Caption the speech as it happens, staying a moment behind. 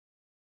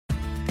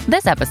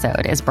This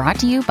episode is brought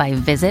to you by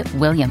Visit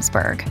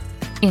Williamsburg.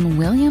 In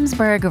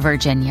Williamsburg,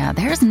 Virginia,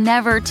 there's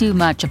never too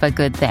much of a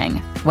good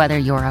thing. Whether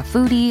you're a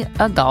foodie,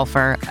 a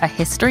golfer, a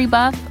history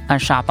buff, a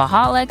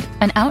shopaholic,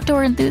 an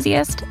outdoor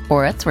enthusiast,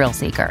 or a thrill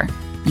seeker,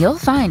 you'll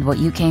find what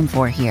you came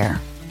for here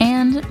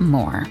and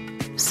more.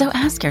 So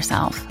ask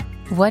yourself,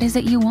 what is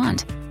it you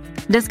want?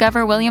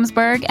 Discover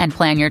Williamsburg and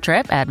plan your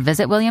trip at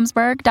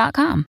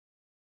visitwilliamsburg.com.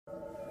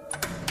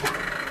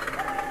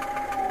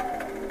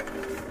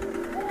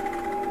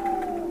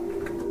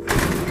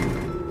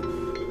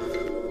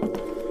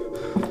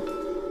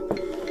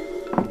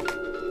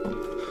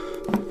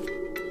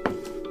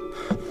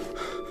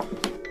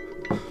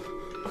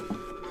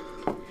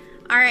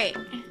 All right.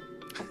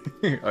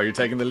 Are you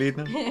taking the lead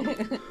now?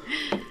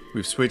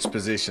 We've switched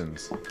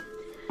positions.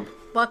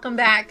 Welcome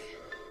back.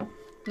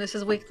 This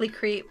is Weekly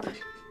Creep.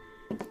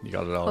 You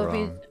got it all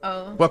wrong.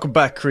 Oh. Welcome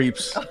back,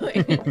 creeps.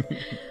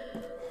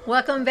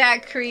 Welcome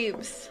back,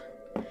 creeps.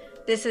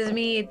 This is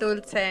me,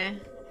 Dulce,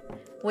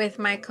 with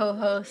my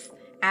co-host,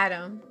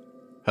 Adam.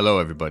 Hello,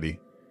 everybody.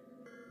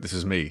 This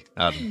is me,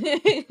 Adam.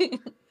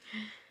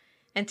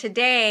 And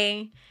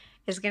today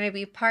is going to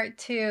be part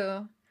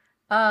 2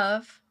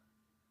 of...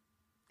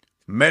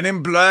 Men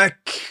in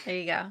Black. There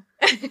you go.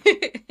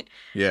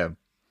 Yeah.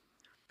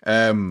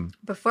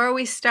 Before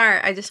we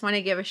start, I just want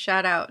to give a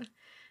shout out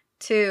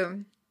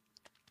to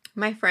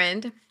my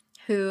friend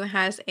who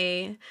has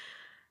a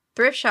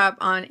thrift shop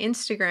on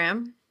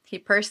Instagram. He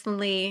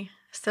personally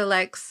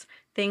selects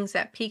things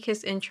that pique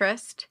his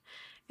interest,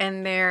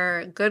 and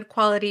they're good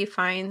quality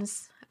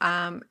finds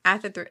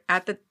at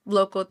the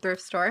local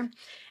thrift store.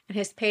 And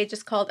his page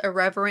is called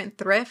Irreverent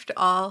Thrift,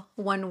 all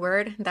one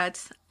word.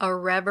 That's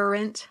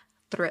Irreverent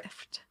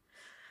Thrift.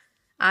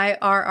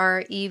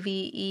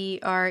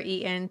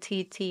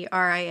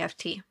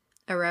 IRREVERENTTRIFT.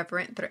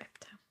 Irreverent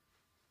Thrift.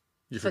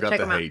 You So forgot check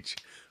the 'em out. H.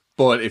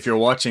 But if you're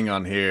watching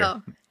on here,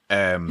 Oh.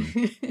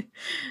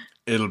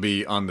 it'll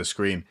be on the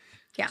screen.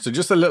 Yeah. So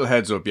just a little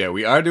heads up. Yeah,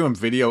 we are doing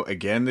video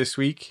again this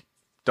week.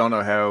 Don't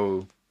know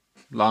how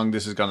long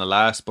this is going to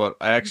last, but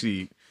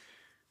it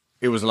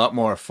was a lot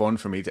more fun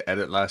for me to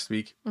edit last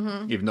week.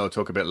 Mm-hmm. Even though it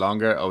took a bit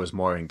longer, I was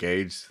more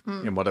engaged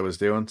in what I was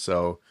doing.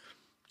 So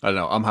I don't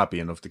know. I'm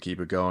happy enough to keep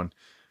it going.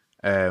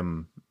 How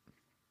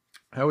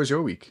was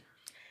your week?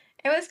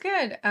 It was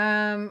good.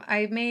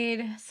 I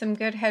made some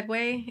good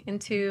headway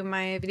into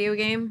my video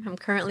game. I'm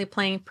currently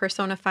playing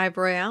Persona 5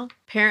 Royale.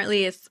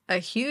 Apparently, it's a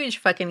huge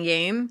fucking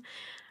game.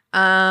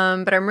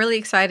 But I'm really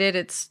excited.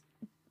 It's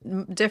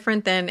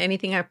different than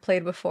anything I've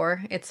played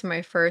before. It's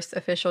my first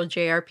official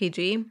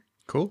JRPG.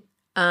 Cool.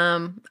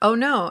 Oh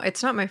no,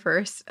 it's not my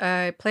first.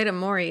 I played a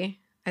Mori.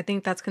 I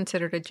think that's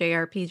considered a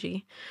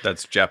JRPG.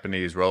 That's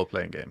Japanese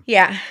role-playing game.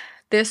 Yeah.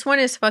 This one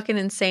is fucking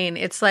insane.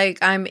 It's like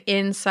I'm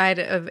inside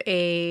of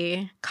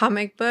a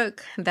comic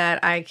book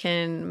that I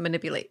can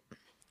manipulate.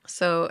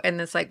 So,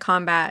 and it's like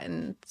combat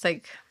and it's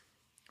like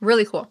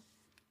really cool.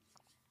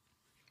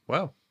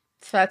 Wow.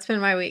 So that's been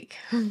my week.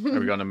 Are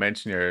we going to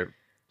mention your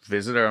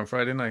visitor on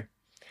Friday night?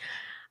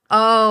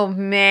 Oh,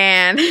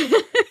 man.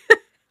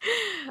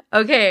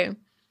 Okay.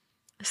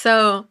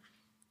 So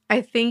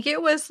I think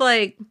it was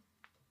like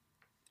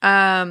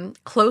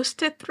close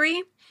to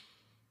 3.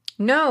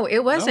 No,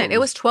 it wasn't. No, It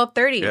was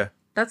 12:30. Yeah.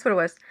 That's what it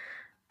was.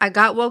 I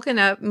got woken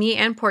up. Me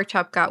and Pork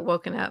Chop got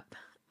woken up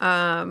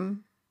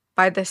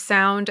by the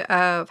sound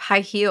of high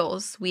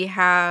heels. We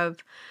have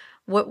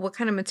what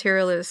kind of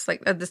material is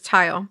like this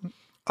tile?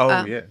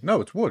 Oh, yeah.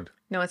 No, it's wood.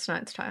 No, it's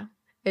not. It's tile.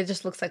 It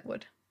just looks like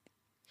wood.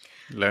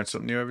 You learn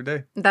something new every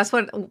day. That's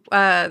why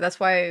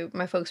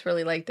my folks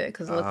really liked it,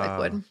 because it looked like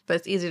wood, Ah. but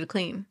it's easy to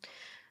clean.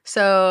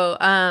 So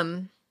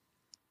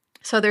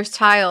there's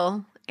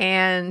tile,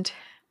 and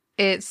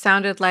it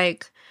sounded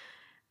like,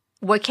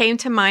 what came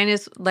to mind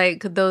is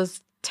like those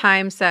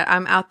times that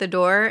I'm out the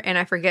door and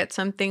I forget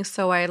something,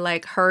 so I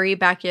like hurry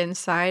back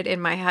inside in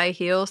my high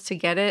heels to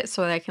get it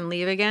so that I can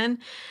leave again.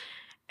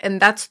 And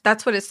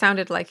that's what it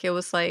sounded like. It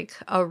was like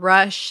a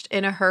rushed,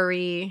 in a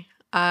hurry,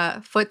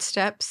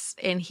 footsteps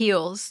in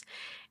heels.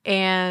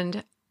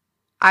 And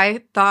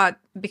I thought,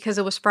 because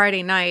it was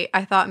Friday night,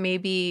 I thought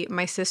maybe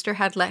my sister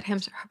had let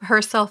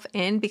herself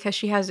in because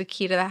she has a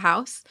key to the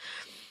house.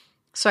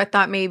 So I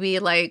thought maybe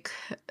like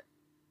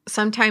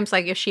sometimes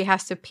like if she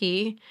has to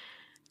pee,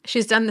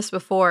 she's done this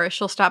before.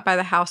 She'll stop by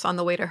the house on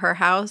the way to her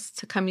house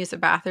to come use the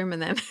bathroom,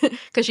 and then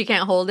because she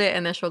can't hold it,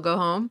 and then she'll go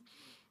home.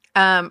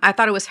 I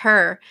thought it was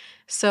her.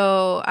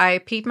 So I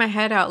peeked my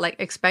head out, like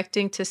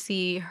expecting to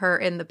see her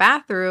in the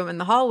bathroom in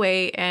the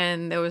hallway,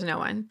 and there was no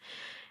one.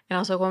 And I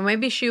was like, well,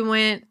 maybe she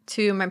went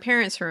to my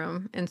parents'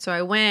 room. And so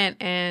I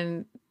went,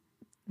 and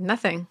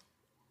nothing.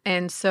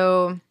 And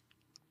so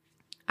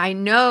I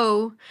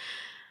know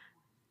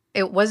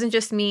it wasn't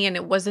just me, and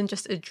it wasn't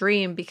just a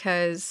dream,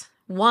 because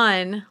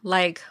one,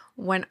 like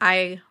when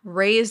I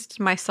raised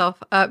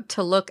myself up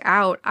to look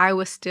out, I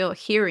was still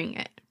hearing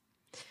it.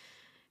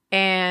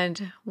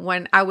 And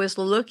when I was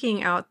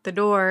looking out the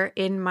door,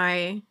 in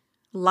my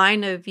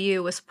line of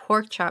view was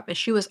Pork Chop, and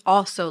she was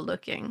also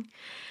looking.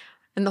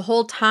 And the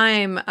whole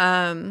time,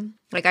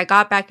 Like, I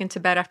got back into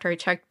bed after I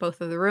checked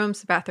both of the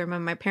rooms, the bathroom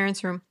and my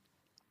parents' room.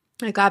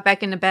 I got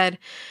back into bed,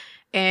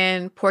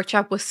 and Pork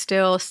Chop was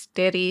still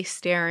steady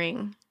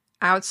staring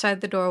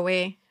outside the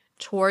doorway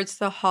towards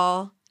the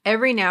hall.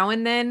 Every now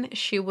and then,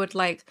 she would,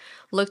 like,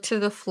 look to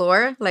the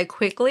floor, like,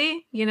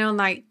 quickly. You know,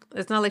 like,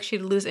 it's not like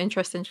she'd lose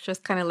interest and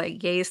just kind of, like,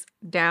 gaze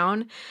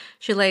down.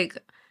 She, like,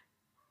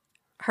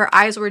 her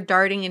eyes were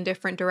darting in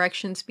different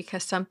directions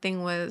because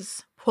something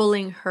was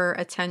pulling her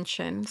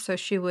attention. So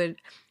she would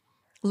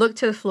look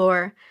to the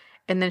floor,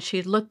 and then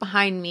she'd look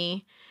behind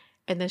me,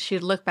 and then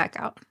she'd look back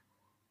out.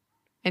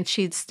 And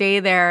she'd stay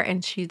there,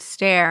 and she'd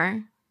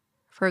stare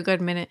for a good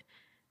minute.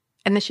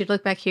 And then she'd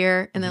look back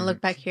here, and then look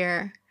back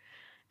here,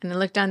 and then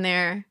look down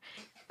there.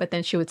 But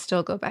then she would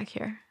still go back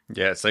here.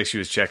 Yeah, it's like she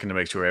was checking to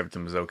make sure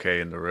everything was okay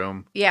in the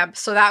room. Yeah,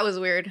 so that was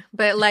weird.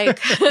 But, like,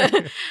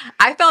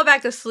 I fell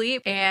back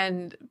asleep,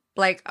 and,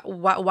 like,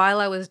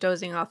 while I was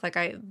dozing off, like,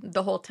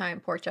 the whole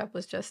time Pork Chop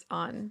was just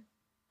on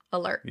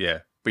alert. Yeah.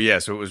 But yeah,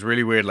 so it was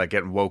really weird, like,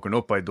 getting woken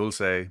up by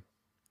Dulce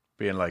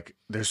being like,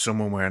 there's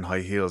someone wearing high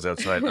heels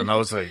outside. And I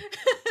was like,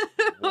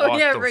 what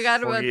I the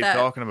forgot fuck about are you that.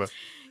 talking about?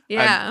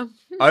 Yeah. And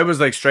I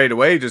was, like, straight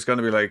away just going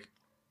to be like,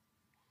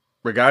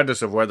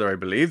 regardless of whether I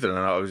believed it or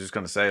not, I was just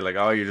going to say, like,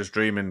 oh, you're just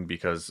dreaming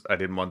because I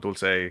didn't want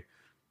Dulce.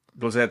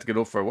 Dulce had to get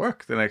up for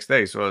work the next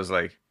day. So I was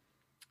like,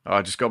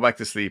 oh, just go back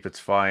to sleep. It's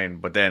fine.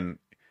 But then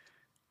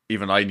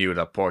even I knew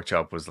that Pork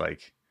Chop was,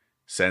 like,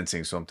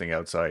 sensing something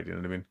outside. You know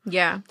what I mean?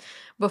 Yeah.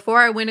 Before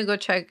I went to go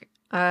check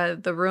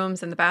the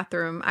rooms in the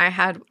bathroom,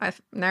 I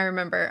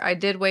remember I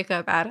did wake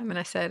up Adam and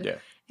I said, Yeah.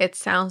 It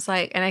sounds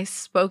like, and I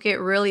spoke it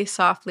really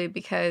softly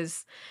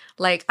because,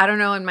 like, I don't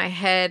know, in my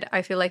head,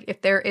 I feel like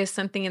if there is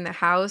something in the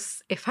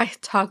house, if I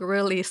talk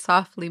really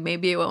softly,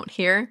 maybe it won't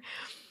hear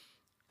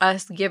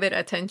us give it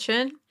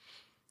attention.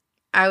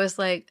 I was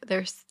like,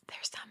 there's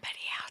somebody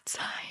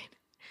outside.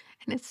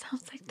 And it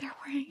sounds like they're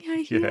wearing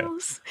high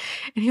heels.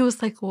 Yeah. And he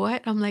was like,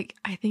 what? I'm like,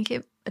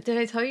 did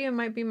I tell you it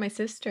might be my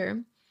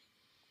sister?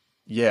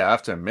 Yeah,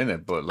 after a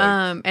minute, but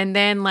like... And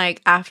then,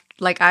 like, after,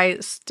 like, I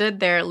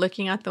stood there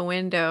looking out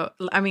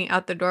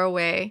the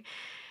doorway,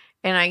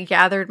 and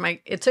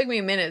it took me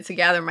a minute to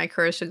gather my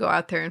courage to go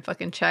out there and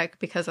fucking check,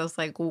 because I was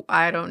like,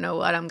 I don't know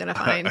what I'm going to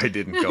find. I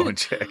didn't go and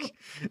check.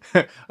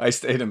 I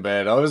stayed in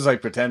bed. I was,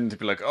 like, pretending to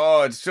be like,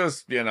 oh, it's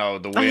just,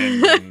 the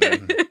wind. And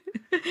then...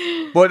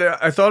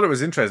 But I thought it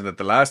was interesting that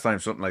the last time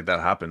something like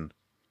that happened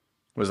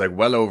was, like,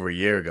 well over a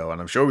year ago,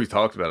 and I'm sure we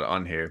talked about it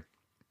on here.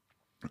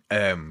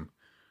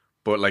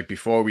 But, like,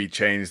 before we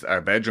changed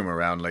our bedroom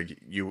around,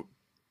 like,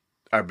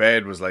 our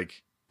bed was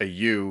like a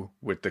U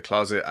with the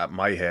closet at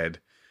my head.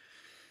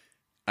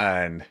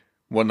 And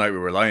one night we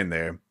were lying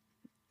there,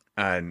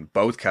 and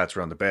both cats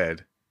were on the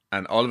bed,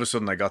 and all of a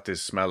sudden I got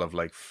this smell of,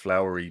 like,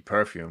 flowery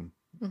perfume.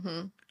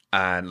 Mm-hmm.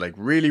 And, like,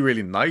 really,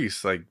 really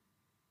nice, like,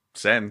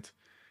 scent.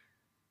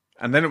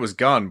 And then it was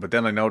gone, but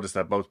then I noticed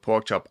that both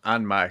Pork Chop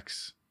and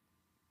Max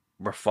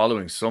were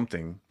following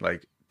something,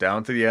 like,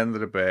 down to the end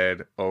of the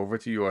bed, over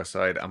to your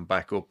side, and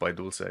back up by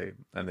Dulce.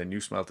 And then you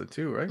smelt it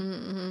too, right?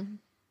 Mm-hmm.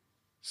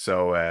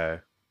 So,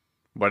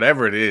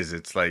 whatever it is,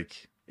 it's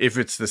like, if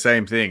it's the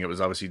same thing, it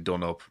was obviously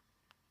done up,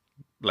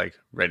 like,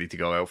 ready to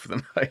go out for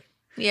the night.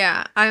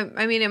 Yeah. I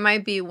mean, it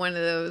might be one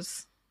of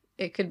those,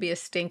 it could be a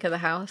stink of the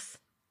house.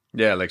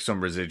 Yeah, like some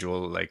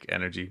residual, like,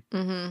 energy.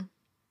 Mm-hmm.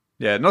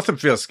 Yeah, nothing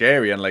feels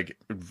scary, and, like,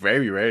 it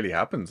very rarely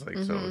happens. Like,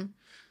 so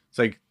it's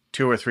like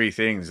 2 or 3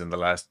 things in the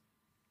last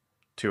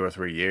 2 or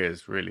 3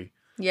 years, really.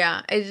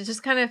 Yeah, it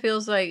just kind of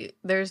feels like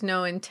there's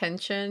no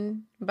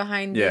intention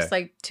behind this,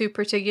 like, 2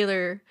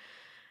 particular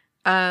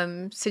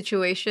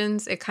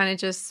situations. It kind of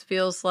just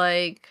feels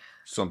like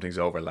something's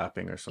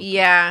overlapping or something.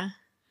 Yeah,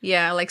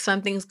 like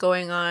something's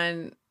going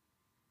on,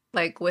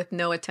 like, with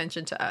no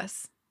attention to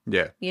us.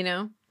 Yeah,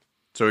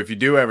 So if you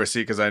do ever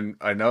see, because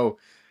I know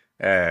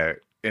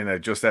in a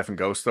Just Effing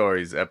Ghost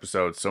Stories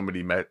episode,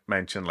 somebody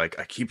mentioned, like,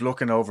 I keep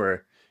looking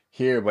over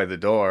here by the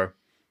door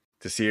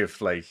to see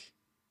if, like,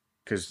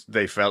 because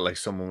they felt like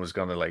someone was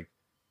gonna, like,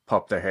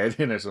 pop their head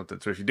in or something.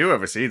 So if you do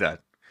ever see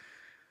that,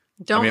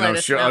 I'm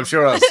sure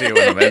I'll see it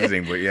when I'm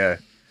editing. But yeah,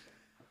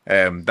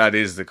 that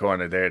is the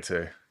corner there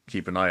to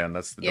keep an eye on.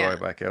 That's the door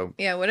back out.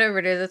 Yeah, whatever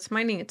it is, it's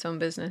minding its own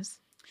business.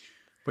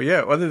 But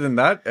yeah, other than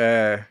that,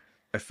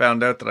 I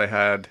found out that I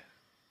had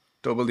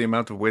double the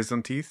amount of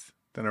wisdom teeth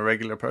than a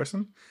regular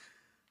person.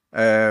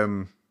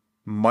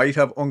 Might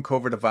have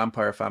uncovered a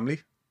vampire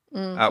family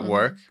at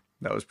work.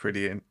 That was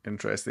pretty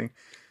interesting.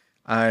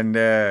 And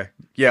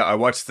I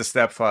watched The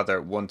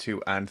Stepfather 1,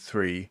 2, and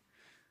 3.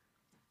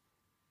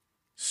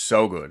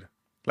 So good.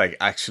 Like,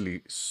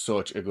 actually,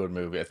 such a good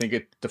movie. I think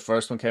the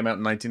first one came out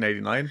in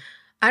 1989.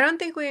 I don't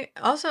think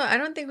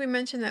we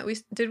mentioned that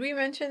did we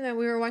mention that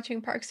we were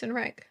watching Parks and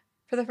Rec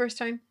for the first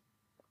time?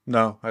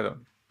 No, I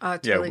don't. Oh,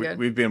 it's really good.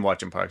 We've been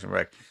watching Parks and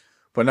Rec.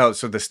 But no,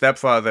 so The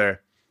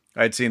Stepfather,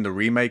 I'd seen the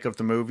remake of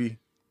the movie,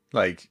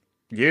 like,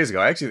 years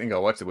ago. I actually think I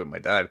watched it with my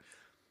dad.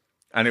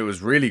 And it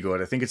was really good.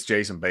 I think it's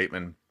Jason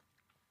Bateman.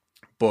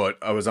 But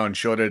I was on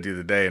Shudder the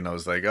other day, and I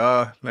was like,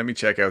 let me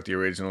check out the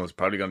original. It's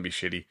probably going to be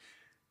shitty.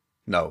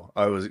 No,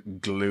 I was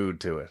glued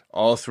to it.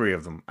 All three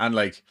of them. And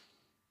like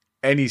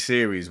any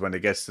series, when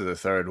it gets to the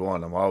third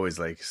one, I'm always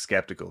like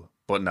skeptical.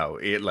 But no,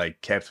 it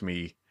like kept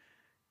me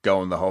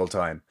going the whole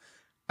time.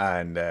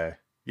 And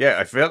yeah,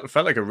 I felt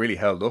like it really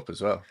held up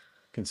as well,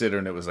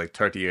 considering it was like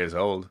 30 years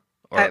old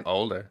or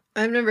older.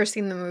 I've never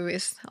seen the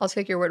movies. I'll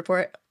take your word for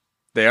it.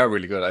 They are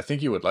really good. I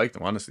think you would like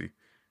them, honestly.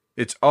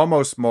 It's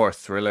almost more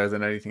thriller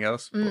than anything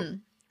else, but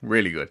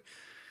really good.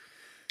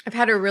 I've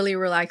had a really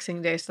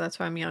relaxing day, so that's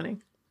why I'm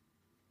yawning.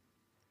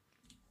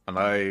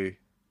 And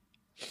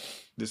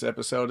this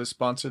episode is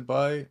sponsored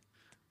by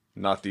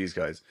not these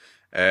guys.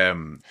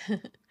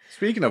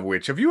 Speaking of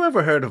which, have you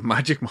ever heard of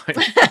Magic Mind?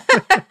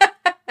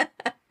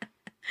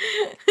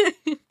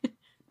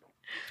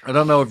 I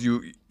don't know if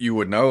you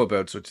would know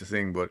about such a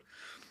thing, but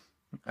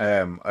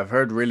I've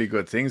heard really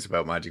good things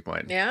about Magic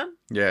Mind. Yeah?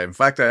 Yeah, in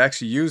fact, I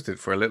actually used it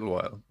for a little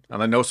while.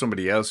 And I know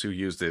somebody else who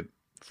used it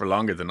for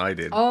longer than I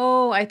did.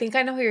 Oh, I think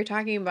I know who you're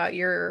talking about.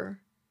 You're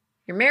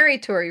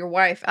married to her, your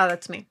wife. Oh,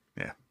 that's me.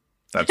 Yeah,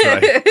 that's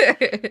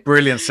right.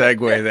 Brilliant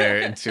segue there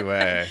into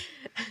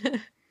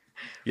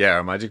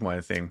our Magic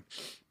Mind thing.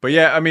 But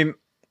yeah, I mean,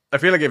 I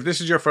feel like if this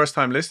is your first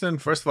time listening,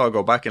 first of all,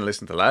 go back and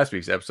listen to last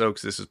week's episode,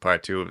 because this is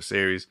part 2 of a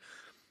series.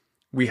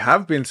 We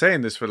have been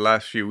saying this for the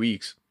last few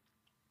weeks.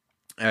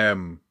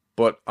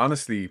 But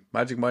honestly,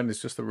 Magic Mind is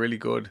just a really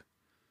good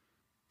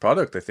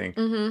product, I think.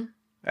 Mm-hmm.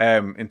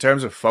 In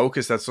terms of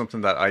focus, that's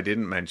something that I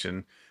didn't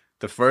mention.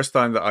 The first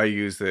time that I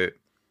used it,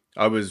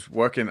 I was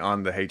working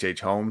on the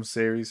H.H. Holmes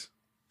series,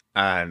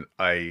 and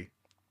I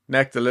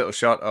necked a little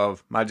shot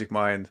of Magic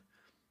Mind,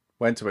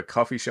 went to a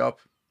coffee shop,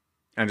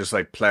 and just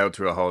like plowed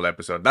through a whole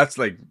episode. That's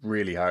like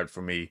really hard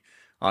for me,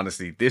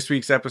 honestly. This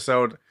week's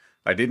episode,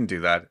 I didn't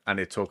do that,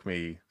 and it took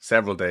me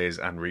several days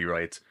and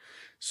rewrites.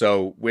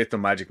 So with the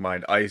Magic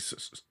Mind, I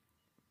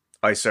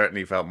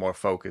certainly felt more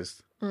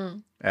focused,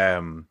 and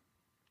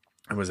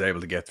was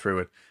able to get through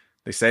it.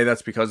 They say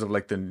that's because of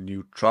like the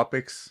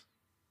nootropics,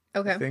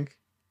 Okay. I think.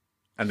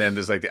 And then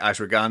there's like the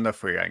ashwagandha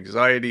for your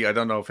anxiety. I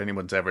don't know if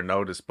anyone's ever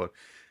noticed, but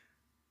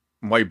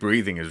my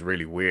breathing is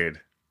really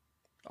weird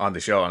on the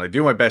show, and I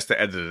do my best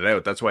to edit it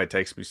out. That's why it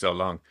takes me so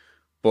long.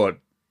 But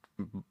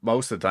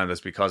most of the time,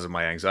 that's because of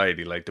my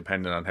anxiety. Like,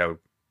 depending on how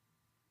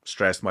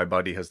stressed my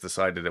body has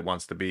decided it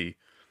wants to be,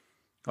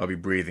 I'll be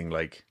breathing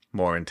like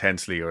more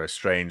intensely or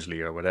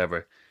strangely or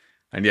whatever.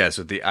 And yeah,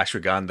 so the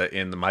ashwagandha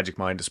in the Magic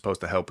Mind is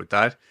supposed to help with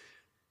that.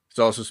 It's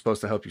also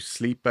supposed to help you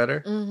sleep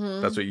better.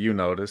 Mm-hmm. That's what you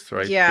noticed,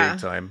 right? Yeah.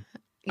 Big time.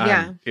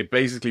 Yeah. And it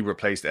basically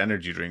replaced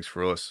energy drinks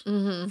for us,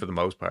 for the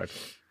most part.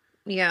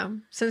 Yeah.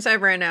 Since I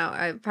ran out,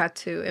 I've had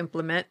to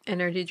implement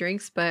energy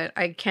drinks, but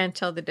I can't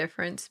tell the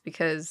difference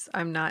because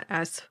I'm not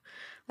as,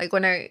 like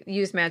when I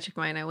used Magic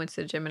Mind, I went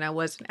to the gym and I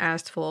wasn't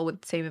as full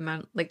with the same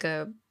amount, like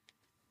a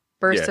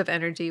burst of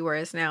energy.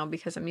 Whereas now,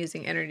 because I'm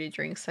using energy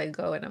drinks, I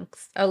go and I'm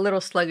a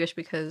little sluggish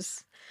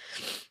because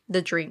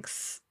the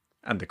drinks.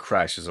 And the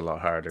crash is a lot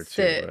harder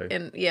too, right?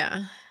 And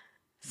yeah.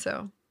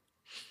 So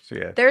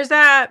yeah. There's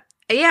that.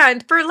 Yeah.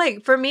 And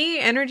for me,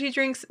 energy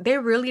drinks, they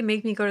really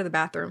make me go to the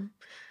bathroom.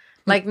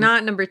 Like,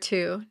 not number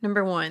 2,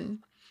 number 1.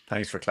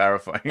 Thanks for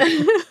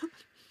clarifying.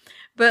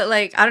 But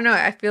like, I don't know.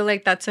 I feel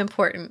like that's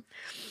important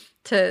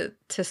to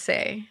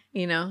say,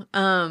 you know?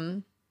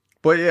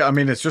 But yeah, I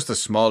mean, it's just a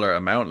smaller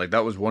amount. Like,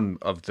 that was one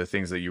of the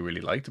things that you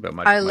really liked about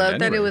Magic I Mind love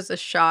that anyway. it was a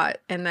shot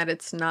and that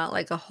it's not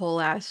like a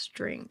whole ass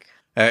drink.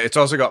 It's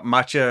also got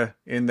matcha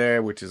in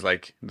there, which is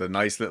like the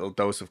nice little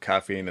dose of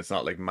caffeine. It's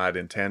not like mad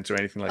intense or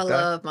anything like I that.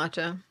 love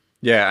matcha.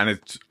 Yeah, and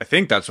I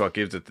think that's what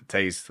gives it the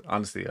taste.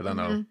 Honestly, I don't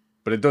know,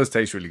 but it does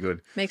taste really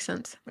good. Makes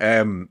sense.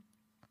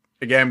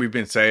 Again, we've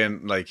been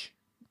saying, like,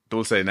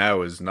 Dulce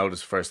now is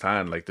noticed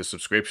firsthand. Like, the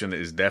subscription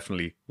is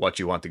definitely what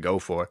you want to go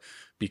for,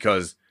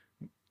 because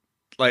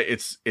like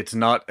it's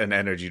not an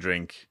energy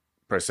drink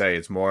per se.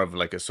 It's more of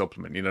like a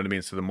supplement. You know what I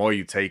mean? So the more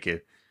you take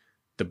it,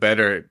 the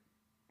better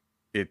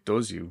it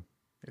does you.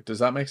 Does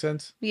that make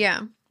sense?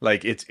 Yeah.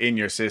 Like, it's in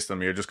your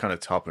system. You're just kind of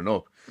topping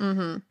up.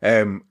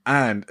 Mm-hmm.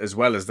 And as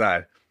well as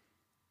that,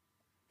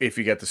 if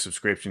you get the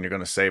subscription, you're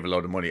going to save a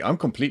load of money. I'm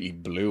completely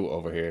blue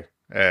over here.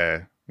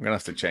 I'm going to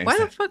have to change Why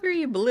that. the fuck are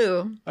you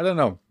blue? I don't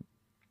know.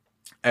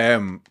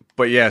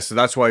 But yeah, so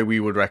that's why we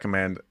would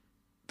recommend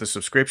the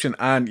subscription.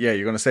 And yeah,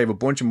 you're going to save a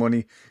bunch of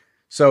money.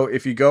 So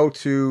if you go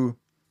to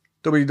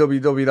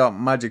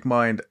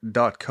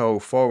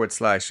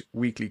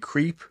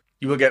www.magicmind.co/weeklycreep,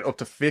 you will get up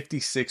to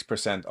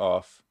 56%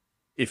 off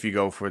if you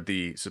go for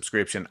the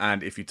subscription,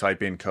 and if you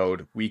type in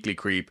code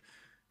weeklycreep,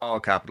 all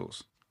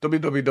capitals.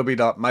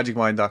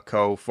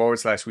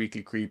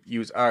 www.magicmind.co/weeklycreep.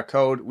 Use our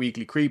code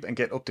weeklycreep and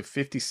get up to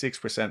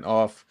 56%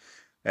 off.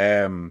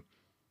 And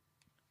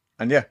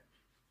yeah,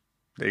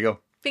 there you go.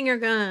 Finger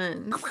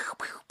guns.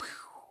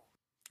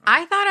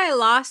 I thought I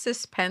lost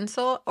this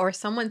pencil or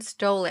someone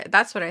stole it.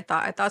 That's what I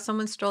thought. I thought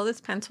someone stole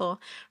this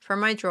pencil from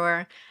my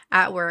drawer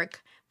at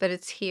work, but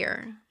it's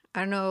here. I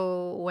don't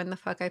know when the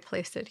fuck I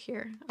placed it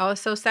here. I was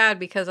so sad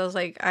because I was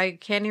like, I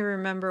can't even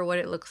remember what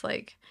it looks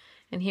like.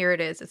 And here it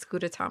is. It's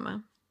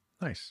Gudetama.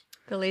 Nice.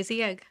 The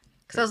lazy egg.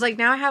 Because I was like,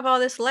 now I have all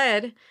this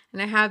lead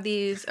and I have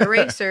these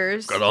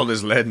erasers. Got all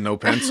this lead and no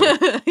pencil.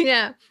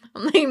 Yeah.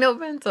 I'm like, no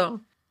pencil.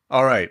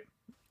 All right.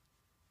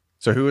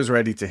 So who is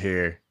ready to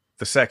hear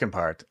the second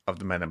part of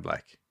the Men in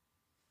Black?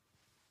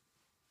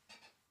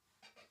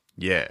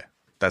 Yeah.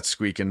 That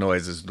squeaking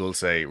noise is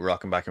Dulce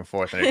rocking back and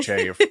forth in a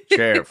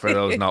chair for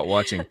those not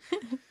watching.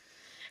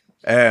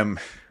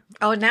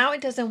 Oh, now it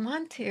doesn't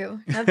want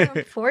to. Now that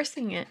I'm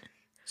forcing it.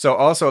 So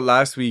also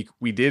last week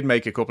we did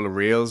make a couple of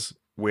reels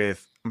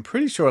with, I'm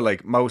pretty sure,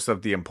 like most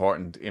of the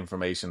important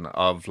information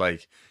of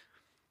like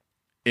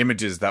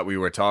images that we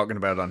were talking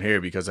about on here,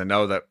 because I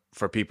know that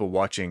for people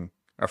watching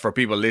or for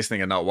people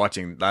listening and not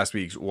watching, last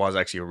week's was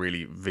actually a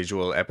really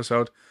visual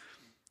episode.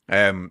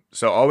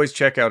 So always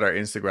check out our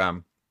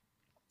Instagram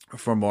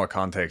for more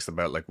context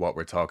about like what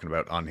we're talking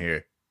about on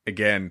here.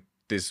 Again,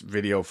 this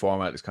video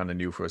format is kind of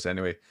new for us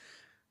anyway,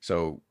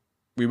 so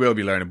we will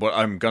be learning, but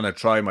I'm gonna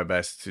try my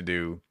best to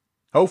do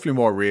hopefully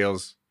more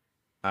reels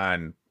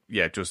and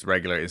just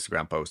regular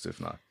Instagram posts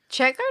if not.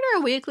 Check out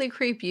our Weekly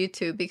Creep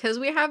YouTube, because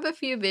we have a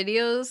few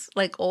videos,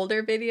 like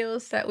older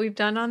videos that we've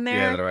done on there.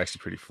 Yeah, that are actually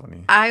pretty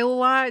funny.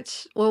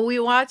 We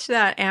watched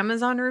that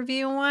Amazon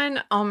review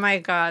one. Oh my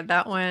God,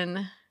 that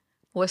one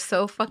was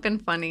so fucking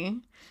funny.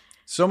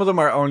 Some of them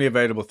are only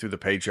available through the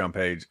Patreon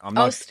page.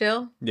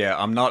 Still? Yeah,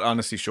 I'm not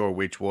honestly sure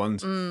which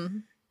ones.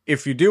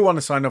 If you do want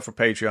to sign up for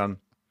Patreon,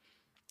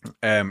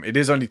 it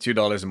is only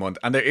 $2 a month,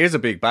 and there is a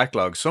big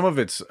backlog. Some of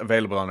it's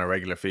available on our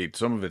regular feed,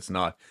 some of it's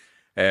not.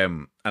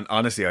 And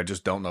honestly, I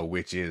just don't know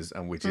which is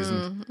and which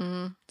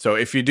isn't. So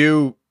if you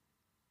do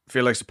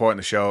feel like supporting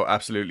the show,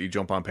 absolutely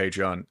jump on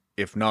Patreon.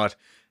 If not,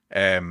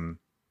 and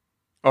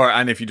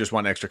if you just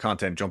want extra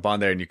content, jump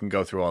on there and you can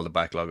go through all the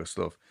backlog of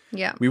stuff.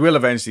 Yeah. We will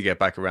eventually get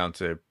back around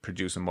to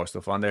producing more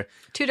stuff on there.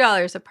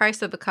 $2, the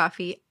price of a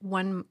coffee,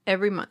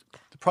 every month.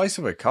 The price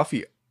of a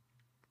coffee?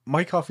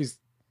 My coffees,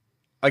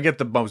 I get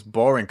the most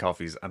boring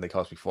coffees and they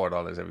cost me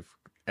 $4 every...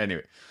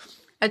 Anyway.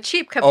 A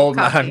cheap cup Old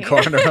of coffee. man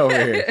corner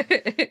over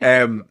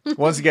here.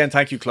 Once again,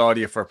 thank you,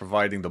 Claudia, for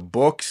providing the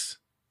books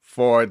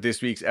for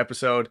this week's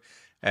episode.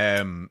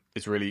 We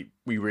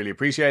really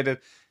appreciate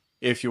it.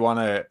 If you want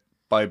to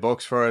buy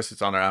books for us,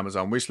 it's on our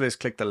Amazon wishlist.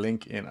 Click the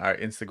link in our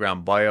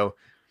Instagram bio.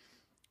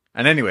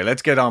 And anyway,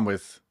 let's get on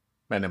with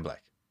Men in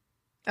Black.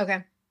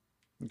 Okay.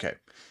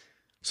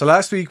 So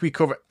last week we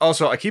covered...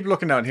 Also, I keep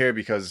looking down here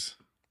because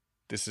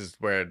this is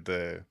where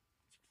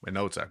my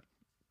notes are.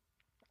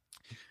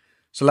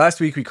 So last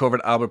week we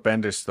covered Albert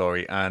Bender's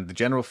story, and the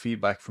general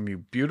feedback from you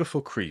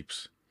beautiful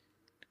creeps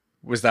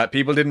was that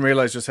people didn't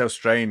realize just how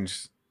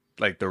strange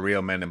like the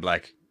real Men in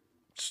Black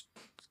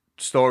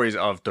stories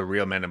of the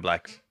real Men in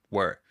Black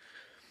were.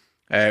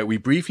 We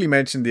briefly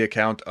mentioned the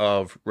account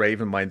of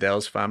Raven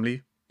Mindel's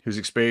family, whose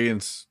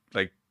experience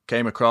like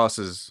came across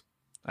as,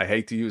 I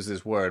hate to use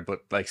this word,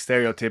 but like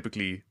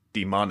stereotypically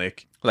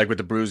demonic, like with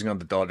the bruising on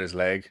the daughter's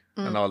leg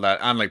and all that,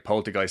 and like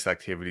poltergeist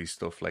activities,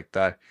 stuff like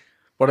that.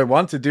 What I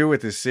want to do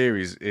with this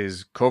series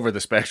is cover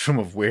the spectrum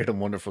of weird and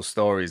wonderful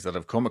stories that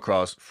I've come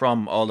across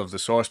from all of the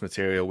source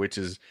material, which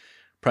is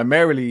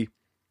primarily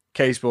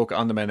Casebook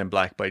on the Men in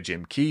Black by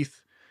Jim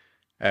Keith,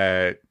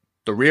 The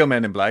Real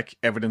Men in Black,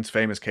 Evidence,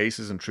 Famous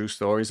Cases and True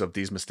Stories of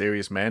These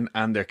Mysterious Men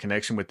and Their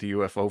Connection with the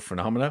UFO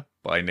Phenomena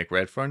by Nick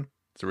Redfern.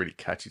 It's a really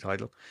catchy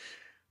title.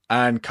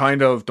 And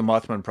Kind of The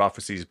Mothman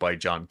Prophecies by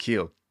John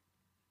Keel.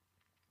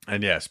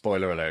 And yeah,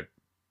 spoiler alert,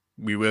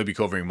 we will be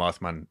covering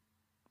Mothman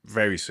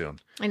very soon.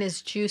 And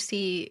his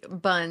juicy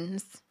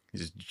buns.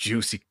 His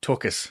juicy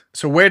tuchus.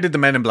 So where did the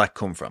Men in Black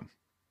come from?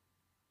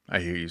 I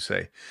hear you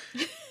say.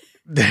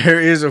 There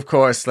is, of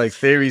course, like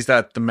theories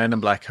that the Men in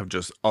Black have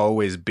just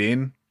always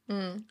been.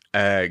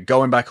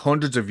 Going back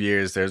hundreds of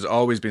years, there's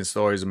always been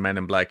stories of Men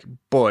in Black,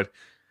 but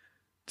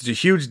there's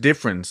a huge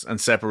difference and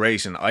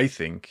separation, I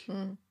think,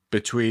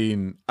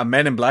 between a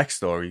Men in Black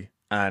story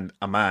and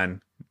a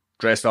man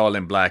dressed all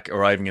in black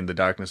arriving in the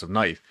darkness of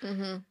night.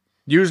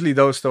 Usually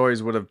those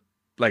stories would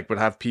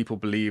have people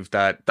believe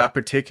that that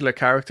particular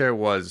character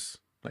was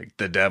like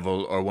the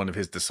devil or one of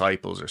his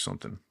disciples or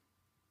something.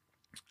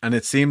 And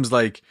it seems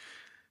like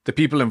the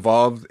people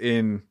involved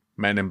in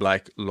Men in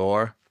Black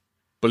lore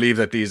believe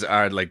that these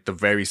are like the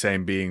very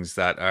same beings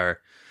that are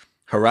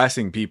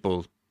harassing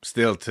people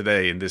still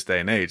today in this day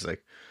and age.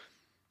 Like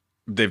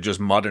they've just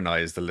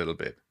modernized a little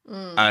bit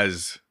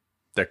as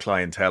their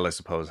clientele, I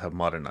suppose, have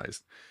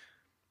modernized.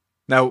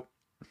 Now,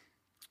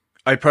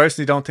 I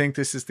personally don't think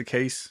this is the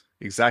case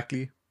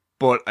exactly,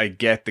 but I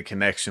get the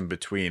connection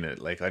between it.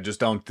 Like, I just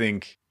don't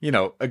think,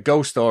 a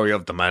ghost story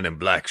of the Man in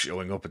Black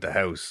showing up at the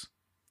house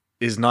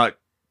is not,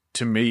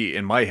 to me,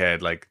 in my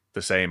head, like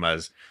the same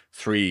as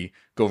 3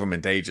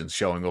 government agents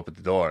showing up at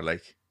the door.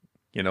 Like,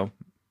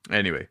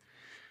 anyway.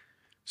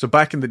 So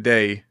back in the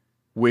day,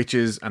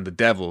 witches and the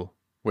devil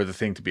were the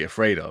thing to be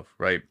afraid of,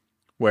 right?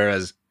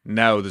 Whereas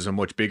now there's a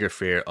much bigger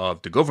fear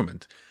of the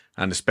government,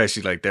 and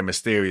especially like their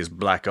mysterious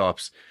black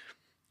ops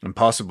and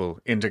possible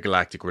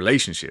intergalactic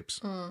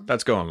relationships.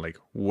 That's going like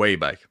way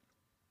back.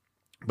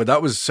 But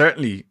that was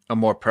certainly a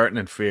more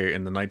pertinent fear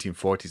in the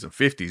 1940s and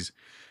 50s.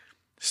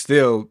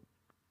 Still,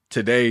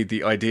 today,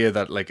 the idea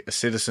that like a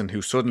citizen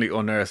who suddenly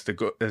unearthed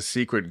a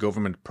secret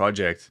government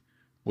project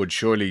would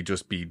surely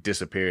just be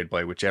disappeared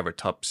by whichever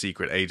top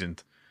secret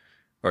agent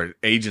or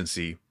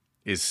agency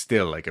is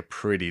still like a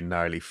pretty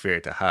gnarly fear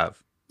to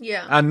have.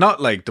 Yeah. And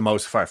not like the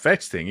most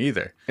far-fetched thing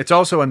either. It's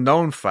also a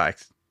known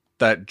fact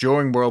that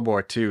during World War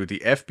II,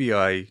 the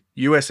FBI,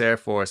 US Air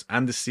Force,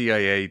 and the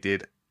CIA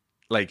did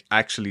like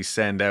actually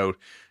send out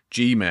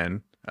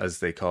G-men, as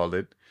they called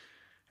it,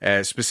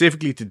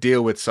 specifically to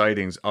deal with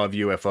sightings of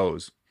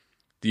UFOs.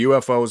 The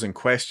UFOs in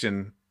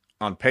question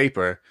on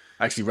paper,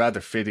 actually rather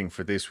fitting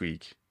for this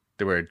week,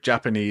 they were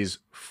Japanese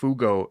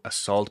Fugo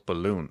assault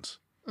balloons.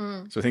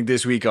 So I think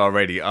this week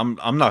already, I'm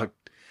not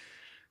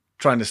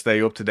trying to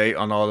stay up to date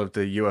on all of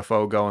the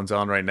UFO goings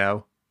on right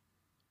now,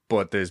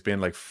 but there's been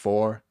like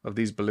 4 of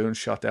these balloons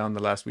shot down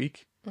the last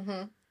week,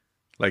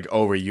 like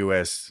over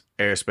US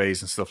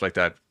airspace and stuff like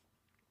that.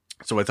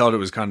 So I thought it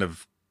was kind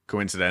of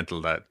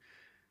coincidental that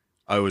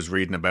I was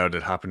reading about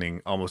it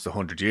happening almost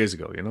 100 years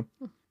ago, you know?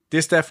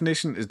 This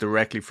definition is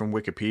directly from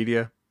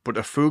Wikipedia, but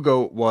a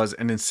Fugo was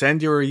an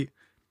incendiary?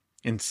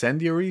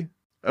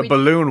 A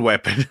balloon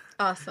weapon.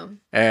 Awesome.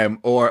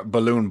 Or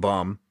balloon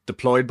bomb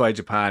deployed by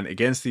Japan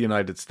against the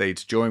United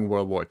States during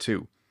World War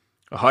II.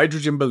 A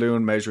hydrogen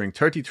balloon measuring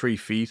 33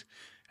 feet,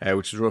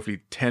 which is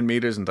roughly 10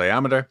 meters in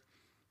diameter.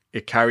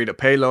 It carried a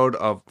payload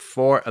of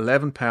 4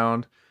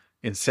 11-pound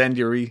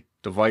incendiary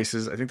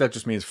devices. I think that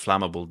just means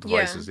flammable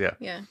devices,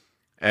 yeah.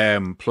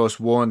 Plus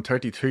one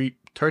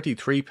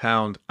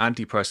 33-pound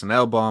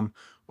anti-personnel bomb,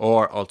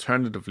 or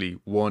alternatively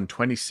one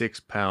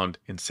 26-pound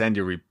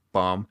incendiary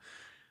bomb,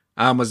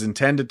 and was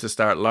intended to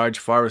start large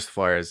forest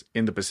fires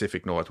in the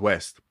Pacific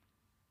Northwest.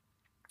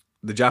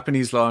 The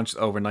Japanese launched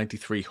over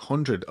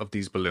 9,300 of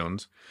these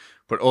balloons,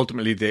 but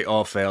ultimately they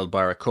all failed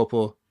bar a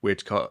couple,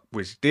 which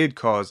did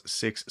cause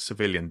 6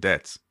 civilian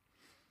deaths.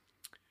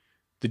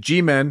 The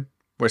G-men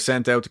were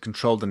sent out to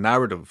control the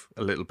narrative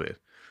a little bit,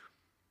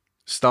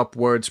 stop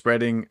word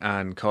spreading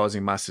and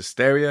causing mass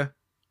hysteria,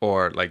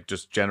 or like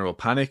just general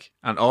panic,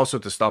 and also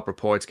to stop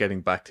reports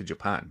getting back to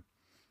Japan.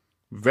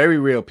 Very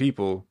real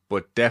people,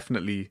 but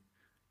definitely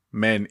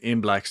men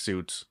in black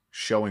suits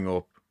showing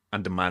up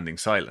and demanding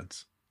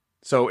silence.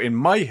 So in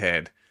my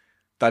head,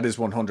 that is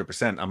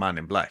 100% a man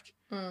in black.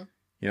 You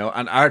know,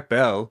 and Art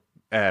Bell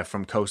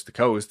from Coast to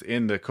Coast,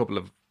 in the couple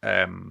of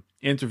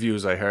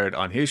interviews I heard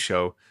on his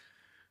show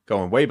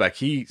going way back,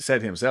 he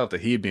said himself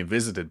that he had been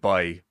visited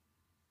by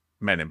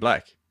men in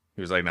black.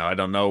 He was like, now I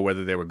don't know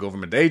whether they were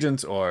government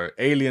agents or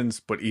aliens,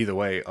 but either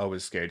way, I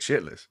was scared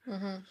shitless.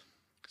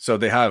 So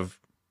they have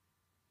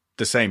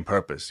the same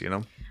purpose, you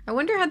know? I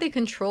wonder how they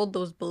controlled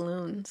those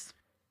balloons.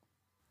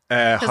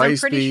 High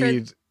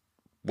speed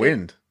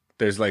wind.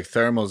 There's like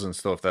thermals and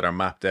stuff that are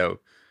mapped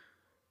out.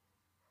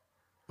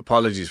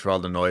 Apologies for all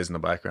the noise in the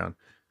background.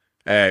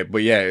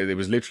 But yeah, it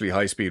was literally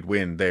high speed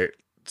wind. They're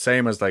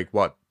same as like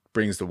what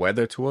brings the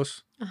weather to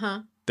us.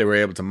 They were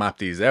able to map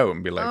these out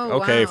and be like,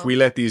 okay, if we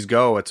let these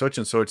go at such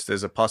and such,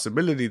 there's a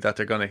possibility that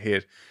they're going to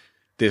hit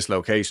this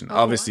location.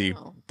 Obviously,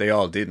 they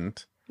all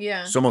didn't.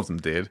 Yeah. Some of them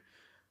did.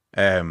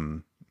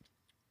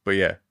 But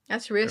yeah.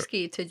 That's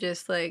risky to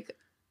just like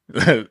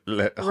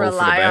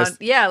rely on.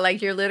 Yeah,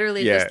 like you're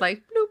literally just like,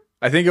 bloop.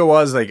 I think it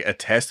was like a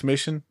test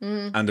mission.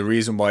 And the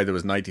reason why there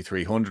was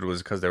 9,300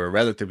 was because they were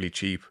relatively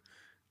cheap.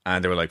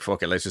 And they were like,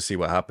 fuck it, let's just see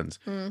what happens.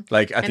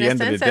 Like at the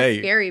end of the day.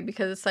 That's scary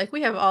because it's like,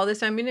 we have all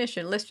this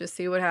ammunition. Let's just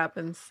see what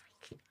happens.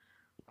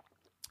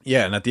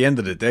 Yeah, and at the end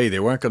of the day, they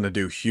weren't going to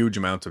do huge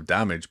amounts of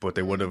damage, but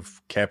they would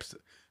have kept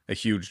a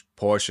huge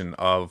portion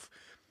of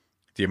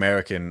the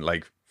American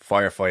like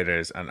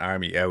firefighters and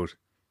army out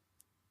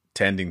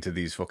tending to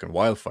these fucking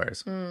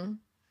wildfires.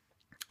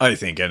 I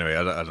think anyway,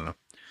 I don't know.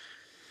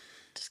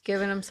 Just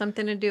giving them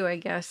something to do, I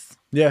guess.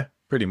 Yeah,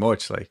 pretty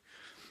much like.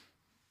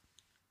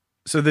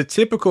 So the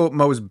typical,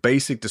 most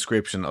basic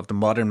description of the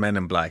modern Men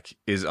in Black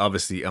is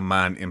obviously a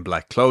man in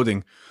black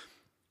clothing.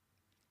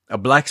 A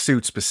black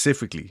suit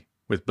specifically,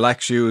 with black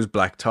shoes,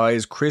 black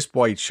ties, crisp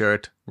white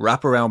shirt,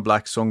 wraparound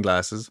black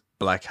sunglasses,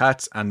 black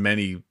hats, and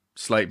many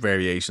slight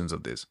variations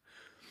of this.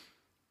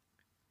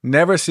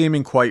 Never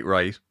seeming quite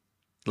right,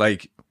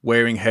 like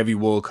wearing heavy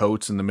wool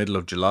coats in the middle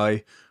of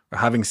July, or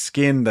having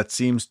skin that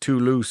seems too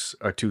loose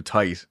or too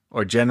tight,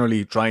 or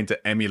generally trying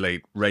to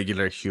emulate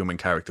regular human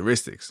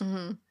characteristics.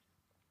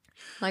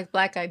 Like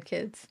Black Eyed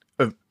Kids.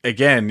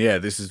 Again, yeah,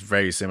 this is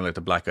very similar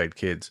to Black Eyed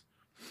Kids.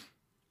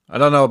 I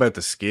don't know about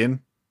the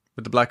skin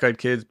with the Black Eyed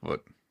Kids,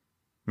 but I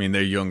mean,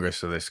 they're younger,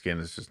 so their skin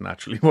is just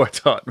naturally more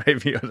taut,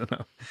 maybe. I don't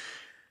know.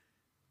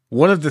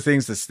 One of the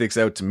things that sticks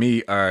out to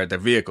me are their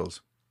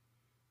vehicles.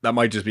 That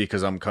might just be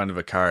because I'm kind of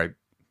a car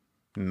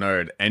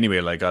nerd.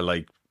 Anyway, like I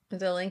like...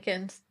 The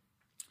Lincolns?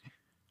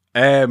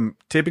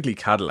 Typically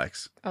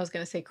Cadillacs. I was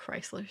going to say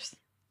Chryslers.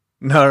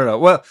 No.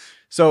 Well,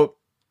 so...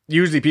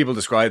 Usually people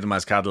describe them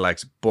as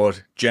Cadillacs,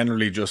 but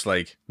generally just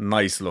like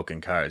nice looking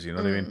cars, you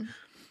know what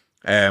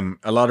I mean?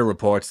 A lot of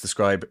reports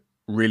describe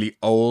really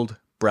old,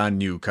 brand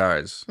new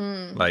cars.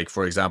 Like,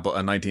 for example,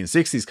 a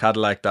 1960s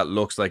Cadillac that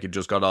looks like it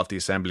just got off the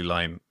assembly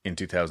line in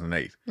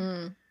 2008.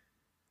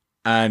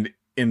 And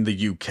in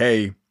the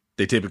UK,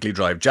 they typically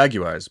drive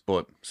Jaguars,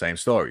 but same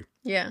story.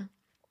 Yeah.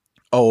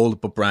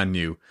 Old, but brand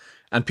new.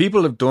 And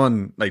people have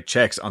done like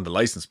checks on the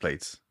license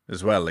plates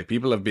as well. Like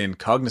people have been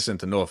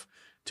cognizant enough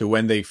to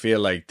when they feel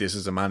like this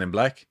is a man in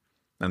black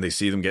and they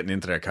see them getting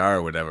into their car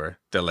or whatever,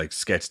 they'll like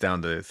sketch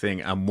down the thing.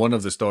 And one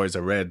of the stories I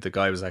read, the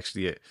guy was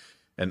actually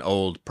an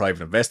old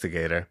private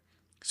investigator.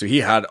 So he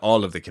had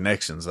all of the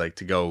connections like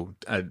to go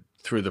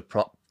through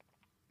the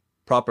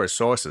proper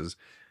sources,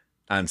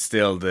 and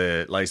still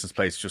the license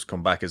plates just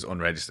come back as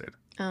unregistered.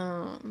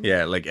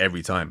 Yeah, like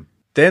every time.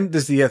 Then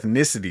there's the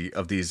ethnicity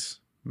of these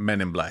men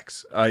in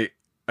blacks. I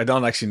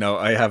don't actually know.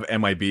 I have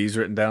MIBs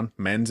written down.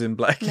 Men's in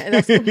black.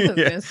 That's what I was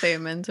going to say,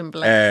 men's in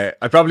black.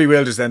 I probably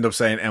will just end up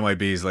saying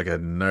MIBs like a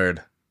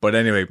nerd. But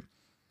anyway,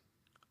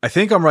 I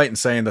think I'm right in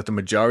saying that the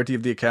majority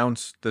of the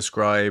accounts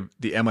describe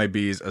the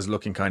MIBs as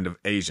looking kind of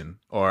Asian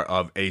or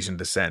of Asian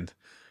descent.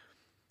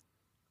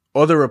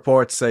 Other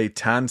reports say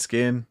tan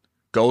skin,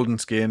 golden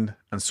skin,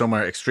 and some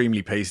are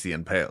extremely pasty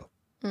and pale.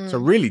 So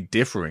really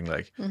differing,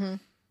 like.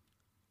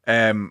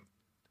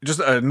 Just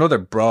another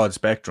broad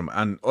spectrum.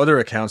 And other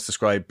accounts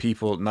describe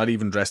people not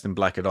even dressed in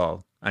black at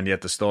all, and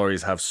yet the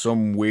stories have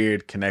some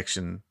weird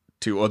connection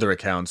to other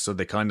accounts, so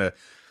they kind of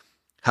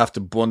have to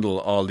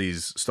bundle all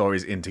these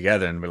stories in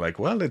together and be like,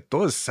 well, it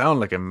does sound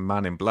like a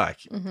man in black,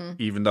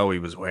 even though he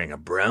was wearing a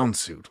brown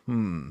suit.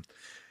 And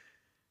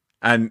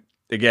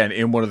again,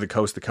 in one of the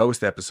Coast to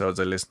Coast episodes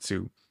I listened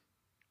to,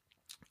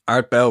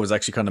 Art Bell was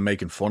actually kind of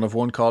making fun of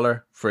one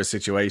caller for a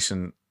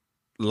situation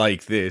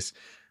like this.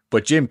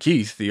 But Jim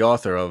Keith, the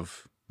author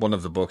of one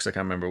of the books, I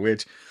can't remember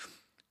which,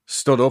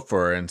 stood up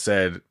for her and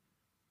said,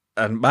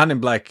 a man in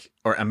black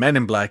or a men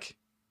in black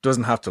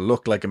doesn't have to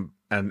look like an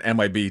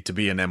MIB to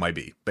be an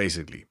MIB,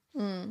 basically.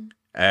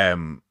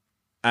 And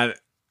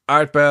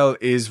Art Bell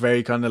is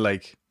very kind of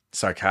like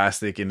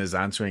sarcastic in his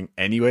answering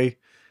anyway.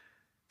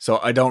 So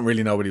I don't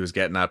really know what he was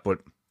getting at, but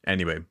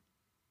anyway.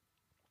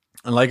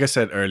 And like I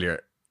said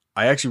earlier,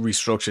 I actually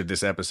restructured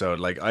this episode.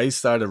 Like I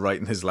started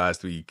writing this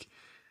last week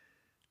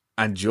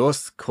and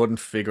just couldn't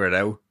figure it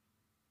out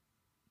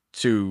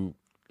to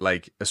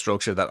like a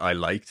structure that I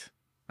liked.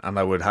 And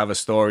I would have a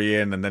story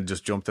in and then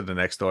just jump to the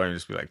next story and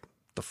just be like,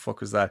 the fuck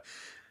was that?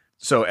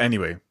 So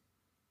anyway,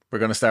 we're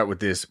going to start with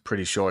this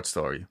pretty short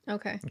story.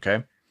 Okay.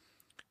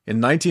 In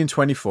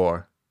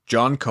 1924,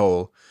 John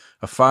Cole,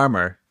 a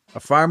farmer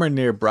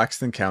near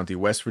Braxton County,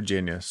 West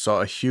Virginia,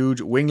 saw a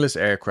huge wingless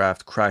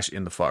aircraft crash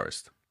in the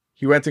forest.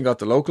 He went and got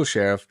the local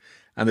sheriff,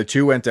 and the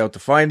two went out to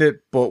find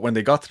it, but when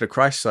they got to the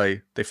crash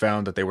site, they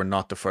found that they were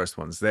not the first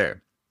ones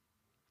there.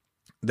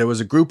 There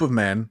was a group of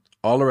men,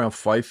 all around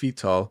 5 feet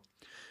tall,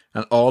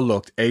 and all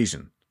looked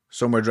Asian.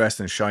 Some were dressed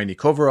in shiny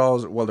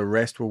coveralls, while the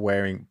rest were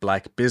wearing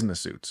black business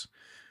suits.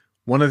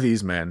 One of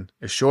these men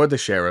assured the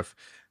sheriff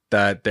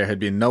that there had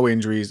been no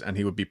injuries and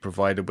he would be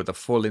provided with a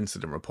full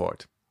incident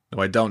report.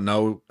 Now, I don't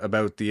know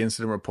about the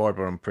incident report,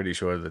 but I'm pretty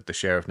sure that the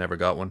sheriff never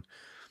got one.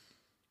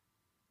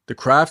 The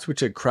craft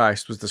which had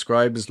crashed was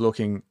described as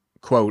looking,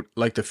 quote,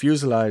 like the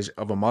fuselage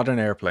of a modern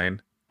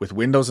airplane, with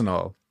windows and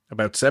all,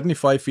 about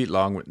 75 feet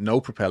long with no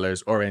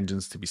propellers or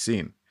engines to be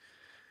seen.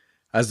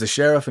 As the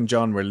sheriff and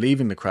John were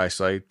leaving the crash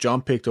site,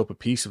 John picked up a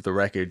piece of the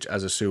wreckage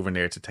as a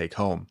souvenir to take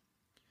home.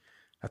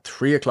 At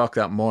 3 o'clock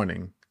that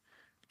morning,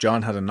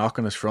 John had a knock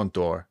on his front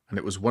door, and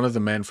it was one of the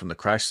men from the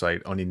crash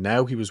site, only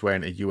now he was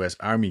wearing a US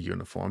Army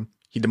uniform.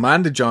 He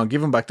demanded John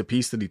give him back the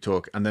piece that he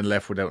took and then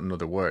left without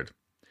another word.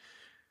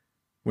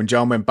 When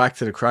John went back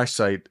to the crash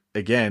site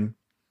again,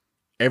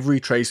 every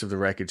trace of the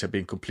wreckage had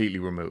been completely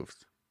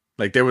removed.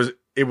 Like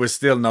it was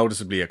still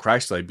noticeably a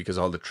crash site because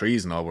all the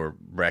trees and all were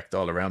wrecked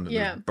all around it,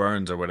 and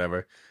burns or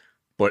whatever.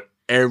 But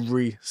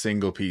every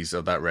single piece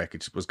of that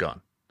wreckage was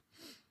gone.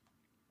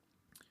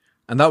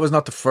 And that was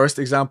not the first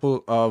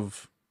example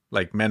of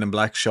like men in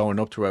black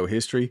showing up throughout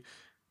history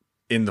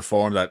in the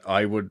form that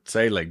I would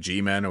say like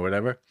G-Men or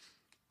whatever.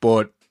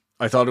 But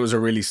I thought it was a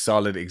really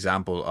solid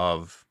example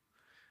of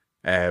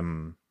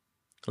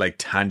like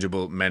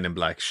tangible men in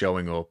black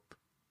showing up,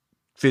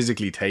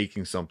 physically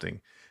taking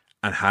something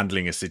and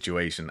handling a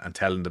situation and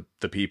telling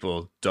the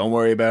people, don't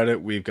worry about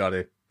it, we've got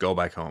it, go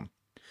back home.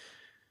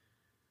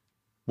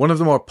 One of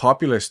the more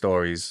popular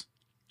stories,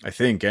 I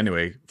think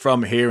anyway,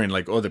 from hearing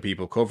like other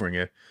people covering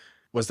it,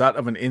 was that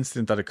of an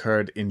incident that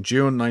occurred in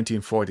June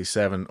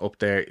 1947 up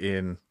there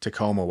in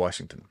Tacoma,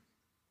 Washington.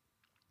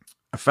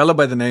 A fellow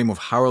by the name of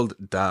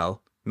Harold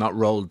Dahl, not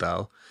Roald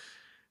Dahl,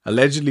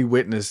 allegedly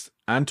witnessed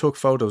and took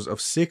photos of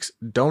 6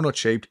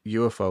 donut-shaped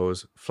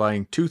UFOs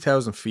flying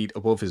 2,000 feet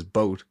above his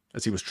boat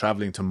as he was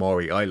travelling to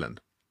Maury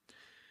Island.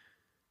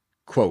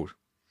 Quote,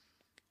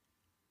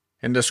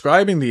 in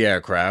describing the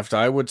aircraft,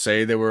 I would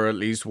say they were at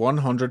least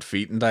 100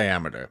 feet in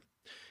diameter.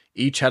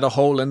 Each had a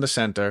hole in the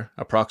centre,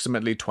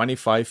 approximately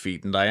 25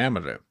 feet in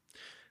diameter.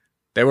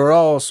 They were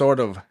all sort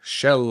of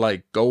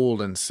shell-like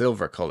gold and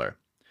silver colour.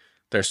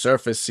 Their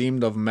surface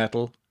seemed of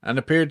metal and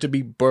appeared to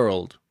be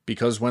burled,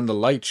 because when the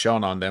light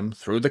shone on them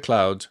through the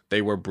clouds,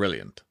 they were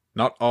brilliant.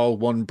 Not all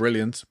one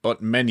brilliance,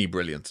 but many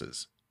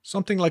brilliances.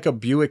 Something like a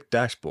Buick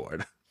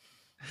dashboard.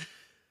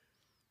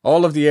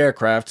 All of the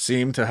aircraft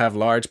seemed to have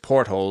large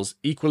portholes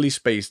equally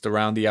spaced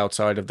around the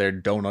outside of their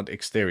donut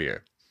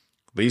exterior.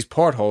 These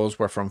portholes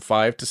were from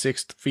 5 to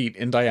 6 feet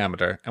in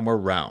diameter and were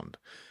round.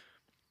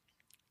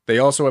 They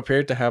also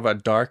appeared to have a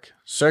dark,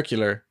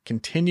 circular,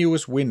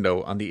 continuous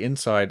window on the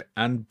inside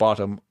and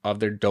bottom of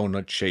their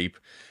donut shape,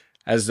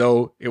 as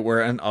though it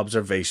were an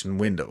observation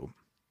window.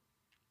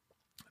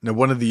 Now,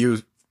 one of the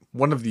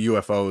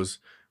UFOs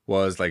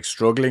was like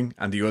struggling,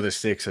 and the other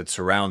 6 had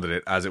surrounded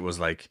it as it was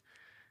like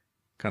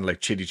kind of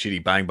like chitty chitty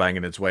bang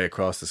banging its way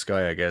across the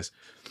sky, I guess.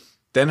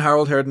 Then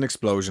Harold heard an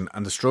explosion,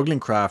 and the struggling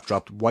craft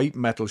dropped white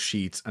metal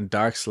sheets and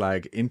dark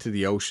slag into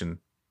the ocean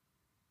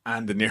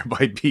and the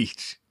nearby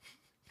beach.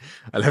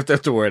 I left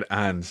out the word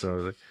 "and," so I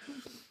was like,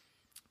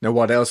 now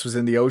what else was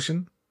in the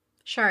ocean?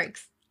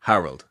 Sharks.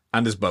 Harold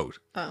and his boat.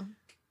 Oh.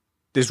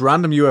 This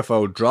random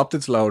UFO dropped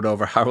its load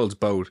over Harold's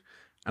boat,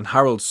 and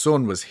Harold's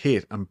son was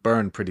hit and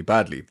burned pretty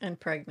badly. And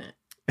pregnant.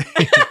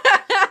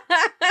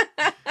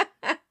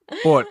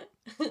 But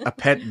a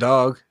pet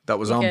dog that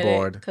was on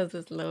board. Because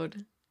it's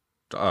load.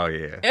 Oh,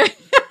 yeah.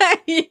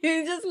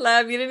 You just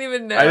laughed. You didn't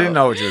even know. I didn't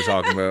know what you were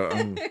talking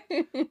about.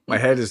 My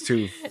head is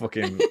too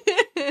fucking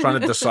trying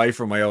to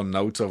decipher my own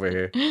notes over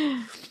here.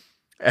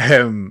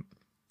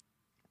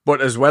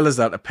 But as well as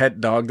that, a pet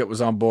dog that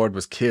was on board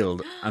was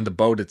killed, and the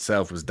boat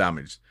itself was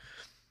damaged.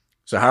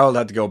 So Harold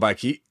had to go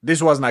back.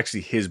 This wasn't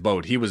actually his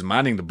boat. He was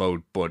manning the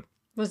boat, but...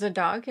 Was the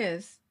dog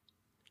his?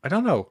 I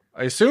don't know.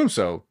 I assume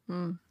so.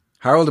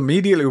 Harold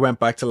immediately went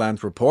back to land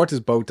to report his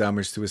boat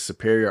damage to his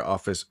superior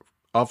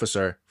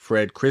officer,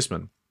 Fred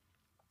Chrisman,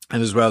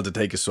 and as well to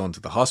take his son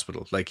to the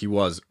hospital, like he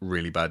was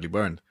really badly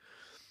burned.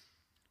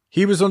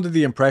 He was under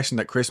the impression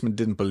that Chrisman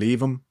didn't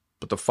believe him,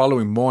 but the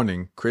following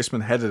morning,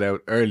 Chrisman headed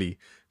out early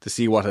to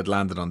see what had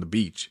landed on the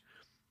beach,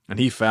 and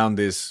he found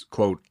this,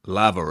 quote,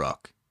 lava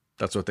rock.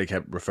 That's what they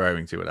kept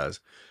referring to it as,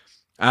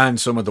 and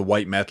some of the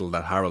white metal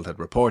that Harold had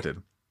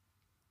reported.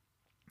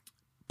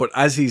 But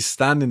as he's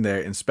standing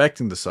there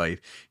inspecting the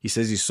site, he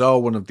says he saw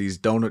one of these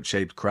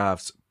donut-shaped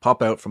crafts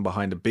pop out from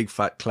behind a big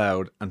fat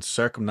cloud and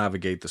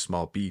circumnavigate the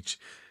small beach,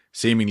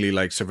 seemingly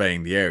like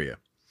surveying the area.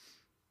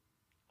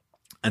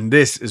 And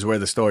this is where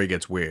the story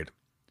gets weird.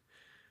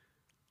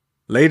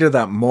 Later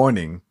that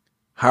morning,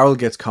 Harold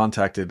gets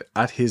contacted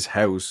at his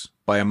house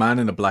by a man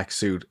in a black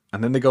suit,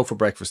 and then they go for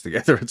breakfast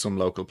together at some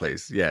local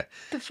place. Yeah.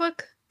 The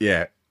fuck?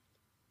 Yeah.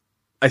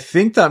 I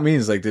think that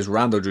means like this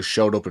rando just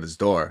showed up at his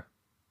door.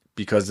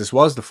 Because this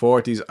was the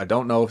 40s. I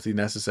don't know if he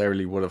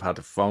necessarily would have had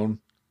a phone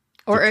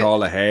to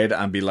call ahead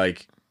and be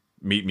like,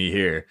 meet me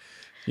here.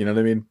 You know what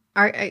I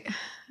mean?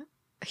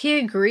 He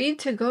agreed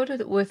to go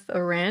with a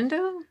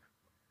rando?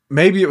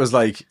 Maybe it was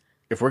like,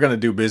 if we're going to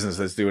do business,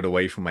 let's do it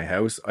away from my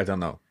house. I don't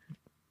know.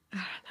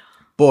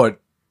 But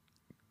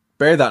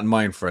bear that in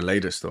mind for a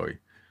later story.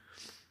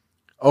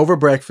 Over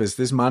breakfast,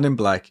 this man in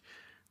black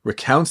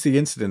recounts the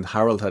incident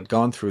Harold had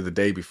gone through the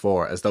day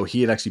before as though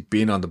he had actually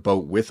been on the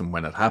boat with him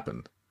when it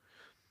happened.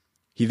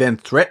 He then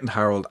threatened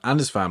Harold and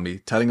his family,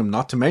 telling him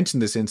not to mention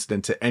this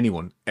incident to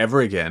anyone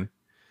ever again.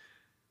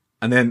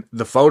 And then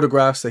the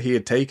photographs that he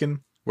had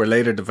taken were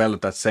later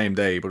developed that same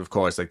day, but of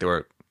course, like they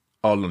were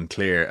all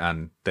unclear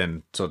and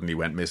then suddenly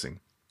went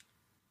missing.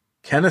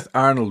 Kenneth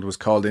Arnold was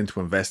called in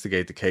to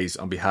investigate the case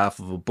on behalf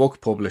of a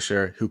book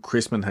publisher who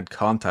Chrisman had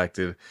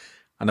contacted,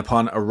 and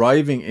upon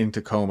arriving in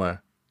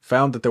Tacoma,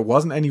 found that there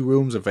wasn't any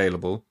rooms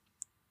available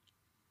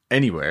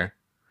anywhere,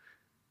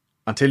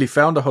 until he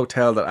found a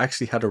hotel that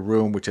actually had a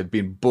room which had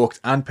been booked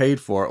and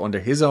paid for under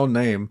his own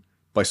name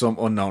by some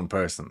unknown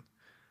person.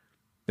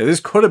 Now,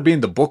 this could have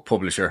been the book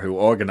publisher who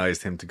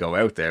organised him to go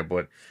out there,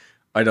 but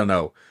I don't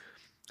know.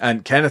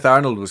 And Kenneth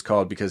Arnold was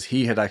called because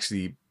he had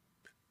actually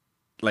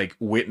like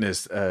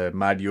witnessed a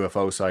mad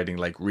UFO sighting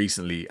like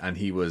recently, and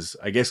he was,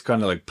 I guess,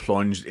 kind of like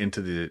plunged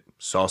into the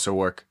saucer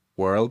work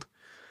world.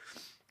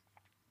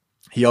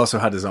 He also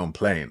had his own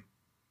plane,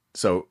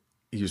 so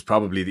he was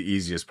probably the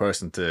easiest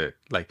person to,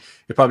 like,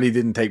 it probably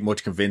didn't take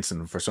much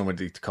convincing for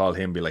somebody to call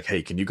him, be like,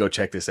 hey, can you go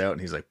check this out?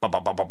 And he's like, bop,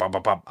 bop, bop, bop,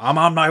 bop, bop, I'm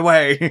on my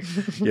way,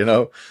 you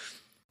know?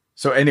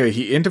 So anyway,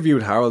 he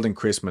interviewed Harold and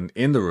Chrisman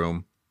in the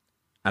room,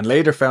 and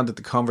later found that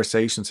the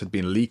conversations had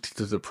been leaked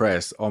to the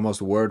press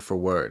almost word for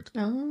word.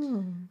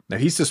 Oh. Now,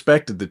 he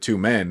suspected the two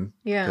men,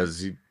 Yeah. because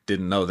he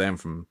didn't know them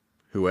from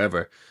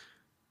whoever,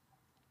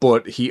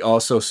 but he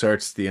also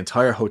searched the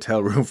entire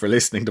hotel room for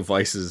listening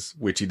devices,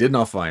 which he did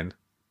not find.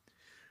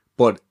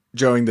 But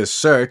during this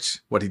search,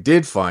 what he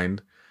did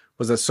find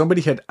was that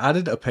somebody had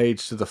added a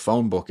page to the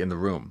phone book in the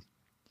room.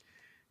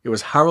 It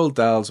was Harold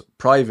Dahl's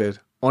private,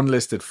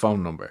 unlisted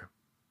phone number.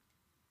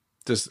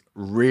 Just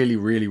really,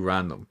 really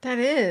random. That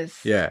is.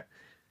 Yeah.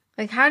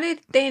 Like, how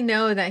did they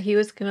know that he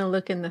was going to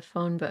look in the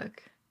phone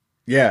book?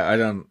 Yeah, I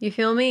don't... You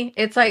feel me?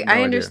 It's like, No I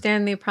idea.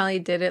 understand they probably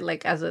did it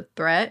like as a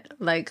threat.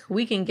 Like,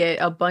 we can get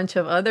a bunch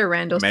of other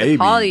randos Maybe. to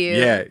call you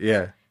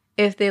Yeah.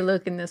 if they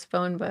look in this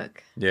phone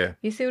book. Yeah.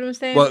 You see what I'm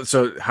saying? Well,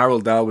 so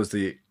Harold Dahl was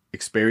the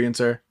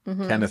experiencer.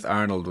 Mm-hmm. Kenneth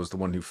Arnold was the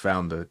one who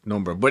found the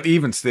number. But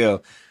even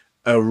still,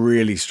 a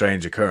really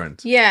strange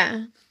occurrence.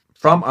 yeah.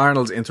 From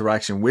Arnold's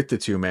interaction with the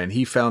two men,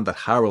 he found that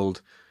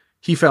Harold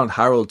he found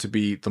Harold to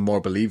be the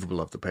more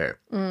believable of the pair.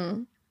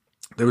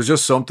 There was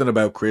just something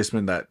about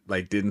Chrisman that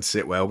like didn't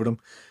sit well with him.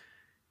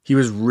 He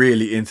was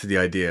really into the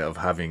idea of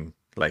having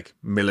like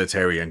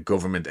military and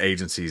government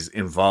agencies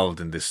involved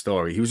in this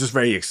story. He was just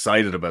very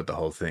excited about the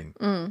whole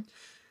thing.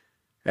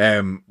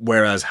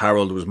 Whereas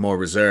Harold was more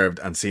reserved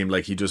and seemed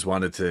like he just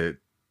wanted to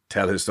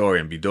tell his story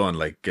and be done,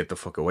 like get the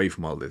fuck away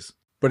from all this.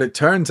 But it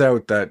turns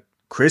out that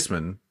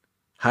Chrisman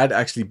had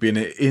actually been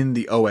in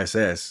the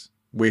OSS,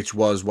 which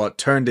was what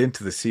turned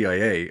into the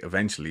CIA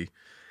eventually.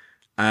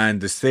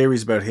 And there's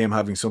theories about him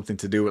having something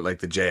to do with like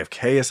the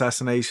JFK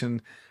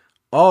assassination.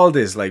 All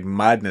this like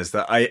madness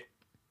that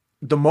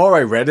the more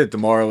I read it, the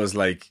more I was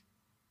like,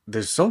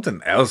 there's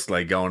something else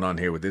like going on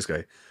here with this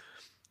guy.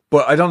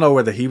 But I don't know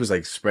whether he was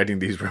like spreading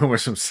these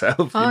rumors himself.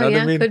 You know what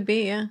I mean? Could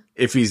be, yeah.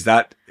 If he's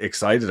that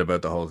excited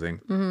about the whole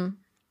thing.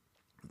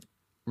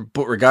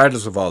 But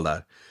regardless of all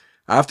that,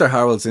 after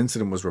Harold's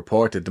incident was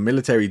reported, the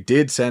military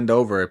did send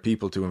over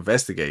people to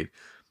investigate.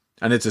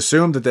 And it's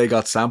assumed that they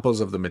got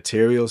samples of the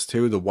materials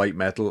too, the white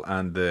metal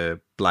and the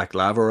black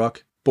lava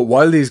rock. But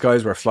while these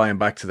guys were flying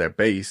back to their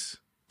base,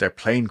 their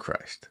plane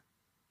crashed.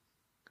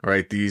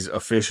 Right? These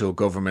official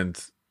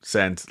government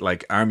sent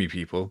like army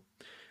people.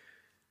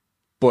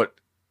 But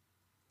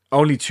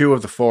only 2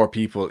 of the 4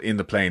 people in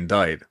the plane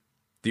died.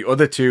 The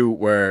other 2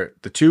 were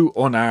the 2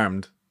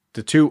 unnamed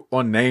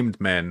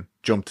men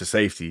jumped to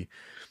safety.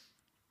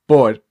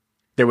 But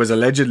there was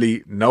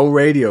allegedly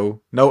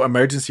no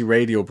emergency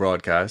radio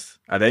broadcast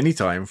at any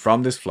time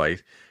from this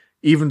flight,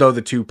 even though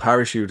the 2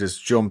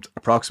 parachutists jumped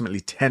approximately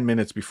 10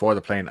 minutes before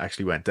the plane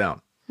actually went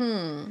down.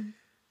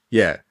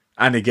 Yeah.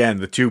 And again,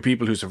 the 2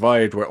 people who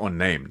survived were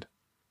unnamed.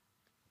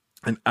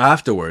 And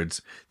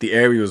afterwards, the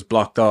area was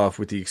blocked off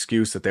with the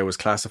excuse that there was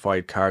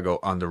classified cargo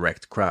on the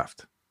wrecked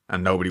craft.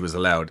 And nobody was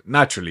allowed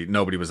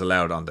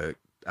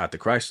at the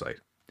crash site.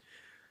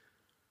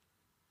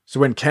 So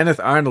when Kenneth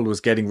Arnold was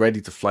getting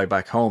ready to fly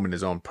back home in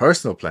his own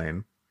personal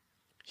plane,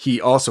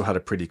 he also had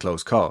a pretty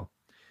close call.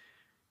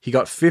 He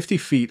got 50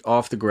 feet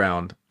off the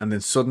ground and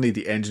then suddenly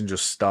the engine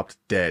just stopped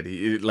dead.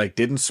 It like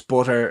didn't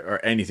sputter or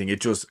anything.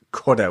 It just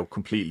cut out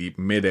completely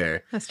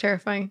midair. That's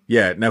terrifying.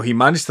 Yeah. Now he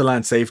managed to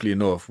land safely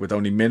enough with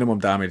only minimum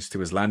damage to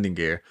his landing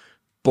gear.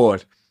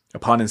 But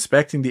upon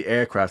inspecting the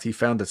aircraft, he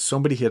found that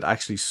somebody had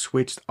actually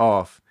switched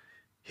off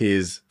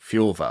his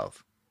fuel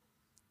valve.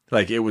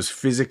 Like it was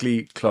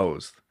physically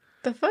closed.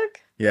 The fuck?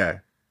 Yeah.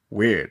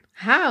 Weird.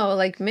 How?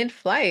 Like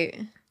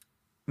mid-flight?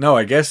 No,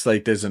 I guess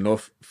like there's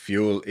enough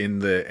fuel in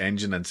the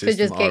engine and system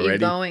to just get already. You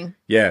going.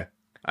 Yeah.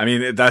 I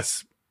mean,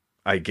 that's,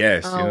 I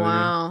guess. Oh, you know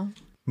wow. what I mean?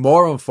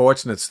 More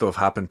unfortunate stuff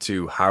happened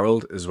to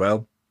Harold as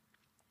well.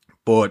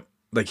 But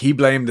like he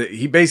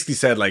basically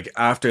said like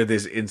after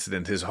this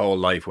incident, his whole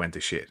life went to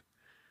shit.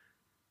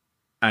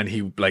 And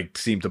he like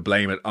seemed to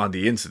blame it on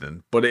the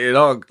incident. But it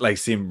all like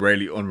seemed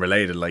really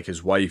unrelated. Like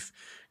his wife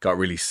got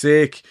really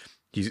sick.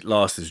 He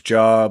lost his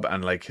job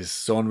and like his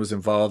son was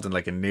involved in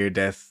like a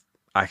near-death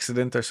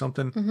accident or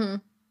something.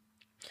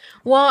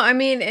 Well, I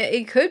mean,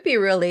 it could be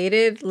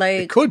related.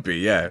 Like, it could be,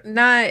 yeah.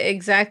 Not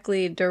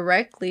exactly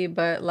directly,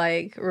 but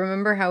like,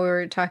 remember how we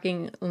were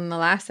talking in the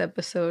last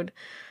episode,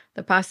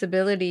 the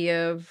possibility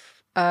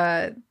of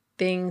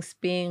things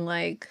being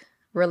like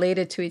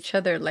related to each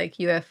other, like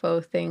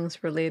UFO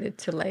things related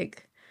to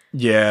like...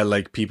 Yeah,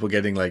 like people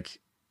getting like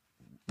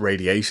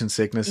radiation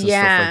sickness and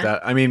stuff like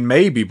that. I mean,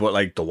 maybe, but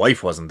like the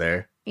wife wasn't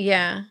there.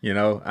 Yeah. You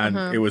know,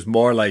 and it was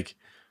more like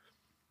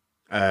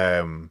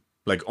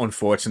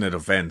unfortunate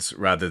events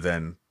rather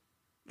than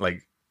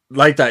like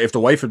that. If the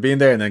wife had been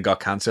there and then got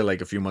cancer like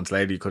a few months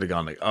later, you could have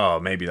gone like, oh,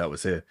 maybe that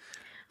was it.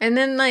 And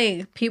then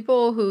like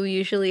people who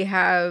usually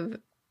have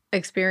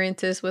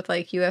experiences with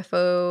like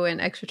UFO and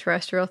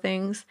extraterrestrial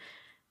things,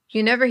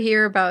 you never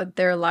hear about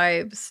their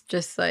lives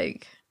just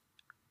like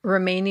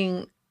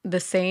remaining the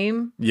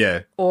same.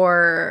 Yeah.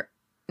 Or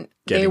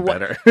getting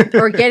better.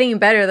 Or getting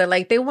better. They're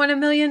like, they won $1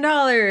 million.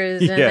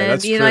 And yeah, then,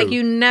 that's you true. know, like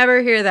you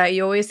never hear that.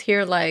 You always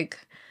hear like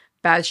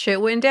bad shit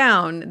went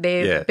down.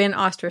 They've been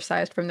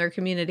ostracized from their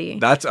community.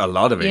 That's a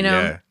lot of it, you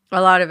know,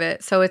 a lot of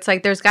it. So it's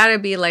like there's got to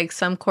be like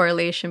some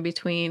correlation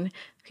between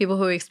people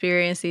who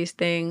experience these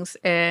things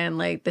and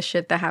like the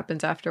shit that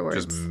happens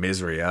afterwards. Just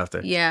misery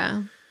after.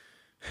 Yeah.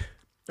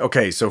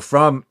 Okay, so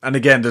and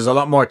again, there's a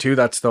lot more to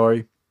that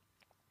story.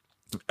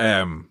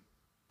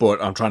 But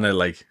I'm trying to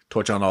like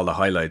touch on all the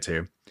highlights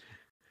here.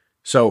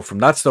 So from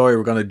that story,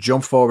 we're going to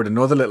jump forward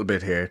another little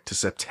bit here to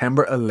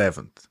September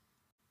 11th,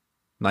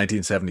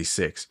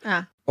 1976.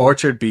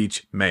 Orchard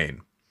Beach,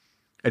 Maine.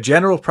 A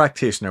general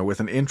practitioner with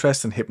an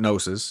interest in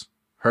hypnosis,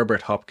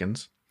 Herbert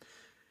Hopkins,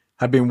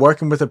 had been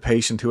working with a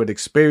patient who had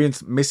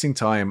experienced missing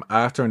time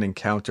after an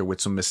encounter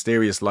with some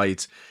mysterious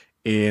lights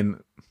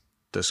in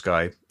the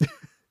sky.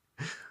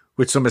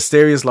 With some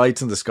mysterious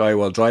lights in the sky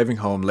while driving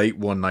home late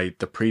one night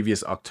the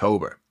previous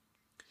October.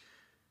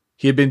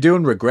 He had been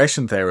doing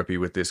regression therapy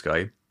with this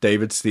guy,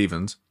 David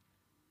Stevens,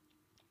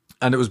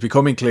 and it was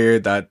becoming clear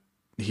that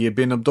he had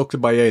been abducted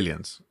by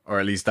aliens, or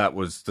at least that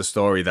was the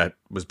story that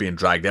was being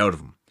dragged out of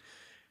him.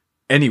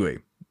 Anyway,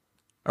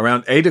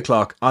 Around 8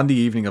 o'clock on the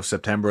evening of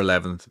September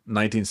 11th,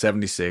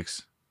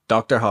 1976,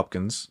 Dr.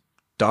 Hopkins,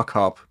 Doc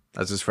Hop,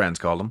 as his friends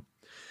call him,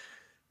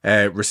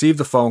 received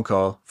a phone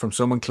call from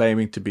someone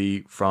claiming to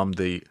be from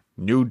the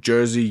New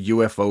Jersey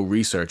UFO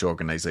Research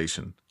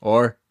Organization,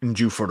 or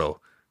NJUFO.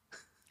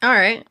 All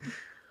right.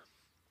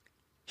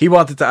 He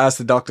wanted to ask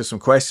the doctor some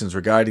questions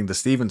regarding the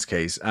Stevens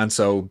case, and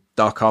so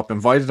Doc Hop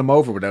invited him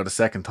over without a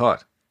second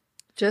thought.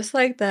 Just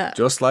like that.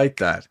 Just like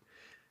that.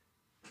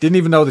 Didn't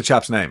even know the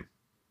chap's name.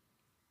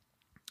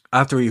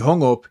 After he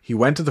hung up, he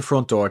went to the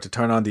front door to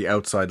turn on the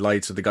outside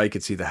light so the guy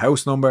could see the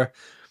house number.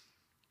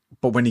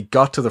 But when he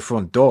got to the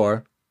front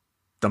door,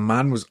 the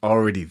man was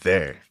already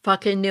there.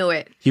 Fucking knew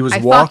it. I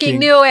fucking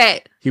knew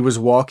it. He was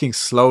walking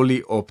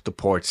slowly up the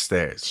porch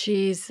stairs.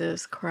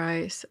 Jesus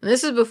Christ. And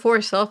this is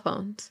before cell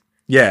phones.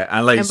 Yeah,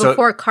 and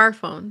before car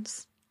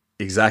phones.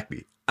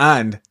 Exactly.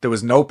 And there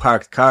was no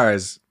parked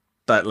cars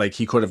that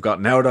he could have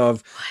gotten out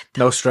of.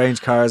 No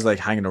strange cars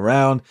hanging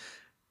around.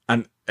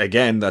 And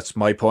again, that's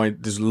my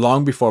point. This is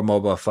long before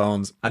mobile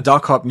phones. And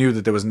Doc Hop knew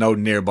that there was no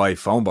nearby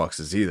phone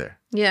boxes either.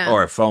 Yeah.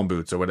 Or phone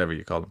booths or whatever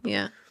you call them.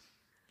 Yeah.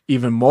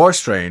 Even more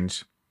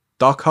strange,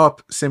 Doc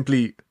Hop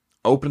simply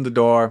opened the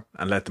door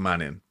and let the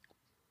man in.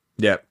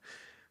 Yeah.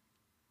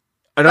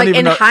 I don't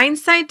even know.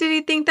 Hindsight, did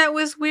he think that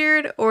was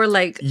weird? Or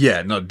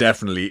Yeah, no,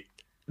 definitely.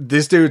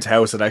 This dude's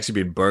house had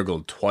actually been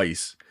burgled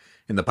twice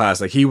in the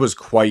past. He was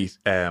quite,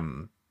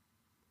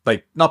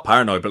 not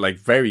paranoid, but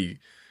very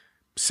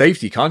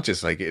safety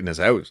conscious, in his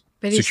house.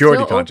 But he still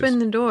opened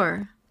the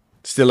door.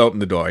 Still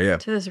opened the door, yeah.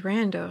 To this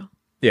rando.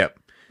 Yeah.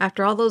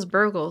 After all those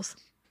burgles.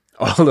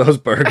 All those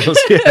burgles,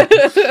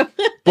 yeah.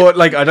 But,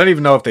 I don't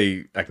even know if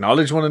they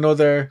acknowledged one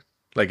another.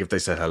 If they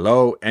said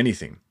hello,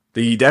 anything.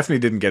 He definitely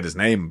didn't get his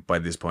name by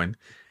this point.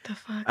 The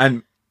fuck?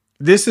 And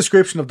this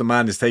description of the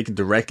man is taken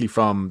directly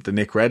from the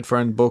Nick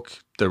Redfern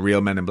book, The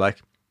Real Men in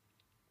Black.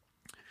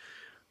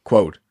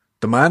 Quote,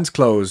 "The man's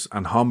clothes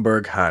and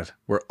Homburg hat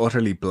were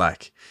utterly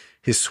black.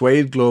 His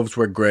suede gloves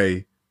were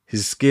grey,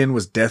 his skin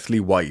was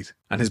deathly white,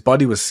 and his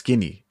body was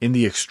skinny in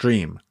the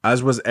extreme,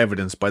 as was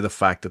evidenced by the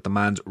fact that the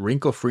man's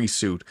wrinkle-free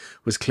suit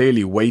was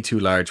clearly way too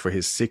large for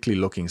his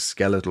sickly-looking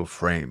skeletal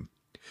frame.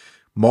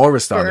 More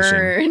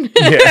astonishing..."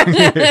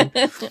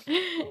 Yeah.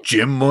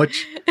 Jim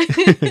much?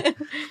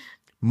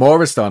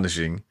 More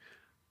astonishing,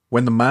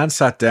 when the man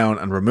sat down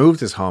and removed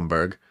his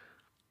Homburg,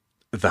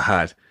 the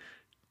hat,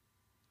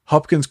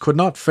 Hopkins could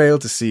not fail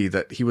to see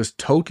that he was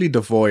totally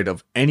devoid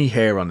of any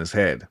hair on his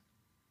head.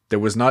 There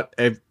was not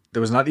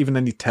even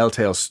any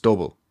telltale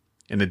stubble.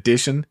 In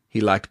addition,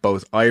 he lacked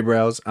both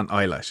eyebrows and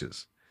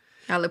eyelashes.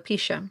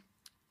 Alopecia.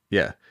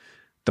 Yeah.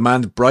 The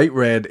man's bright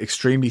red,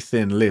 extremely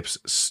thin lips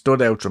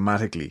stood out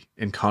dramatically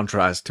in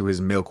contrast to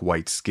his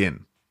milk-white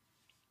skin.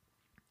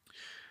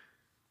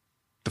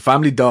 The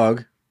family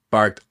dog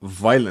barked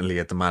violently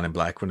at the man in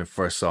black when it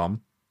first saw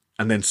him,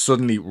 and then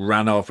suddenly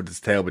ran off with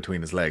its tail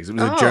between his legs. It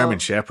was a German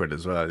Shepherd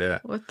as well, yeah.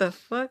 What the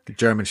fuck? A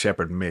German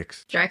Shepherd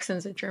mix.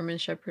 Jackson's a German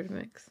Shepherd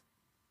mix.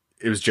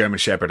 It was German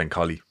Shepherd and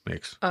Collie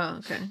mix. Oh,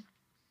 okay.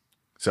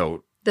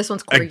 So this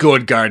one's corgi. A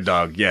good guard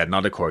dog, yeah,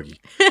 not a corgi.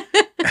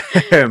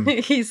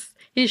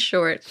 He's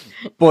short.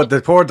 But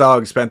the poor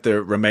dog spent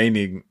the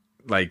remaining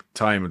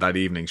time of that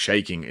evening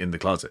shaking in the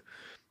closet,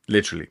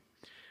 literally.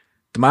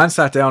 The man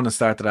sat down and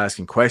started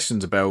asking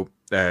questions about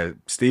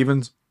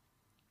Stevens,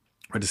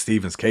 or the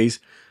Stevens case.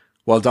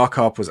 While Doc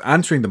Hop was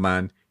answering the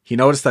man, he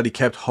noticed that he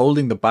kept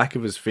holding the back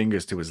of his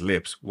fingers to his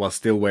lips while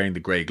still wearing the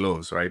grey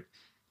gloves, right?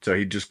 So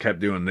he just kept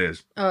doing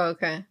this. Oh,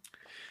 okay.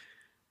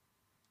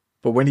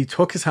 But when he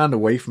took his hand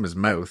away from his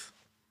mouth,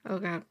 oh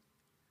god,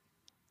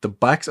 the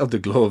backs of the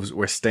gloves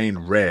were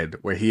stained red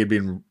where he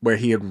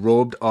had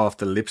rubbed off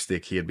the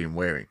lipstick he had been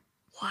wearing.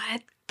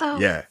 What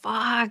the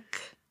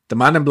fuck? The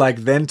man in black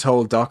then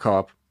told Doc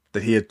Hop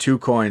that he had 2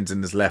 coins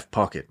in his left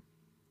pocket.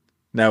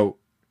 Now,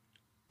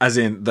 as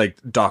in,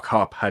 Doc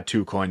Hop had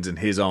 2 coins in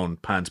his own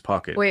pants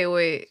pocket.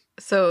 Wait.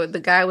 So the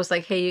guy was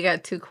like, "Hey, you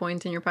got 2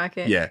 coins in your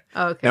pocket?" Yeah.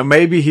 Oh, okay. Now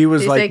maybe he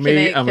was like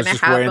me and was I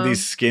just wearing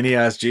these skinny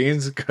ass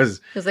jeans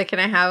because he was like, "Can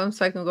I have them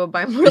so I can go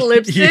buy more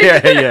lipstick?"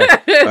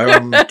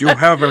 yeah. Do you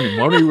have any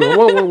money?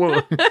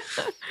 Whoa.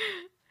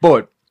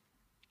 But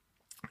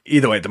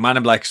either way, the man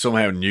in black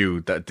somehow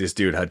knew that this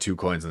dude had 2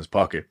 coins in his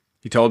pocket.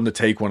 He told him to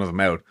take one of them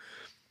out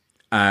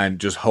and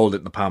just hold it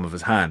in the palm of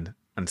his hand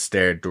and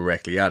stare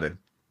directly at it.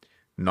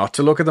 Not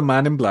to look at the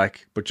man in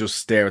black, but just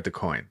stare at the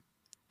coin.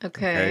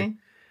 Okay.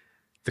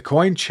 The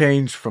coin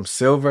changed from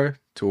silver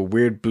to a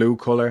weird blue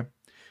color,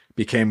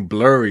 became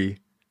blurry,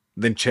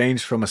 then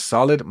changed from a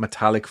solid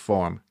metallic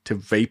form to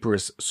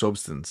vaporous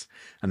substance,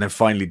 and then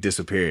finally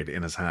disappeared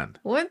in his hand.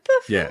 What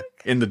the fuck? Yeah,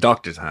 in the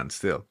doctor's hand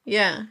still.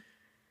 Yeah.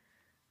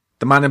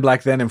 The man in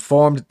black then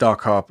informed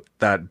Doc Hop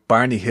that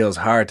Barney Hill's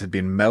heart had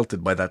been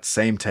melted by that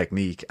same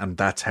technique, and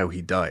that's how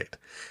he died.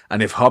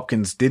 And if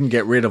Hopkins didn't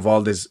get rid of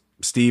all this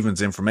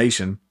Stevens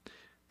information,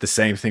 the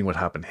same thing would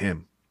happen to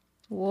him.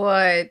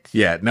 What?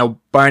 Yeah. Now,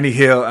 Barney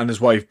Hill and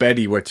his wife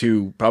Betty were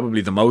 2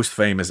 probably the most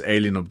famous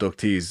alien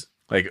abductees.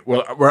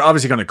 We're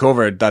obviously going to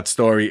cover that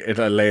story at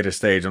a later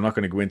stage. I'm not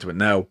going to go into it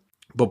now.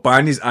 But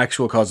Barney's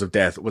actual cause of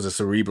death was a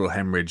cerebral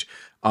hemorrhage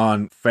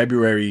on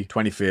February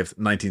 25th,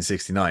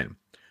 1969.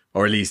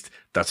 Or at least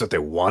that's what they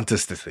want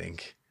us to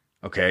think.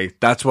 Okay?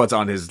 That's what's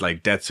on his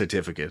like death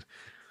certificate.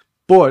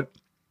 But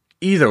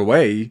either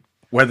way,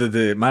 whether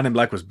the man in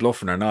black was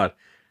bluffing or not,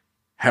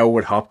 how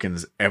would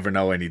Hopkins ever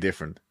know any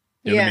different?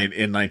 You know what I mean?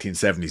 In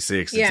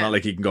 1976. It's not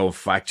like he can go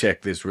fact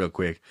check this real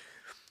quick.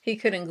 He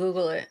couldn't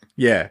Google it.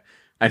 Yeah.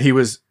 And he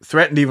was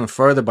threatened even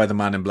further by the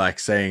man in black,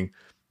 saying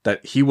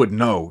that he would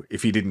know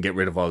if he didn't get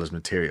rid of all his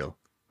material.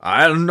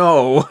 I don't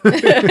know.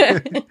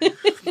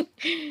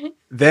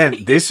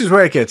 Then, this is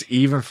where it gets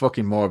even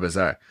fucking more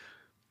bizarre.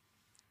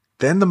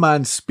 Then the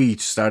man's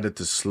speech started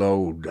to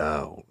slow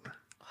down.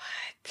 What?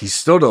 He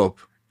stood up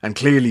and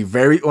clearly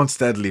very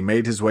unsteadily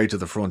made his way to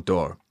the front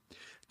door.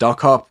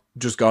 Doc Hop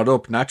just got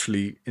up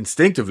naturally,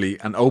 instinctively,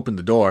 and opened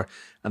the door,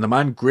 and the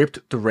man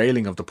gripped the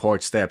railing of the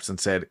porch steps and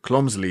said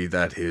clumsily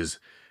that his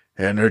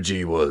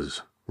energy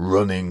was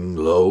running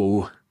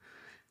low.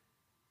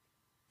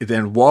 He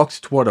then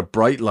walked toward a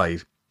bright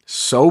light,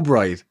 so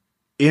bright,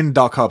 in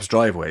Doc Hop's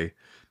driveway,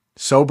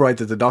 so bright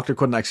that the doctor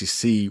couldn't actually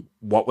see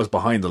what was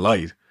behind the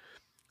light.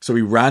 So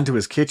he ran to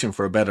his kitchen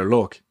for a better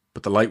look,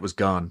 but the light was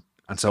gone,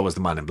 and so was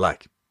the man in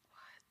black.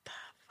 What the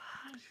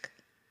fuck?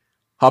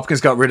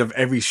 Hopkins got rid of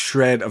every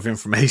shred of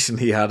information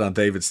he had on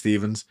David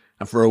Stevens,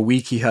 and for a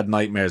week he had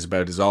nightmares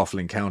about his awful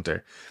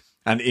encounter.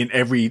 And in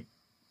every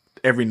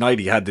night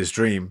he had this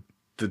dream,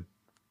 the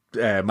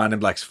man in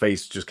black's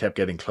face just kept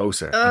getting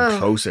closer and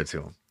closer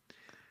to him.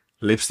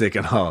 Lipstick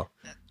and all.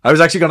 I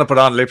was actually going to put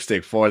on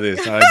lipstick for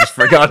this, and I just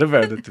forgot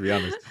about it, to be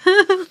honest.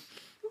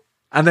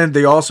 And then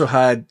they also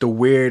had the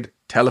weird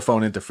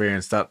telephone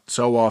interference that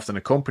so often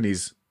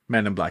accompanies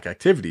Men in Black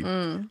activity,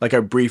 like I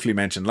briefly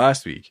mentioned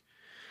last week.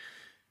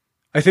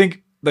 I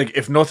think, like,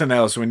 if nothing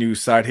else, when you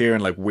start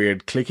hearing like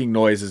weird clicking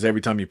noises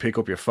every time you pick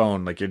up your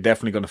phone, like, you're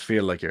definitely going to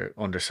feel like you're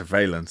under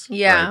surveillance.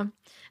 Yeah.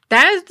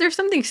 Right? There's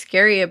something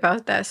scary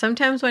about that.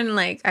 Sometimes when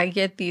like I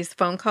get these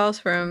phone calls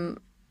from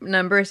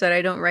numbers that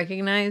I don't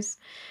recognize,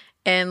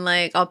 and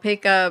like I'll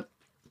pick up,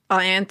 I'll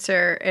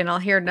answer, and I'll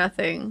hear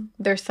nothing.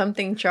 There's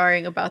something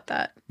jarring about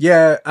that.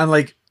 Yeah, and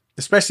like,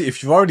 especially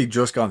if you've already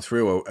just gone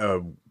through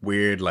a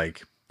weird,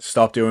 like,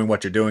 stop doing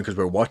what you're doing because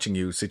we're watching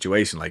you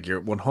situation, like,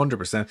 you're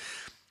 100%.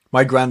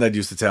 My granddad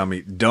used to tell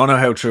me, don't know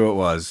how true it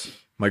was,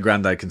 my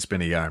granddad can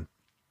spin a yarn,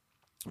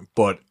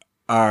 but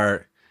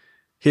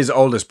his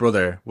oldest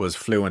brother was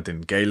fluent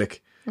in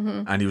Gaelic,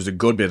 and he was a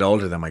good bit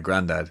older than my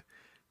granddad.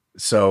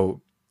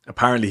 So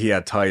apparently he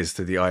had ties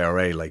to the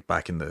IRA, like,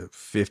 back in the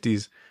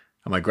 50s.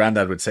 And my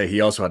granddad would say he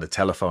also had a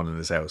telephone in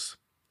his house,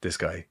 this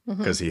guy,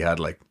 because he had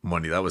like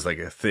money. That was like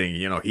a thing,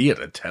 you know, he had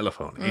a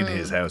telephone in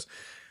his house.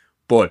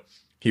 But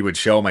he would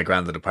show my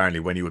granddad, apparently,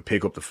 when he would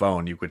pick up the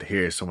phone, you could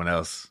hear someone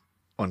else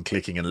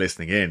unclicking and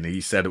listening in.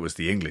 He said it was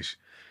the English.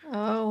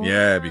 Oh,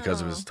 yeah, because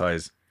of his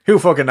ties. Who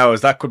fucking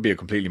knows? That could be a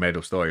completely made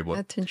up story, but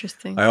that's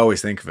interesting. I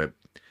always think of it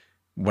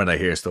when I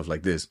hear stuff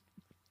like this.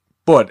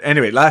 But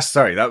anyway,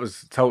 that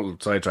was total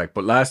sidetrack.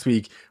 But last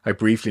week, I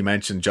briefly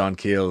mentioned John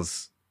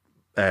Keel's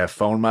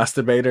phone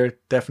masturbator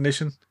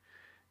definition.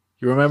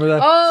 You remember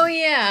that? Oh,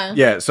 yeah.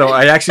 Yeah, so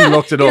I actually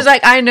looked it up. He was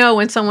like, I know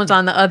when someone's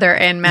on the other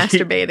end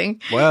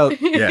masturbating. Well,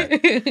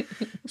 yeah.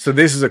 So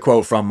this is a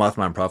quote from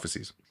Mothman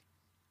Prophecies.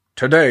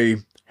 Today,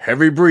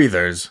 heavy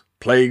breathers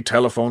plague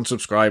telephone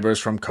subscribers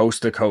from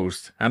coast to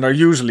coast and are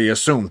usually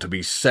assumed to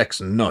be sex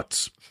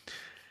nuts.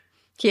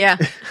 Yeah.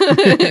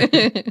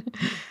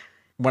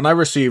 When I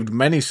received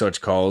many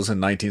such calls in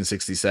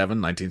 1967,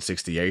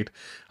 1968,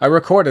 I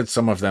recorded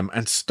some of them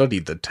and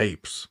studied the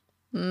tapes.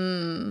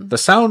 The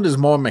sound is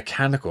more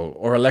mechanical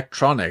or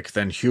electronic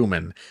than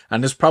human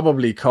and is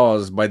probably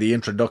caused by the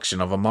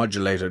introduction of a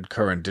modulated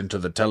current into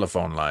the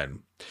telephone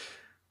line.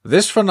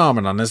 This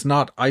phenomenon is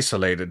not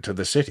isolated to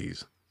the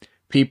cities.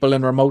 People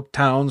in remote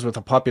towns with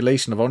a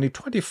population of only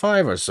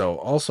 25 or so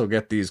also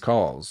get these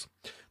calls.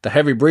 The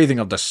heavy breathing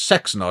of the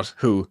sex nut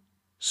who,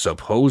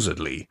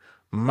 supposedly,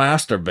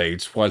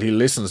 masturbates while he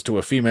listens to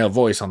a female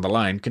voice on the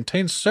line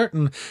contains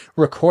certain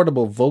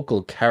recordable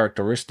vocal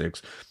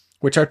characteristics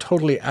which are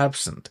totally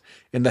absent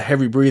in the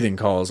heavy breathing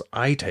calls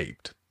I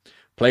taped.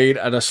 Played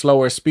at a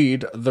slower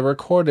speed, the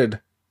recorded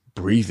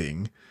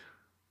breathing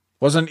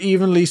was an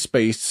evenly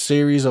spaced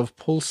series of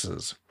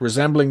pulses,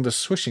 resembling the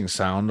swishing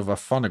sound of a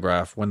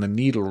phonograph when the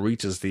needle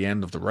reaches the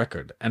end of the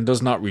record and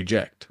does not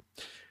reject.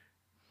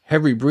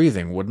 Heavy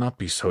breathing would not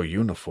be so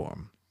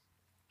uniform.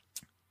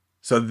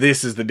 So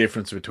this is the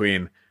difference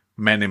between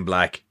Men in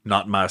Black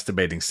not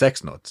masturbating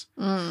sex nuts.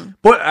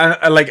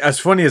 But like, as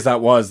funny as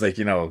that was, like,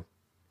 you know,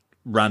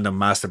 random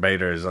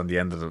masturbators on the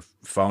end of the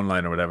phone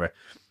line or whatever,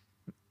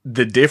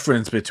 the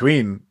difference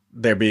between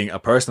there being a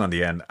person on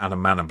the end and a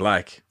man in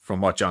black,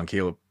 from what John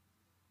Keel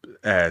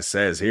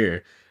says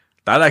here,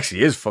 that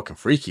actually is fucking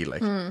freaky.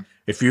 Like,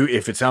 if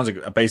it sounds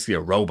like basically a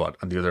robot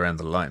on the other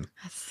end of the line.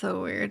 That's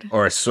so weird.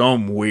 Or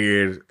some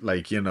weird,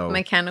 like, you know,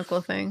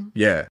 mechanical thing.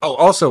 Yeah. Oh,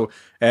 also,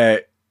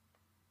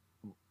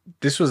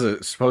 this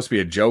was supposed to be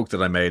a joke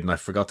that I made and I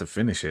forgot to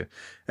finish it.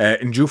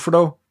 In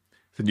Jufro,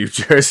 the New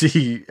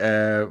Jersey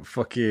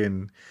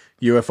fucking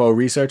UFO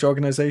research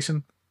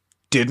organization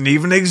didn't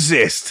even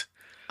exist.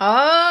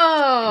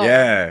 Oh.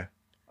 Yeah.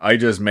 I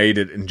just made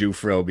it in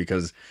Jufro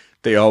because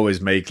they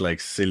always make like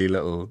silly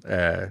little...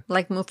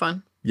 like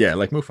MUFON. Yeah,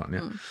 like MUFON,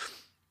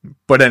 yeah.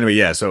 But anyway,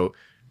 yeah, so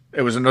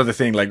it was another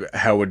thing, like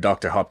how would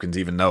Dr. Hopkins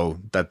even know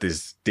that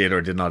this did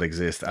or did not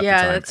exist at the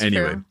time? That's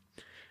true.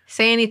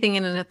 Say anything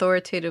in an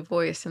authoritative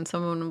voice and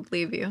someone will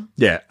believe you.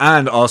 Yeah,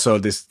 and also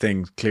this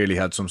thing clearly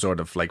had some sort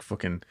of like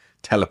fucking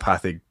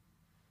telepathic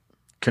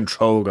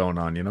control going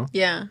on, you know?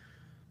 Yeah.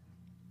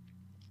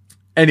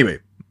 Anyway,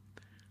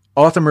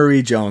 author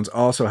Marie Jones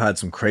also had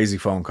some crazy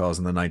phone calls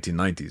in the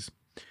 1990s.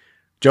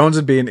 Jones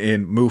had been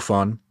in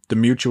MUFON, the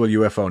Mutual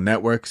UFO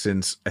Network,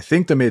 since I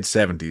think the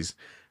mid-70s,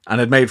 and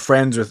had made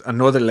friends with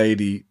another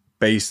lady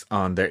based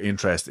on their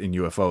interest in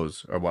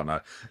UFOs or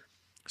whatnot.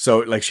 So,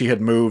 like, she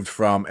had moved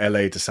from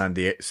LA to San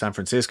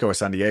Francisco or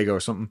San Diego or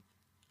something,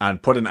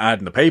 and put an ad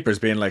in the papers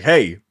being like,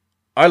 hey,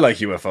 I like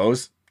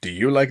UFOs. Do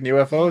you like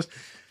UFOs?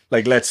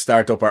 Like, let's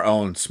start up our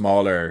own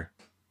smaller,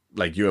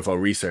 like, UFO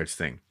research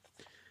thing.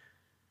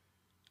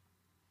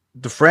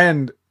 The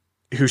friend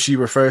who she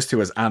refers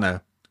to as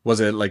Anna was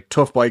a like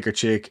tough biker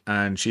chick,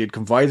 and she had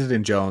confided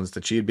in Jones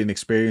that she had been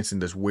experiencing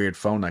this weird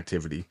phone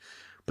activity.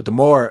 But the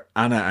more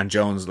Anna and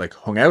Jones like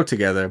hung out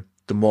together,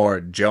 the more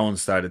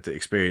Jones started to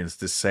experience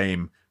the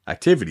same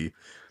activity.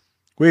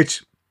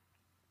 Which,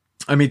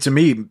 I mean, to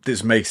me,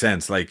 this makes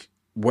sense. Like,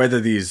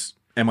 whether these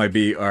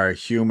MIB are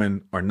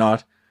human or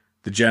not,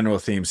 the general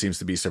theme seems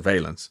to be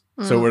surveillance.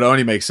 So it would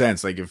only make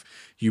sense, like, if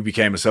you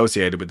became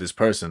associated with this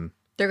person,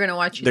 they're going to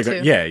watch you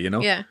too. Yeah, you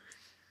know? Yeah.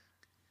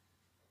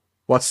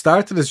 What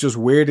started as just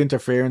weird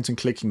interference and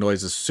clicking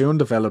noises soon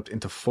developed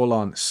into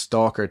full-on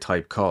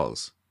stalker-type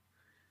calls.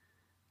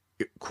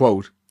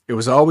 Quote, it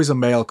was always a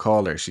male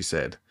caller, she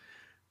said,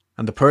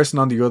 and the person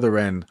on the other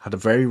end had a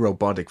very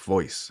robotic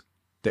voice.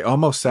 They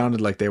almost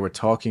sounded like they were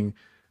talking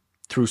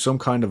through some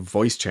kind of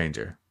voice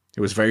changer.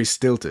 It was very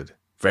stilted,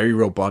 very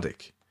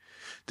robotic.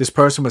 This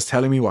person was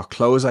telling me what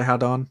clothes I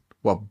had on,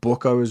 what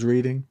book I was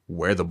reading,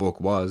 where the book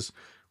was,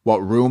 what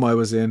room I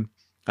was in,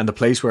 and the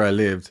place where I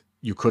lived,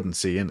 you couldn't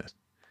see in it.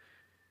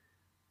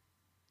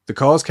 The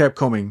calls kept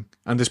coming,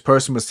 and this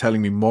person was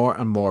telling me more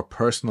and more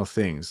personal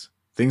things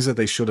that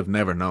they should have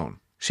never known.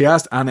 She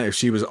asked Anna if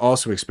she was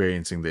also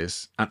experiencing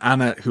this, and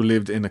Anna, who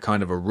lived in a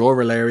kind of a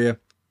rural area,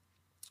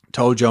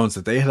 told Jones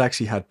that they had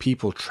actually had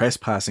people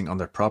trespassing on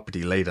their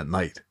property late at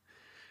night.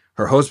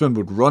 Her husband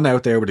would run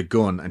out there with a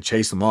gun and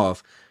chase them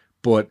off,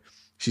 but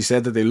she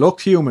said that they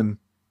looked human,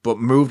 but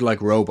moved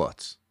like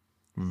robots.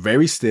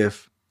 Very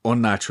stiff,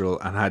 unnatural,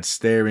 and had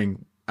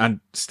staring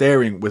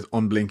with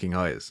unblinking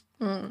eyes.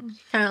 Kind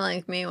of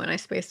like me when I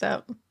spaced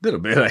out. A little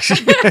bit,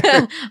 actually.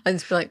 I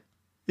just feel like...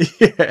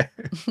 Yeah.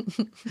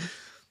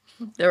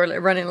 They were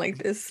like running like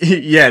this.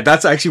 Yeah,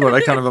 that's actually what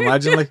I kind of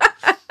imagine. Like,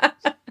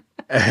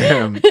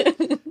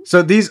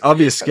 so these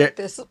obvious yeah.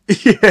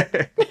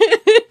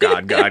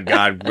 God,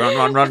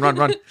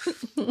 run.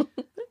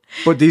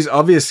 But these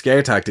obvious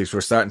scare tactics were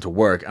starting to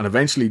work, and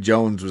eventually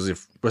Jones was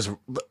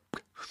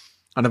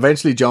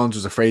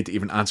afraid to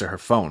even answer her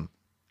phone.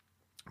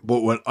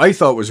 But what I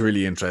thought was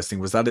really interesting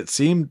was that it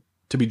seemed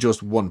to be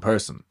just one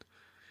person,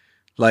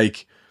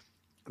 like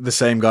the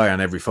same guy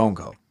on every phone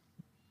call.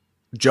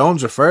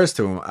 Jones refers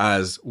to him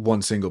as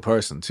one single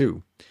person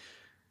too.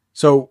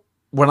 So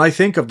when I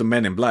think of the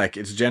Men in Black,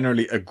 it's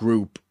generally a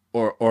group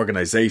or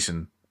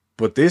organization,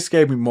 but this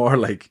gave me more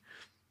like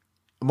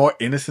a more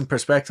innocent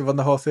perspective on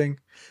the whole thing.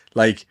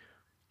 Like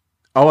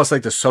almost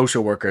like the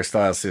social worker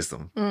style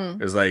system.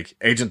 It's like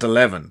Agent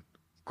 11,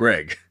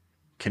 Greg,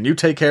 can you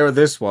take care of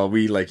this while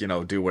we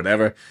do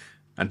whatever,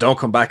 and don't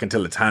come back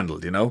until it's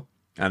handled, you know?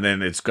 And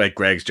then it's like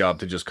Greg's job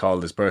to just call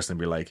this person and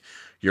be like,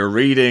 you're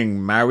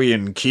reading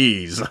Marion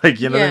Keyes. Like,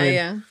 you know what I mean?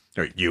 Yeah.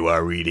 Or you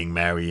are reading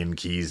Marion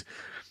Keyes.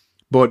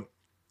 But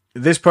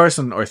this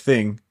person or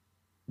thing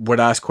would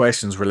ask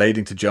questions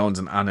relating to Jones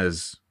and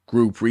Anna's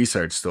group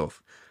research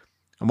stuff.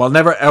 And while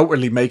never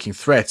outwardly making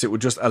threats, it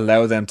would just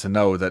allow them to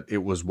know that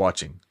it was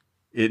watching.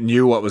 It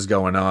knew what was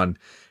going on.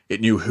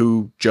 It knew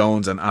who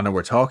Jones and Anna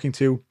were talking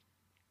to.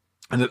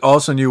 And it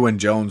also knew when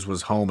Jones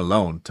was home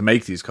alone to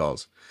make these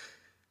calls.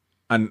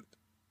 And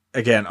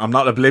again, I'm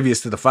not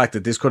oblivious to the fact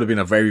that this could have been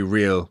a very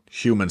real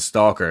human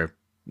stalker,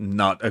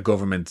 not a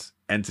government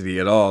entity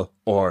at all,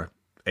 or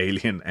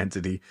alien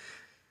entity.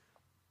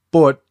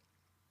 But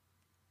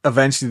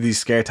eventually these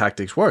scare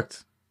tactics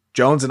worked.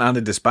 Jones and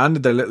Anna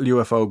disbanded their little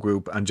UFO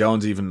group, and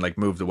Jones even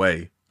moved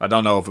away. I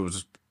don't know if it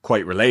was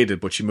quite related,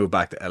 but she moved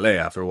back to LA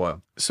after a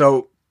while.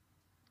 So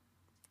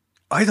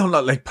I don't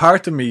know,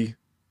 part of me,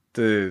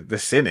 the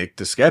cynic,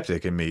 the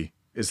skeptic in me,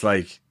 is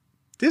like,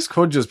 this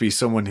could just be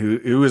someone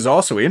who is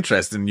also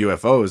interested in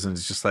UFOs, and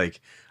it's just like,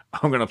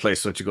 I'm going to play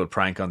such a good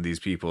prank on these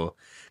people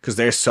because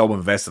they're so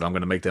invested. I'm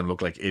going to make them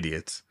look like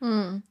idiots,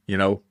 you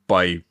know,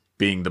 by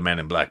being the Men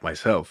in Black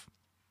myself.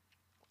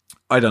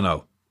 I don't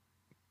know.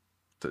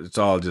 It's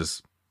all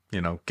just,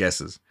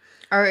 guesses.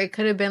 Or it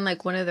could have been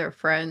one of their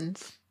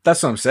friends.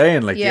 That's what I'm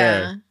saying.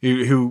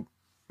 Who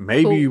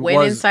maybe who went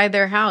was inside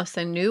their house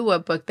and knew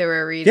what book they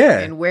were reading Yeah.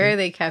 and where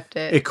they kept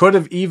it. it could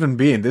have even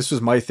been, this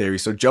was my theory.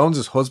 So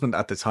Jones's husband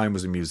at the time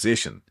was a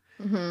musician.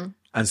 Mm-hmm.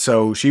 And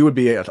so she would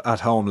be at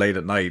home late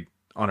at night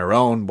on her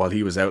own while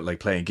he was out like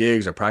playing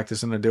gigs or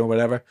practicing or doing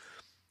whatever.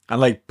 And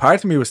like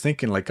part of me was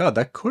thinking like, God,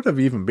 that could have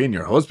even been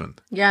your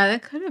husband. Yeah,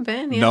 that could have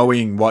been. Yeah.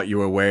 Knowing what you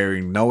were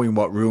wearing, knowing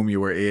what room you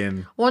were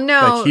in. Well,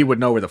 no. Like he would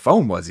know where the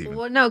phone was even.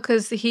 Well, no,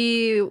 because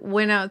he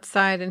went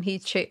outside and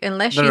he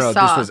unless No, she no,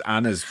 saw. this was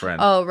Anna's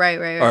friend. Oh, right.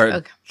 Or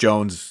Okay.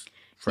 Jones'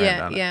 friend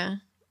Yeah, Anna. yeah.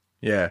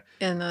 Yeah.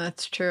 Yeah, no,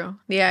 that's true.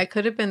 Yeah, it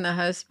could have been the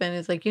husband.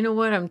 It's like, you know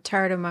what? I'm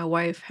tired of my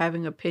wife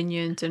having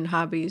opinions and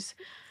hobbies.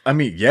 I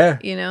mean, yeah.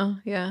 You know?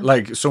 Yeah.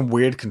 Like some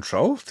weird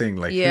control thing.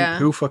 Like Yeah.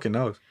 who fucking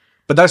knows?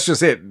 But that's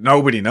just it.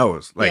 Nobody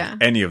knows like Yeah.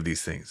 any of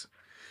these things.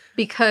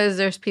 Because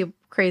there's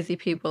crazy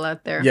people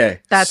out there. Yeah.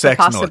 That's a sex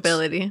nuts,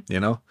 possibility. you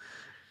know?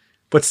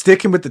 But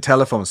sticking with the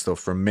telephone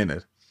stuff for a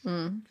minute,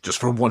 Mm. just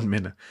for 1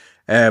 minute.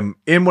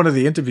 In one of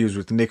the interviews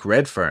with Nick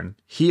Redfern,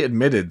 he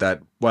admitted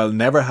that while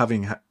never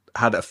having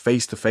had a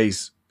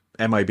face-to-face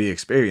MIB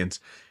experience,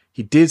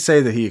 he did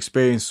say that he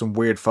experienced some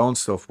weird phone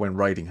stuff when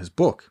writing his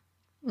book.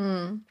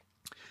 Mm.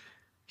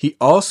 He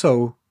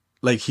also,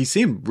 like, he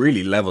seemed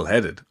really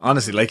level-headed.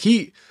 Honestly, like,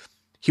 he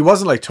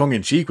wasn't, like,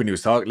 tongue-in-cheek when he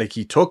was talking. Like,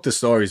 he took the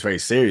stories very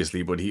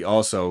seriously, but he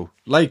also,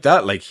 like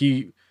that, like,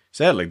 he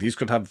said, like, these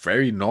could have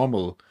very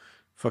normal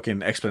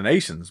fucking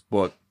explanations,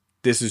 but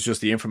this is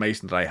just the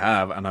information that I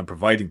have and I'm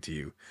providing to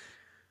you.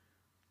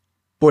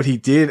 But he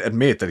did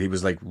admit that he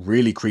was, like,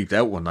 really creeped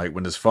out one night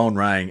when his phone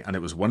rang and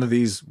it was one of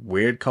these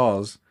weird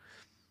calls,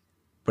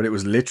 but it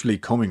was literally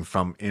coming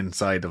from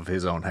inside of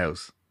his own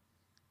house.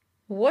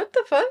 What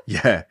the fuck?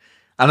 Yeah.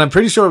 And I'm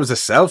pretty sure it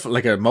was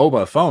a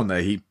mobile phone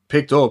that he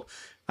picked up.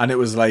 And it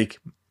was like,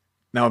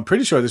 now I'm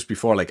pretty sure this was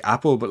before like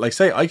Apple, but like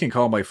say I can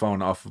call my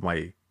phone off of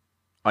my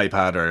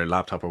iPad or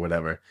laptop or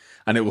whatever,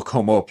 and it will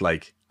come up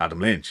like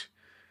Adam Lynch,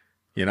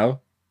 you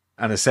know?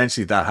 And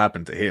essentially that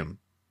happened to him.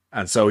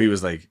 And so he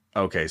was like,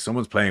 okay,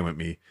 someone's playing with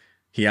me.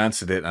 He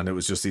answered it and it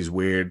was just these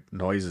weird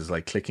noises,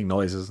 like clicking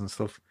noises and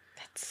stuff.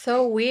 That's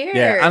so weird.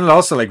 Yeah, and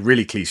also like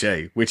really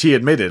cliche, which he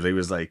admitted. He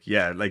was like,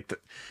 yeah, like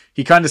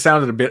he kind of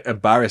sounded a bit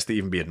embarrassed to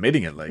even be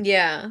admitting it, like.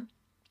 Yeah.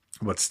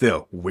 But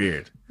still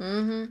weird.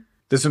 Mm-hmm.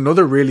 There's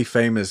another really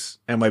famous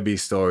MIB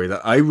story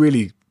that I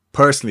really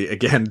personally,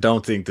 again,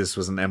 don't think this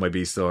was an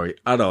MIB story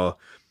at all,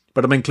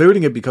 but I'm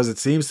including it because it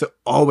seems to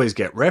always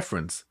get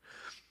referenced.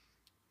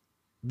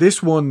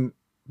 This one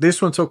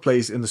took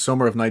place in the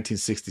summer of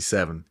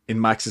 1967 in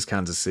Max's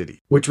Kansas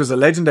City, which was a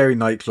legendary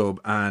nightclub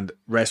and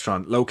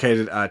restaurant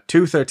located at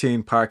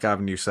 213 Park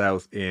Avenue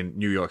South in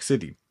New York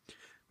City.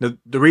 Now,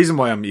 the reason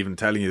why I'm even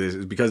telling you this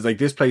is because like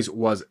this place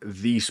was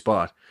the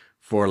spot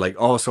for like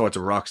all sorts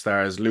of rock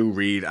stars, Lou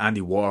Reed,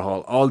 Andy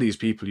Warhol, all these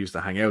people used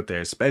to hang out there,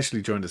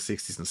 especially during the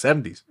 60s and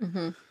 70s.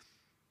 Mm-hmm.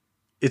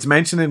 It's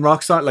mentioned in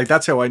Rockstar, like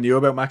that's how I knew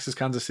about Max's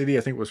Kansas City.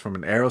 I think it was from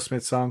an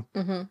Aerosmith song.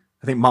 Mm-hmm.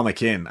 I think Mama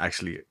Kin,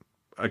 actually.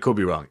 I could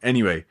be wrong.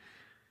 Anyway,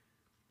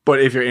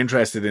 but if you're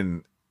interested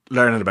in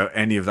learning about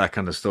any of that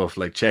kind of stuff,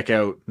 like check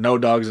out No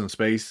Dogs in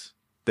Space.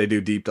 They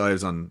do deep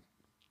dives on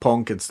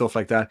punk and stuff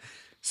like that.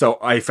 So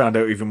I found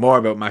out even more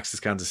about Max's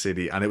Kansas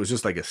City, and it was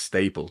just like a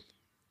staple.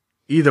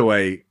 Either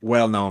way,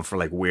 well known for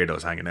like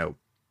weirdos hanging out.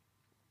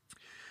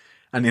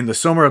 And in the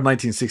summer of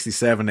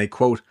 1967, a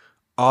quote,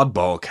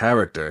 oddball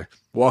character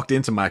walked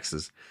into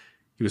Max's.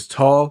 He was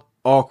tall,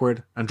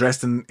 awkward, and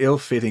dressed in an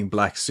ill-fitting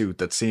black suit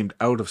that seemed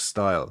out of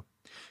style.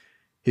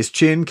 His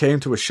chin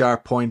came to a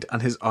sharp point,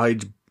 and his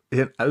eyes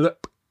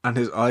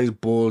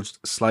bulged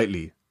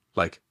slightly,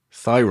 like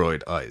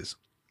thyroid eyes.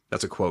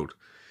 That's a quote.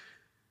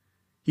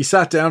 He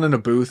sat down in a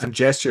booth and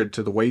gestured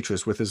to the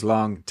waitress with his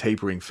long,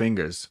 tapering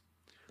fingers.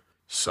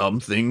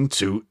 "Something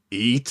to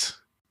eat?"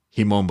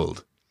 he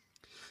mumbled.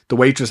 The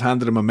waitress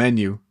handed him a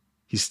menu.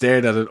 He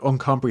stared at it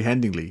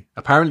uncomprehendingly,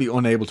 apparently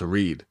unable to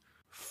read.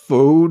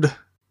 "Food?"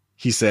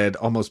 he said,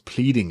 almost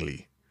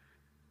pleadingly.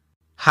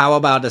 "How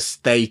about a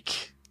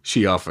steak?"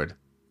 she offered.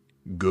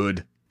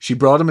 "Good." She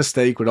brought him a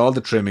steak with all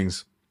the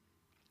trimmings,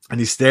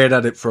 and he stared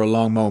at it for a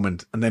long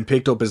moment, and then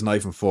picked up his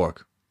knife and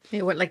fork.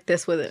 He went like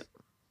this with it.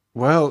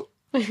 Well,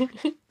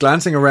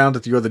 glancing around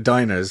at the other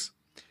diners,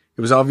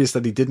 it was obvious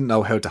that he didn't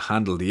know how to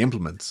handle the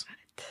implements.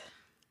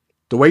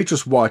 The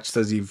waitress watched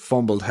as he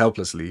fumbled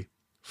helplessly.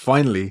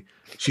 Finally,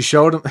 she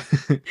showed him...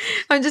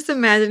 I'm just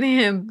imagining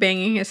him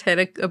banging his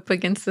head up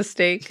against the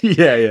steak.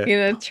 Yeah. You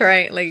know,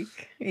 try like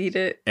eat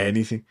it.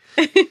 Anything.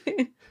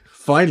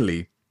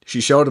 Finally,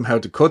 she showed him how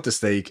to cut the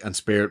steak and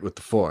spear it with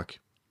the fork.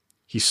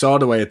 He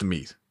sawed away at the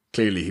meat.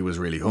 Clearly, he was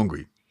really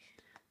hungry.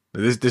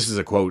 Now, this is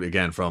a quote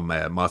again from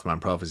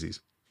Mothman Prophecies.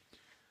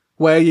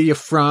 "Where are you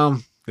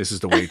from?" This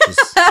is the waitress.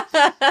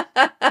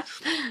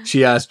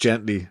 She asked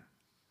gently.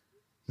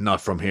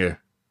 "Not from here."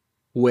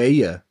 "Where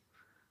ya?"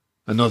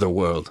 "Another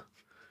world."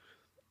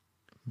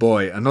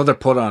 Boy, another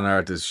put-on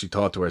artist, she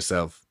thought to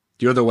herself.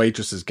 The other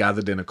waitresses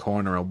gathered in a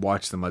corner and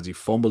watched him as he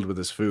fumbled with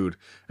his food,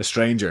 a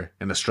stranger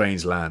in a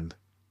strange land.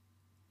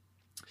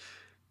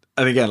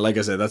 And again, like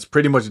I said, that's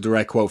pretty much a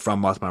direct quote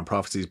from Mothman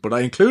Prophecies. But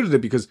I included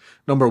it because,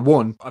 number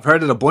one, I've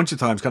heard it a bunch of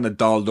times kind of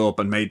dolled up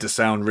and made to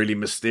sound really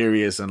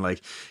mysterious and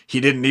like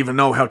he didn't even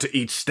know how to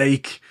eat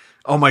steak.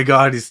 Oh my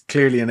God, he's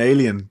clearly an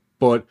alien.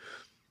 But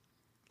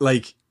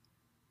like,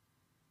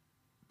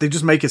 they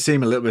just make it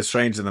seem a little bit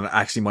stranger than it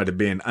actually might have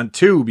been. And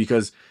two,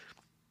 because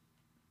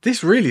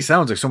this really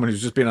sounds like someone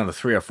who's just been on a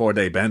 3 or 4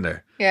 day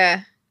bender.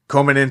 Yeah.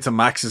 Coming into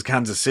Max's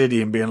Kansas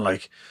City and being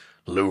like,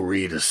 Lou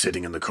Reed is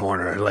sitting in the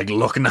corner, like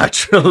looking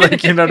at you,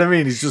 like, you know what I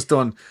mean? He's just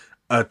done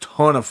a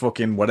ton of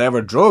fucking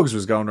whatever drugs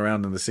was going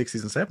around in the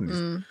 60s and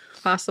 70s.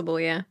 Possible,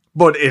 yeah.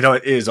 But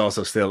it is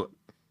also still,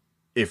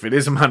 if it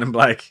is a man in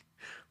black,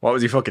 what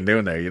was he fucking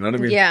doing there? You know what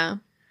I mean? Yeah.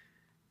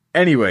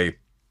 Anyway,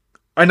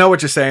 I know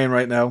what you're saying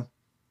right now.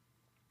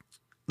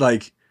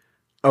 Like,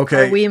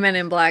 okay. Are we Men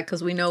in Black?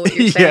 Because we know what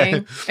you're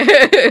Yeah.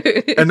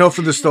 saying. Enough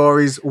of the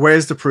stories.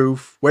 Where's the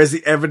proof? Where's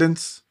the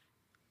evidence?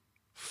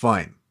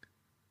 Fine.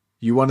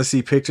 You want to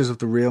see pictures of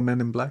the real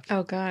Men in Black?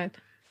 Oh, God.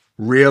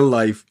 Real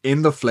life,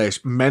 in the flesh,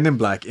 Men in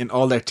Black in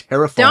all their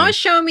terrifying... Don't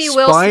show me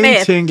Will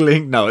Smith.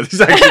 Spine-tingling... No, it's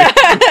actually...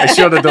 I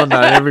should have done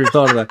that. I never even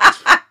thought of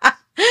that.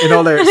 In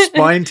all their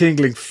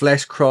spine-tingling,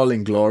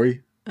 flesh-crawling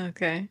glory.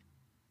 Okay.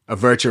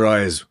 Avert your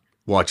eyes,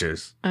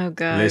 watchers. Oh,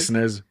 God.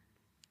 Listeners,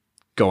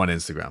 go on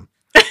Instagram.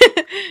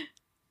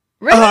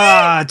 Really?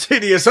 Ah,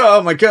 tedious.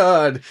 Oh, my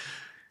God.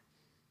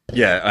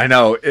 Yeah, I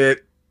know.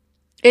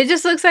 It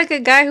just looks like a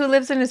guy who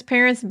lives in his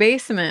parents'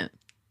 basement.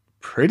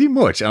 Pretty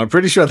much. I'm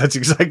pretty sure that's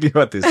exactly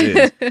what this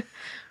is.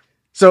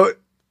 So,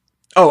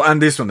 oh,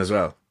 and this one as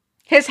well.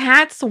 His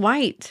hat's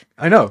white.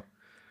 I know.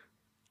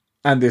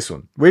 And this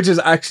one, which is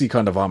actually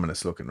kind of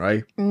ominous looking,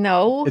 right?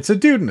 No. It's a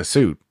dude in a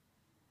suit.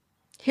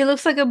 He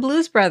looks like a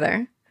Blues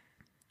Brother.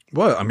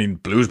 Well, I mean,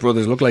 Blues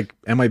Brothers look like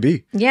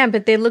MIB. Yeah,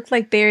 but they look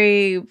like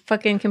they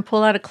fucking can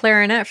pull out a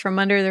clarinet from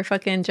under their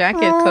fucking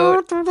jacket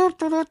coat.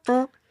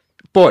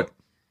 But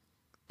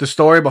the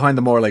story behind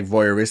the more like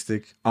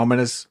voyeuristic,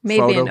 ominous Maybe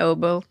photo, an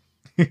oboe.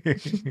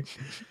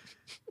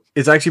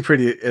 it's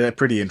actually a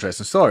pretty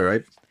interesting story,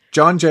 right?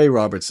 John J.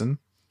 Robertson,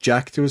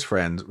 Jack to his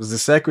friend, was the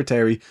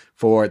secretary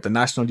for the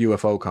National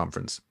UFO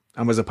Conference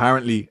and was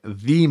apparently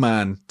the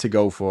man to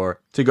go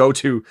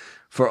to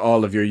for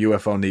all of your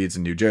UFO needs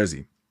in New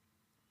Jersey.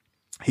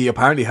 He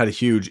apparently had a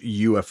huge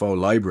UFO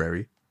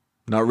library.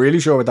 Not really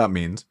sure what that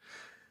means,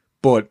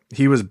 but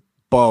he was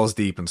balls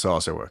deep in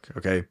saucer work,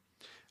 okay?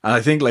 And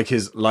I think like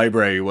his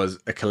library was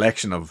a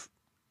collection of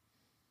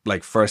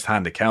like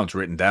first-hand accounts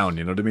written down,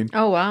 you know what I mean?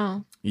 Oh,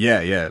 wow.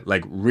 Yeah,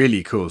 like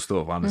really cool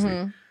stuff,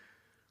 honestly.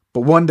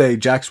 But one day,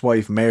 Jack's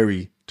wife,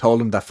 Mary, told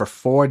him that for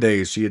 4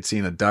 days she had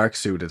seen a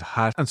dark-suited,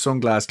 hat and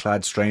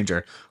sunglass-clad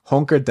stranger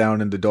hunkered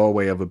down in the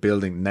doorway of a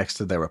building next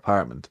to their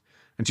apartment,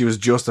 and she was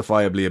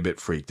justifiably a bit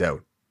freaked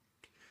out.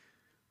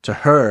 To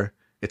her,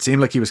 it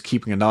seemed like he was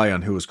keeping an eye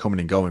on who was coming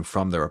and going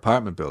from their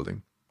apartment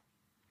building.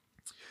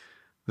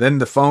 Then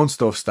the phone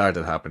stuff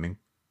started happening.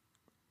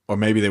 Or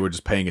maybe they were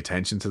just paying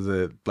attention to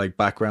the like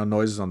background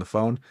noises on the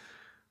phone.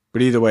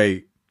 But either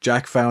way,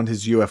 Jack found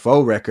his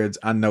UFO records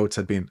and notes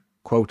had been,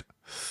 quote,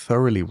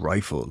 thoroughly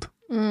rifled.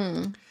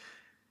 Now,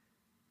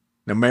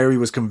 Mary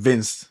was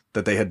convinced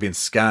that they had been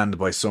scanned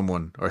by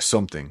someone or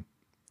something.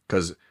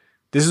 Because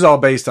this is all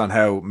based on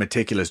how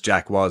meticulous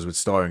Jack was with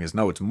storing his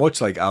notes, much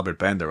like Albert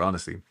Bender,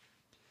 honestly.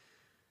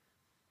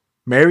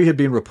 Mary had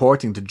been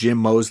reporting to Jim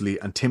Moseley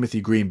and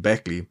Timothy Green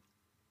Beckley,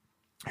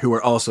 who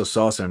were also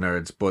saucer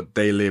nerds, but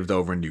they lived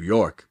over in New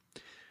York.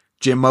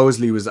 Jim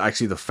Moseley was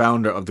actually the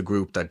founder of the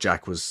group that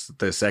Jack was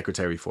the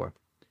secretary for.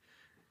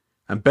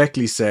 And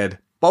Beckley said,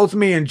 both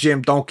me and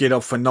Jim don't get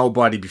up for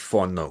nobody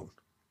before noon.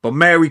 But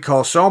Mary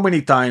called so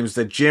many times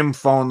that Jim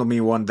phoned me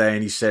one day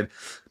and he said,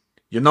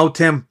 you know,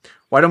 Tim,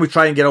 why don't we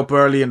try and get up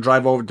early and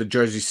drive over to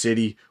Jersey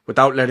City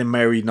without letting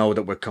Mary know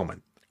that we're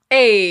coming?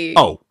 Hey.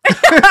 Oh.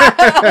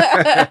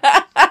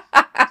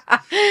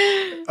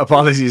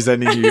 Apologies,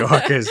 any New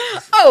Yorkers.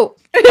 Oh.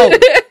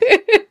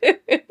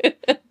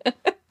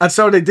 And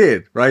so they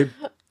did, right?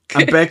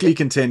 And Beckley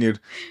continued,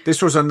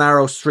 this was a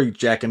narrow street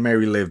Jack and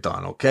Mary lived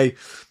on, okay?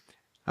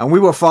 And we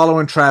were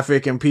following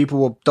traffic and people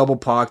were double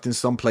parked in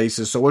some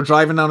places. So we're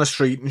driving down the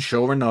street and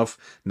sure enough,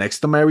 next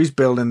to Mary's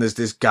building, there's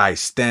this guy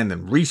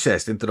standing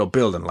recessed into the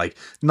building, like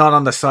not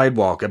on the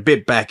sidewalk, a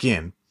bit back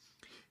in.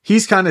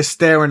 He's kind of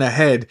staring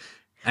ahead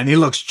and he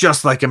looks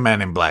just like a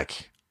Man in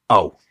Black.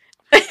 Oh.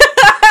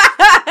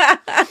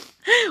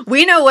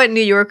 We know what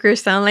New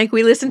Yorkers sound like.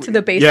 We listen to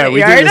the Basement Yeah, we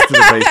Yard. do listen to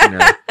the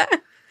Basement Yard.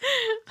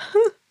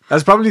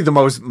 That's probably the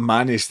most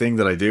mannish thing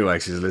that I do,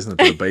 actually, is listening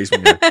to the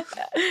Basement Yard.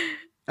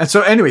 And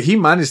so anyway, he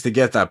managed to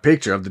get that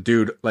picture of the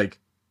dude like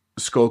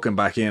skulking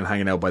back in,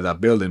 hanging out by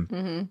that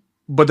building.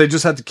 But they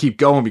just had to keep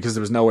going because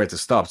there was nowhere to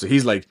stop. So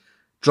he's like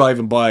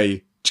driving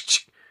by,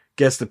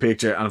 gets the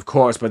picture. And of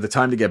course, by the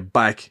time they get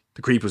back,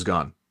 the creep was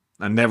gone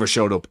and never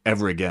showed up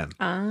ever again.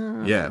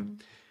 Yeah.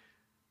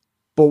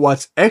 But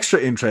what's extra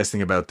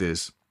interesting about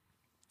this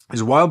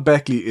is while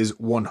Beckley is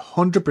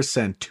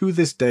 100% to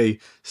this day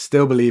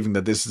still believing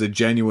that this is a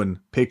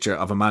genuine picture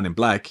of a Man in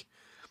Black,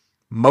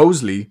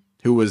 Moseley,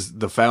 who was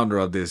the founder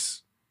of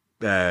this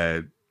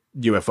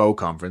UFO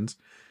conference.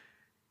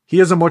 He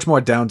has a much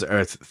more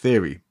down-to-earth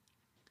theory.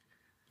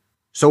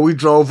 So we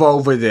drove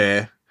over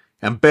there,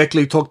 and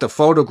Beckley took the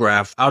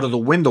photograph out of the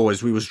window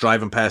as we was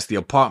driving past the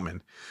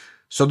apartment.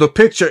 So the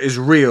picture is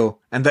real,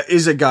 and there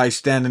is a guy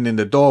standing in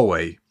the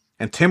doorway.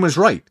 And Tim was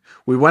right.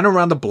 We went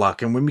around the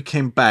block, and when we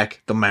came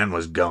back, the man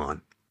was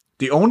gone.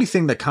 The only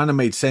thing that kind of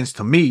made sense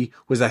to me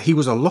was that he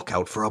was a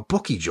lookout for a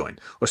bookie joint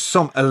or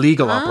some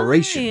illegal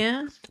operation.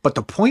 Yeah. But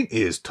the point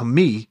is, to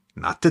me,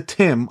 not to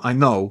Tim, I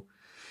know,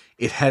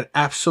 it had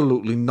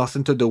absolutely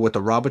nothing to do with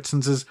the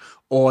Robertsons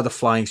or the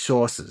flying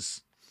saucers.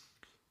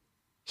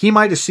 He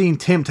might have seen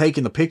Tim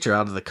taking the picture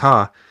out of the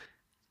car.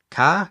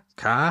 Car?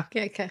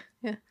 Yeah, okay.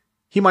 Yeah.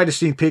 He might have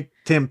seen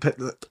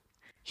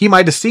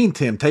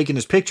Tim taking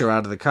his picture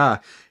out of the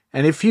car.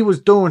 And if he was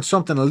doing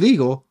something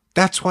illegal,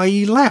 that's why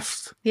he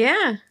left.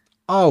 Yeah.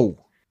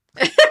 Oh.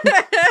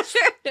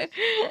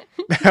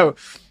 Now,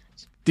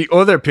 the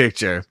other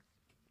picture,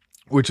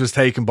 which was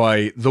taken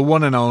by the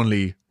one and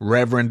only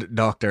Reverend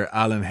Dr.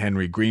 Alan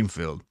Henry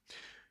Greenfield,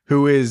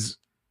 who is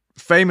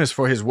famous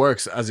for his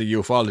works as a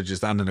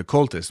ufologist and an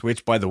occultist,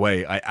 which, by the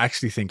way, I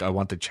actually think I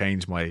want to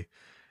change my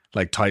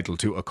title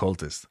to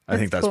occultist. I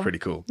think that's cool. pretty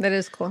cool. That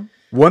is cool.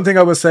 One thing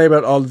I will say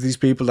about all of these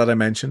people that I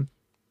mentioned,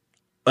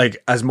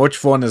 as much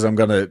fun as I'm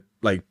going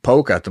to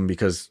poke at them,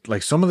 because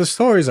some of the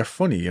stories are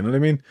funny, you know what I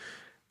mean?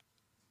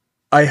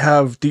 I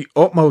have the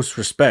utmost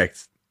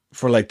respect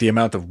for the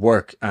amount of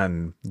work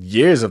and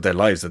years of their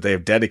lives that they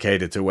have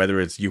dedicated to, whether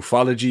it's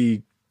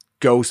ufology,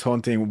 ghost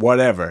hunting,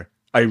 whatever.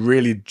 I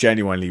really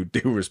genuinely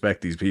do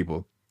respect these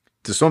people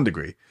to some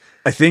degree.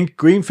 I think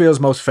Greenfield's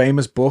most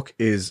famous book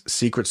is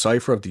Secret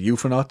Cipher of the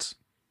Ufonauts.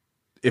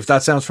 If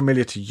that sounds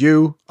familiar to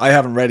you, I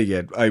haven't read it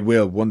yet. I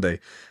will one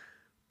day.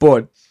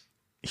 But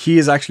he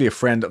is actually a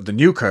friend of the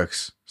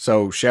Newkirks.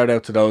 So shout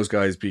out to those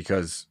guys,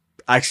 because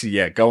actually,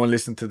 yeah, go and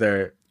listen to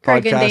their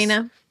Greg podcast. and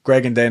Dana.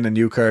 Greg and Dana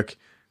Newkirk.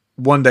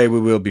 One day we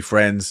will be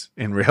friends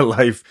in real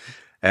life.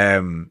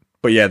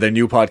 But yeah, their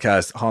new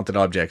podcast, Haunted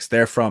Objects.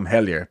 They're from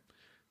Hellier.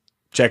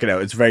 Check it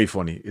out. It's very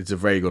funny. It's a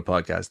very good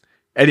podcast.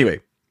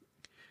 Anyway,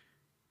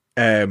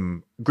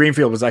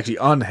 Greenfield was actually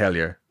on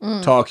Hellier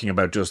talking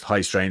about just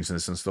high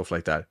strangeness and stuff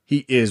like that.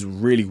 He is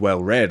really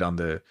well read on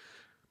the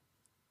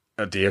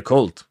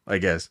occult, I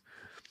guess.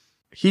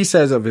 He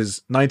says of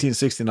his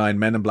 1969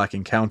 Men in Black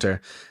encounter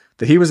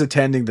that he was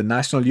attending the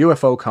National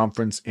UFO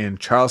Conference in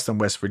Charleston,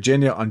 West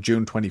Virginia on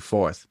June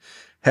 24th,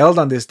 held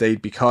on this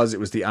date because it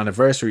was the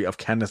anniversary of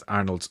Kenneth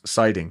Arnold's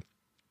sighting,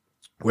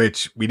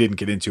 which we didn't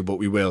get into, but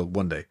we will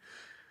one day.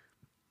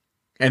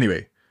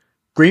 Anyway,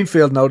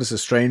 Greenfield noticed a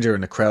stranger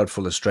in a crowd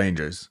full of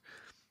strangers.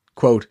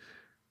 Quote,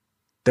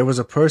 "There was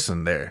a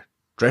person there,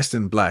 dressed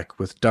in black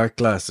with dark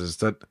glasses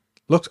that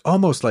looked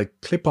almost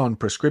like clip-on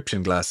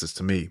prescription glasses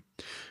to me,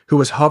 who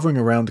was hovering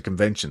around the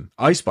convention.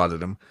 I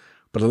spotted him,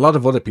 but a lot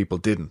of other people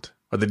didn't,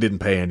 or they didn't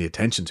pay any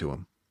attention to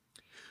him.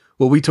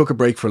 Well, we took a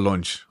break for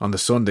lunch on the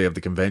Sunday of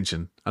the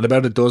convention, and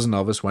about a dozen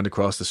of us went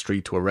across the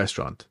street to a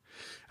restaurant.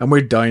 And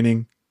we're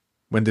dining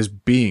when this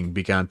being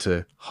began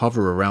to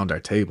hover around our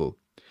table.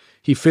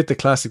 He fit the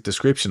classic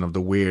description of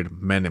the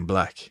weird Men in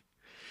Black.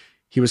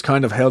 He was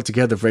kind of held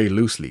together very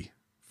loosely,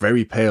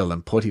 very pale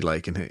and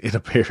putty-like in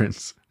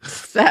appearance,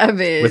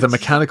 Savage. with a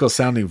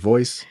mechanical-sounding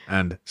voice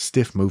and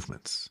stiff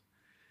movements."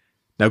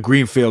 Now,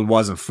 Greenfield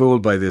wasn't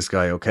fooled by this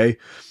guy, okay?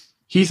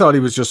 He thought he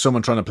was just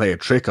someone trying to play a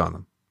trick on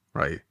him,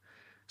 right?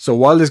 So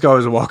while this guy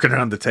was walking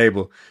around the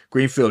table,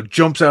 Greenfield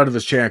jumps out of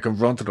his chair and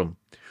confronted him.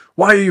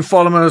 "Why are you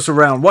following us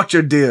around? What's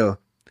your deal?"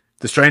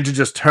 The stranger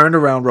just turned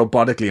around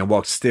robotically and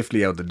walked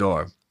stiffly out the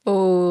door.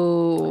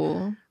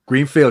 Oh.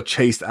 Greenfield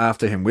chased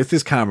after him with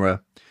his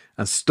camera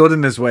and stood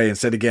in his way and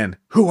said again,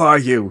 "Who are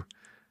you?"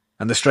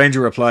 And the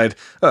stranger replied,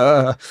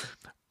 "I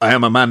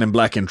am a man in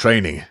black in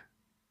training."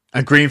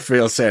 And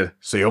Greenfield said,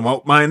 "So you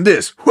won't mind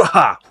this."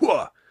 Wha-ha!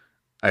 Wha!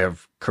 I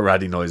have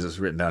karate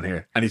noises written down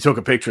here. And he took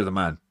a picture of the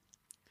man.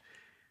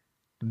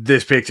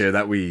 This picture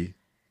that we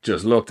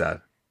just looked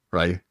at,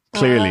 right?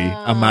 Clearly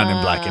a man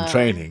in black in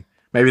training.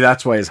 Maybe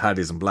that's why his hat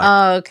isn't black.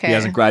 Oh, okay. He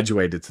hasn't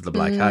graduated to the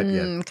black hat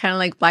yet. Kind of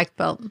like black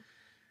belt.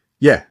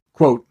 Yeah.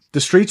 Quote, "The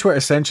streets were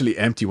essentially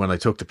empty when I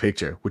took the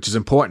picture, which is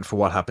important for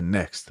what happened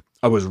next.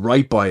 I was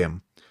right by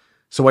him,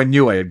 so I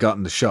knew I had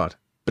gotten the shot.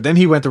 But then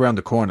he went around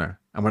the corner,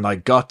 and when I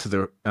got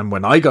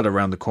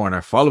around the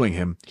corner following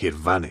him, he had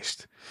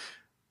vanished.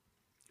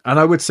 And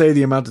I would say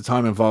the amount of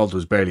time involved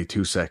was barely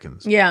 2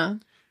 seconds. Yeah.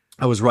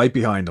 I was right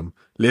behind him,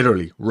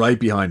 literally right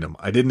behind him.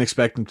 I didn't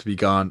expect him to be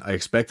gone. I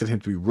expected him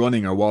to be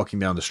running or walking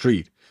down the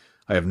street.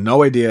 I have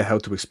no idea how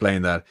to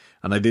explain that,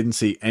 and I didn't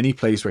see any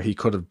place where he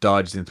could have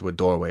dodged into a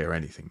doorway or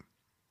anything."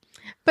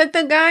 But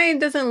the guy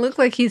doesn't look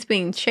like he's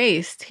being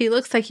chased. He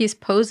looks like he's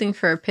posing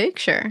for a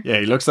picture. Yeah,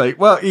 he looks like,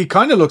 well, he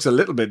kind of looks a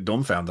little bit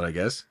dumbfounded, I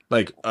guess.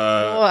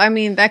 Well, I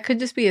mean, that could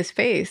just be his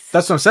face.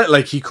 That's what I'm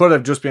saying. He could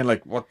have just been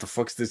like, what the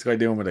fuck's this guy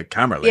doing with a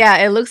camera? Yeah,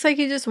 it looks like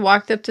he just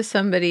walked up to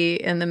somebody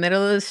in the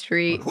middle of the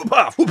street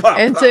Whoop-ah, whoop-ah,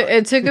 and whoop-ah.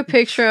 it took a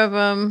picture of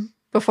him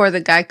before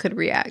the guy could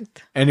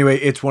react. Anyway,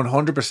 it's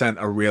 100%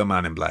 a real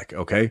man in black,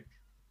 okay?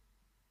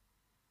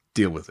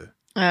 Deal with it.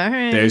 All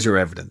right. There's your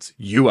evidence.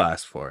 You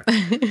asked for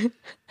it.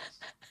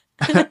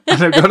 And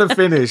I'm going to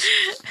finish.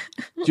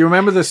 Do you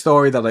remember the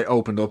story that I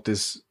opened up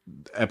this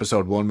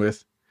episode 1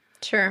 with?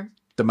 Sure.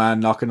 The man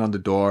knocking on the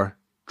door,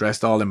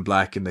 dressed all in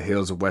black in the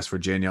hills of West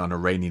Virginia on a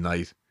rainy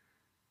night,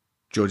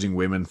 judging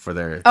women for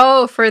their...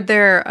 Oh, for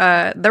their,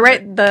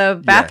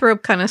 the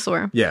bathrobe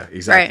connoisseur. Yeah,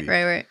 exactly.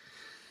 Right.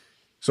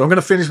 So I'm going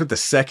to finish with the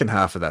second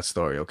half of that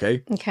story,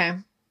 okay? Okay.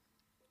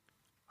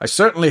 I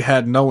certainly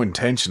had no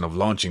intention of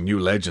launching new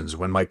legends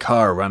when my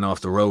car ran off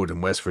the road in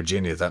West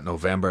Virginia that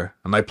November,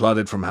 and I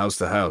plodded from house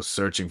to house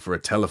searching for a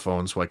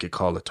telephone so I could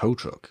call a tow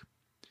truck.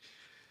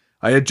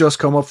 I had just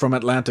come up from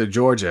Atlanta,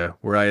 Georgia,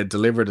 where I had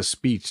delivered a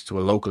speech to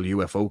a local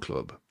UFO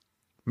club.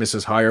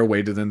 Mrs. Heyer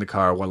waited in the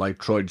car while I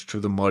trudged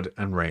through the mud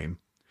and rain.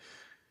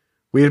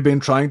 We had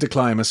been trying to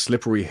climb a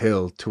slippery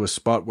hill to a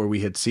spot where we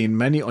had seen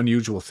many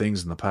unusual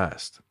things in the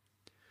past.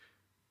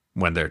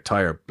 When their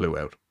tire blew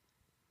out.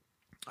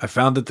 I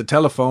found that the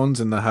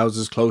telephones in the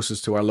houses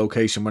closest to our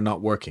location were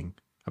not working,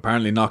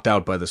 apparently knocked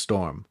out by the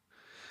storm.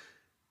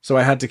 So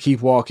I had to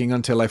keep walking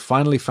until I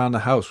finally found a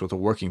house with a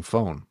working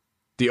phone.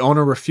 The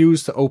owner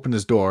refused to open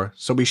his door,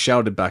 so we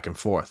shouted back and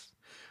forth.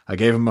 I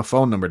gave him a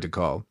phone number to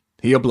call.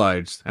 He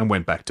obliged and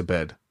went back to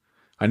bed.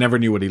 I never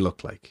knew what he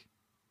looked like.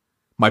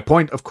 My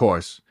point, of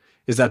course,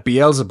 is that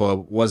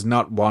Beelzebub was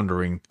not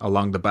wandering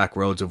along the back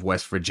roads of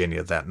West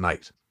Virginia that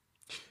night.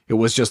 It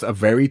was just a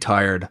very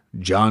tired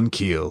John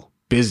Keel,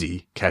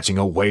 busy catching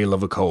a whale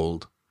of a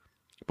cold.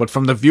 But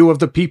from the view of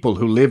the people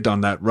who lived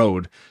on that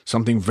road,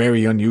 something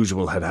very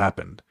unusual had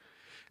happened.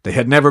 They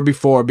had never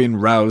before been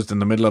roused in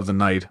the middle of the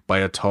night by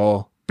a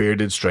tall,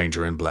 bearded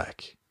stranger in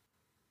black.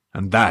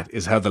 And that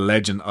is how the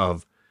legend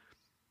of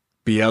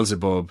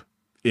Beelzebub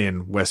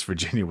in West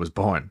Virginia was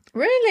born.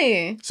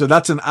 Really? So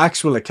that's an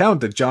actual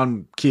account that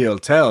John Keel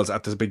tells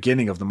at the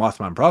beginning of the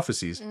Mothman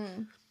Prophecies.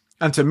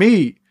 And to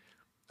me,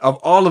 of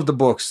all of the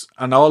books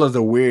and all of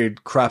the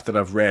weird crap that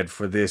I've read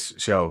for this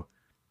show,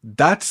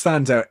 that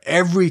stands out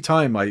every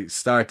time I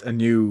start a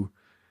new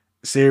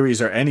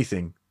series or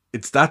anything.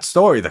 It's that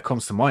story that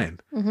comes to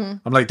mind.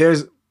 I'm like,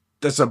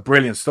 that's a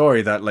brilliant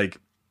story that, like,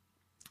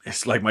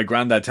 it's like my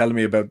granddad telling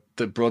me about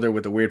the brother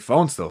with the weird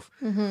phone stuff.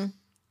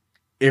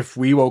 If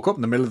we woke up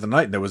in the middle of the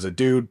night and there was a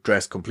dude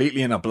dressed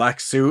completely in a black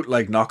suit,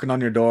 like knocking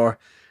on your door,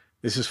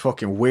 this is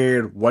fucking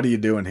weird. What are you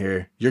doing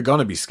here? You're going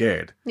to be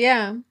scared.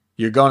 Yeah.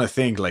 You're going to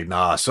think like,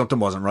 nah, something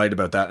wasn't right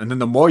about that. And then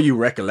the more you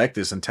recollect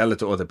this and tell it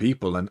to other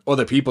people and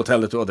other people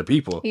tell it to other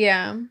people,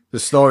 Yeah. the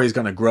story is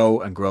going to grow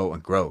and grow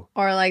and grow.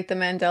 Or like the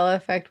Mandela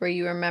effect where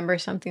you remember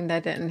something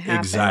that didn't happen.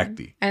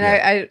 Exactly. And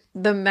Yeah. I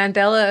the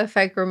Mandela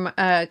effect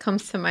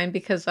comes to mind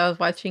because I was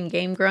watching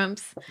Game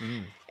Grumps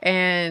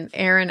and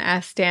Aaron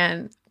asked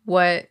Dan,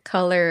 what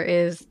color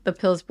is the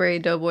Pillsbury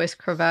Doughboys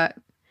cravat?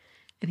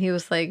 And he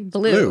was like,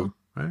 blue.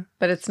 Right?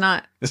 But it's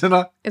not. Is it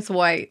not? It's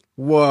white.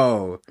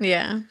 Whoa.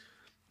 Yeah.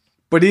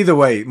 But either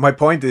way, my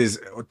point is,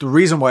 the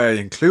reason why I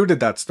included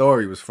that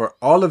story was for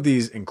all of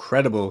these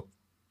incredible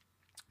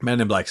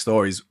Men in Black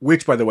stories,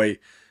 which, by the way,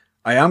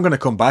 I am going to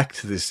come back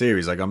to this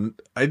series. Like,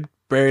 I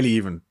barely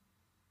even,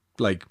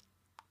 like,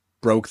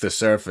 broke the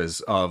surface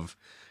of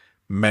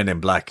Men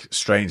in Black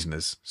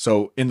strangeness.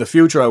 So in the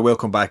future, I will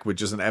come back with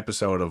just an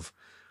episode of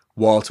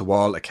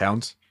wall-to-wall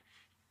accounts.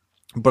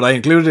 But I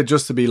included it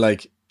just to be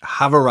like,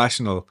 have a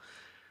rational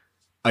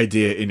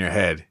idea in your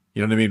head.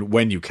 You know what I mean?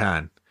 When you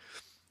can.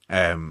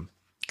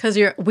 Because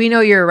we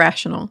know you're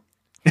irrational.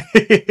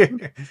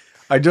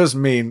 I just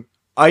mean,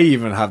 I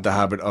even have the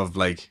habit of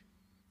like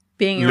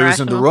Being losing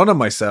irrational. the run on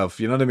myself.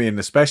 You know what I mean?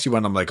 Especially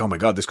when I'm like, oh my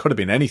God, this could have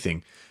been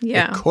anything.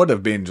 Yeah. It could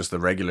have been just a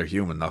regular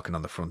human knocking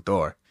on the front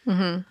door.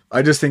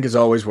 I just think it's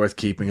always worth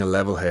keeping a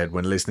level head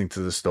when listening to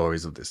the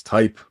stories of this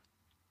type.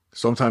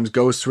 Sometimes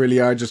ghosts really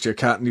are just your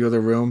cat in the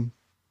other room.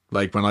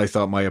 Like when I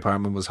thought my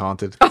apartment was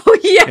haunted Oh,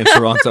 yeah. in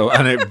Toronto,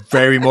 and it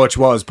very much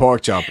was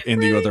Pork Chop in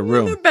the other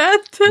room. The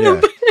bathtub.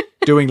 Yeah,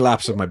 doing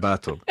laps of my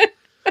bathtub.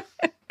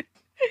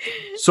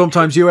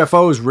 Sometimes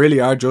UFOs really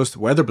are just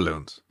weather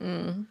balloons.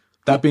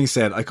 That being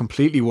said, I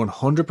completely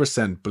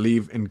 100%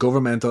 believe in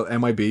governmental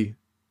MIB,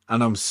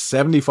 and I'm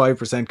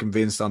 75%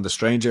 convinced on the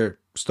stranger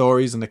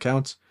stories and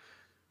accounts.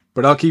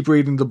 But I'll keep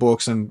reading the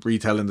books and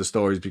retelling the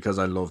stories because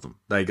I love them.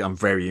 Like, I'm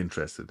very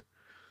interested.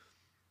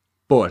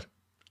 But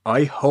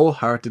I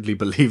wholeheartedly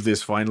believe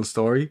this final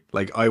story.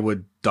 Like, I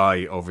would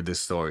die over this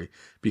story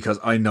because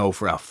I know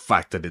for a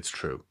fact that it's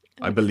true.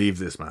 I believe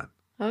this man.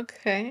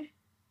 Okay.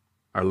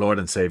 Our Lord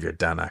and Savior,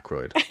 Dan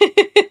Aykroyd.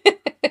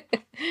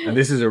 And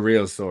this is a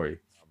real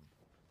story.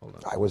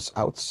 I was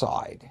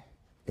outside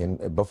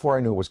before I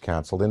knew it was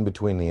canceled, in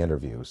between the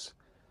interviews.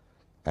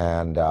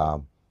 And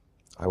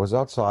I was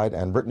outside,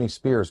 and Britney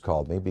Spears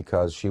called me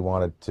because she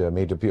wanted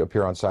me to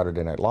appear on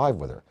Saturday Night Live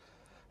with her.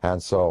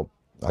 And so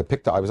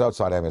I was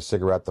outside having a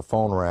cigarette. The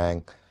phone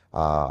rang.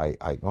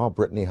 Oh,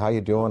 Britney, how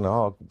you doing?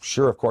 Oh,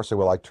 sure, of course I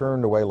will. I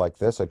turned away like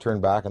this. I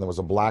turned back, and there was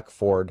a black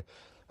Ford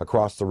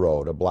across the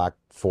road, a black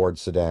Ford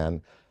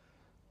sedan.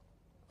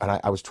 And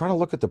I was trying to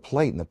look at the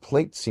plate, and the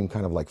plate seemed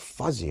kind of like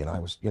fuzzy, and I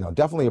was,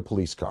 definitely a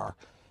police car.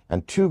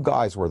 And two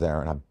guys were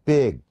there, and a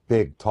big,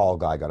 big, tall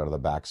guy got out of the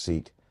back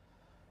seat,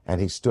 and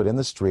he stood in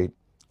the street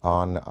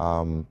on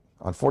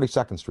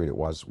 42nd Street it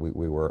was.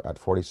 We were at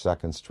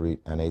 42nd Street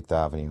and 8th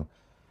Avenue,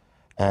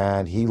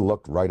 and he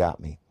looked right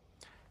at me.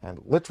 And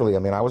literally, I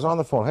mean, I was on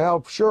the phone. Hey,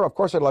 oh, sure, of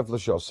course I'd love the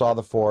show. Saw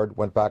the Ford,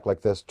 went back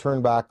like this,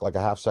 turned back like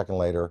a half second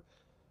later,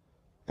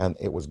 and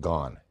it was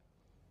gone.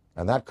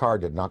 And that car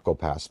did not go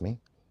past me.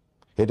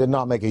 It did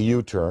not make a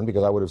U-turn,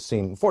 because I would have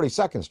seen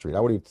 42nd Street. I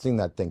would have seen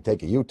that thing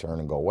take a U-turn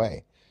and go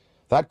away.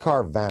 That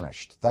car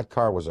vanished. That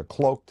car was a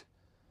cloaked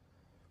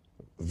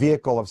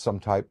vehicle of some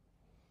type.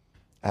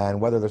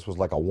 And whether this was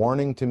like a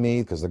warning to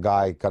me, because the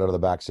guy got out of the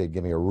back seat,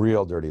 gave me a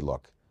real dirty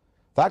look.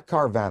 That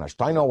car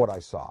vanished. I know what I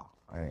saw.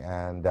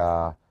 And,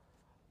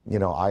 you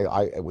know,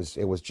 it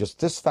was just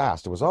this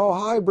fast. It was, oh,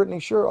 hi, Brittany,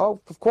 sure.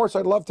 Oh, of course,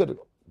 I'd love to.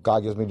 Guy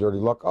gives me a dirty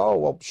look. Oh,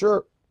 well,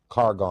 sure.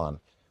 Car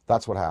gone.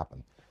 That's what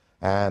happened.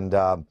 And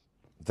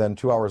then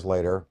 2 hours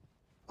later,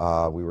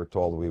 we were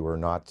told we were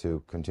not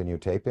to continue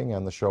taping,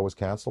 and the show was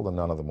canceled, and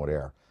none of them would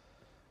air.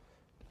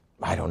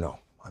 I don't know.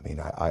 I mean,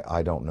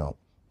 I don't know.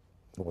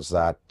 Was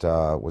that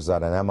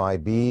an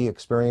MIB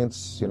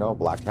experience? You know,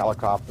 black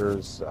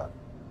helicopters,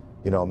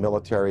 you know,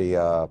 military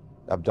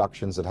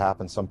abductions that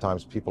happen.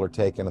 Sometimes people are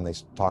taken and they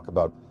talk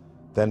about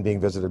then being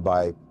visited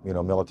by, you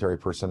know, military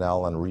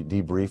personnel and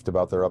debriefed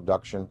about their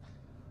abduction.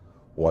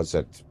 Was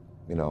it,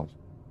 you know,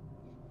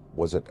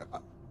 was it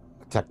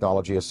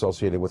technology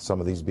associated with some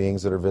of these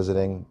beings that are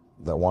visiting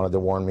that wanted to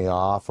warn me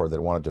off, or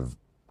that wanted to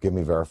give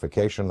me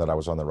verification that I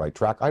was on the right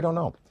track? I don't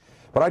know.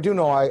 But I do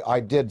know I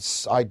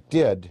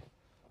did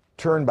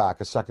turn back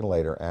a second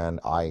later, and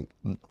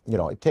you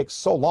know, it takes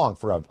so long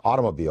for an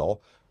automobile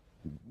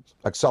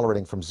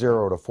accelerating from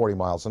 0 to 40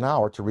 miles an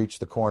hour to reach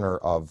the corner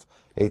of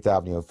 8th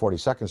Avenue and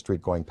 42nd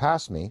Street going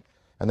past me,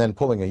 and then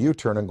pulling a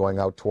U-turn and going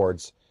out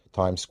towards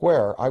Times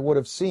Square. I would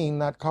have seen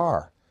that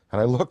car. And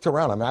I looked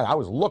around. I mean, I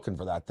was looking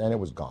for that then. It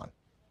was gone.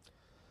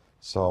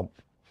 So,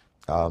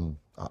 I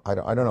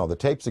don't know. The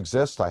tapes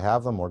exist. I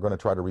have them. We're going to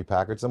try to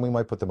repackage them. We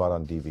might put them out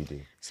on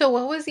DVD. So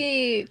what was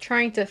he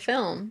trying to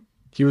film?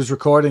 He was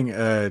recording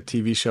a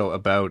TV show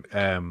about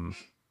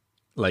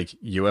like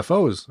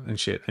UFOs and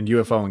shit, and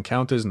UFO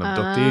encounters and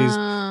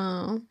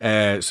abductees.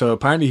 Oh. So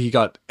apparently he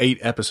got 8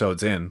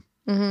 episodes in,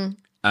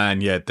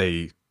 and yet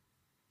they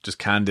just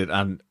canned it.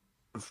 And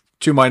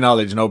to my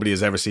knowledge, nobody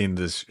has ever seen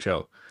this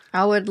show.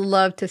 I would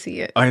love to see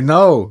it. I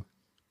know.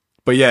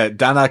 But yeah,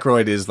 Dan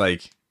Aykroyd is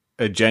like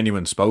a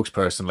genuine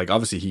spokesperson. Like,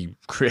 obviously he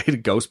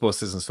created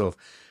Ghostbusters and stuff,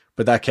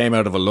 but that came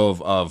out of a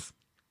love of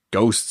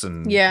ghosts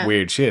and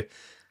weird shit.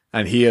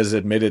 And he has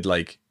admitted,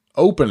 like,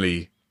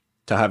 openly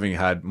to having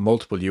had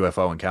multiple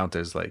UFO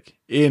encounters. Like,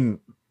 in,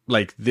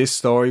 like, this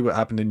story, what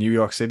happened in New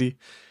York City.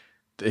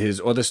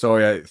 His other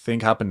story, I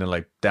think, happened in,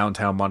 like,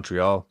 downtown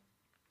Montreal.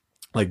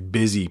 Like,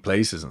 busy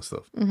places and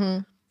stuff. Mm-hmm.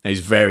 And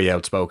he's very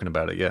outspoken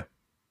about it, yeah.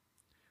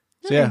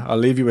 So yeah, I'll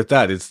leave you with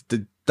that. It's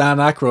the Dan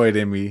Aykroyd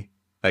in me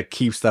that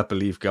keeps that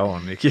belief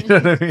going. Like, you know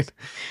what I mean?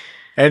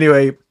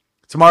 Anyway,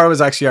 tomorrow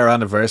is actually our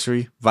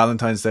anniversary,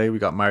 Valentine's Day. We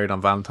got married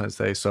on Valentine's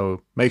Day.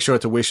 So make sure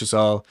to wish us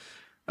all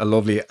a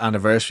lovely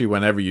anniversary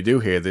whenever you do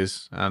hear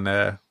this.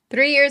 And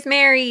 3 years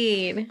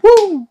married.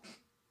 Woo!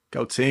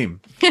 Go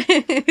team.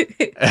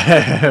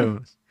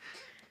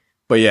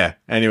 But yeah,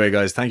 anyway,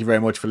 guys, thank you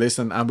very much for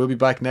listening. And we'll be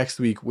back next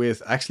week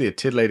with actually a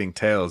titillating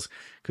tales,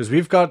 because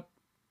we've got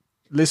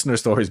listener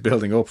stories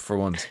building up for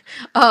once.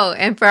 Oh,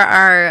 and for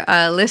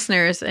our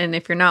listeners, and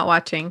if you're not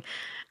watching,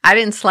 I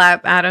didn't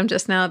slap Adam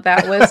just now.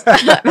 That was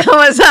that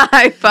was a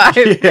high five.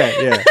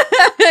 Yeah.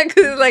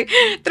 Because it's like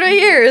 3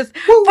 years.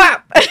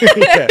 Pop.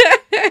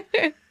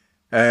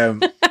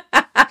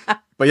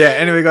 But yeah,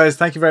 anyway, guys,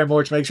 thank you very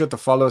much. Make sure to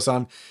follow us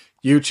on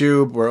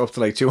YouTube. We're up to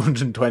like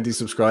 220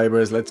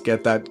 subscribers. Let's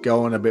get that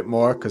going a bit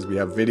more, because we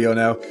have video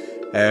now.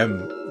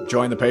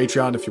 Join the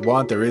Patreon if you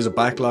want. There is a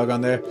backlog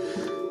on there.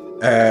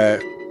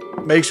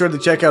 Make sure to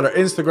check out our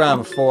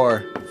Instagram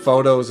for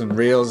photos and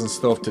reels and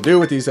stuff to do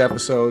with these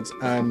episodes.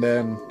 And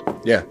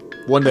yeah,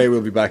 one day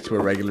we'll be back to a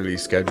regularly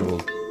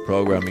scheduled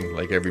programming,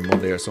 like every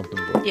Monday or something.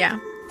 But yeah.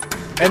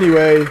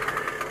 Anyway,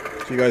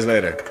 see you guys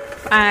later.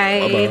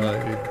 Bye.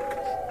 Bye-bye.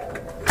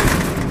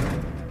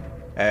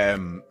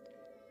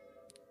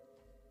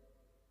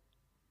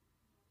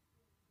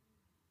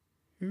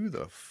 Who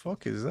the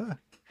fuck is that?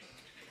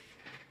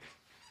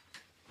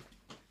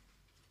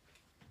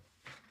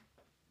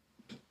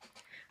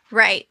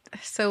 Right.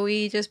 So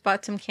we just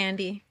bought some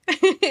candy.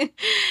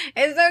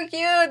 It's so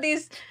cute.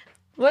 These,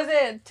 was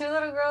it 2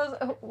 little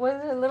girls?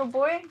 Was it a little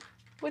boy?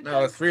 With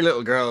No, them? 3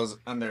 little girls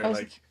and their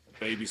like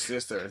baby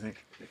sister, I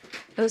think.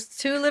 It was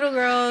 2 little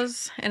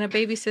girls and a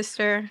baby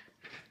sister.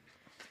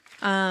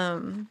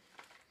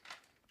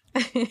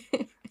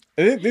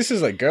 This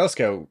is like Girl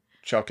Scout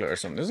chocolate or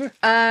something, is it?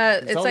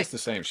 It's always like the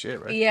same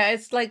shit, right? Yeah,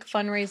 it's like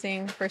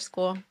fundraising for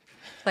school.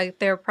 Like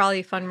they're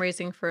probably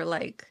fundraising for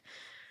like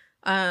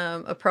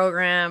a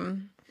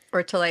program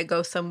or to like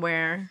go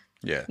somewhere.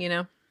 Yeah. You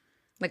know?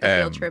 Like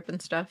a field trip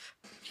and stuff.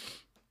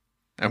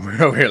 And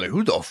we're over here like,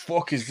 who the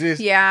fuck is this?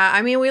 Yeah,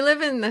 I mean we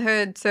live in the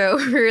hood, so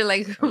we're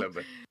like a little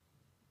bit.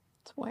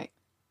 It's white.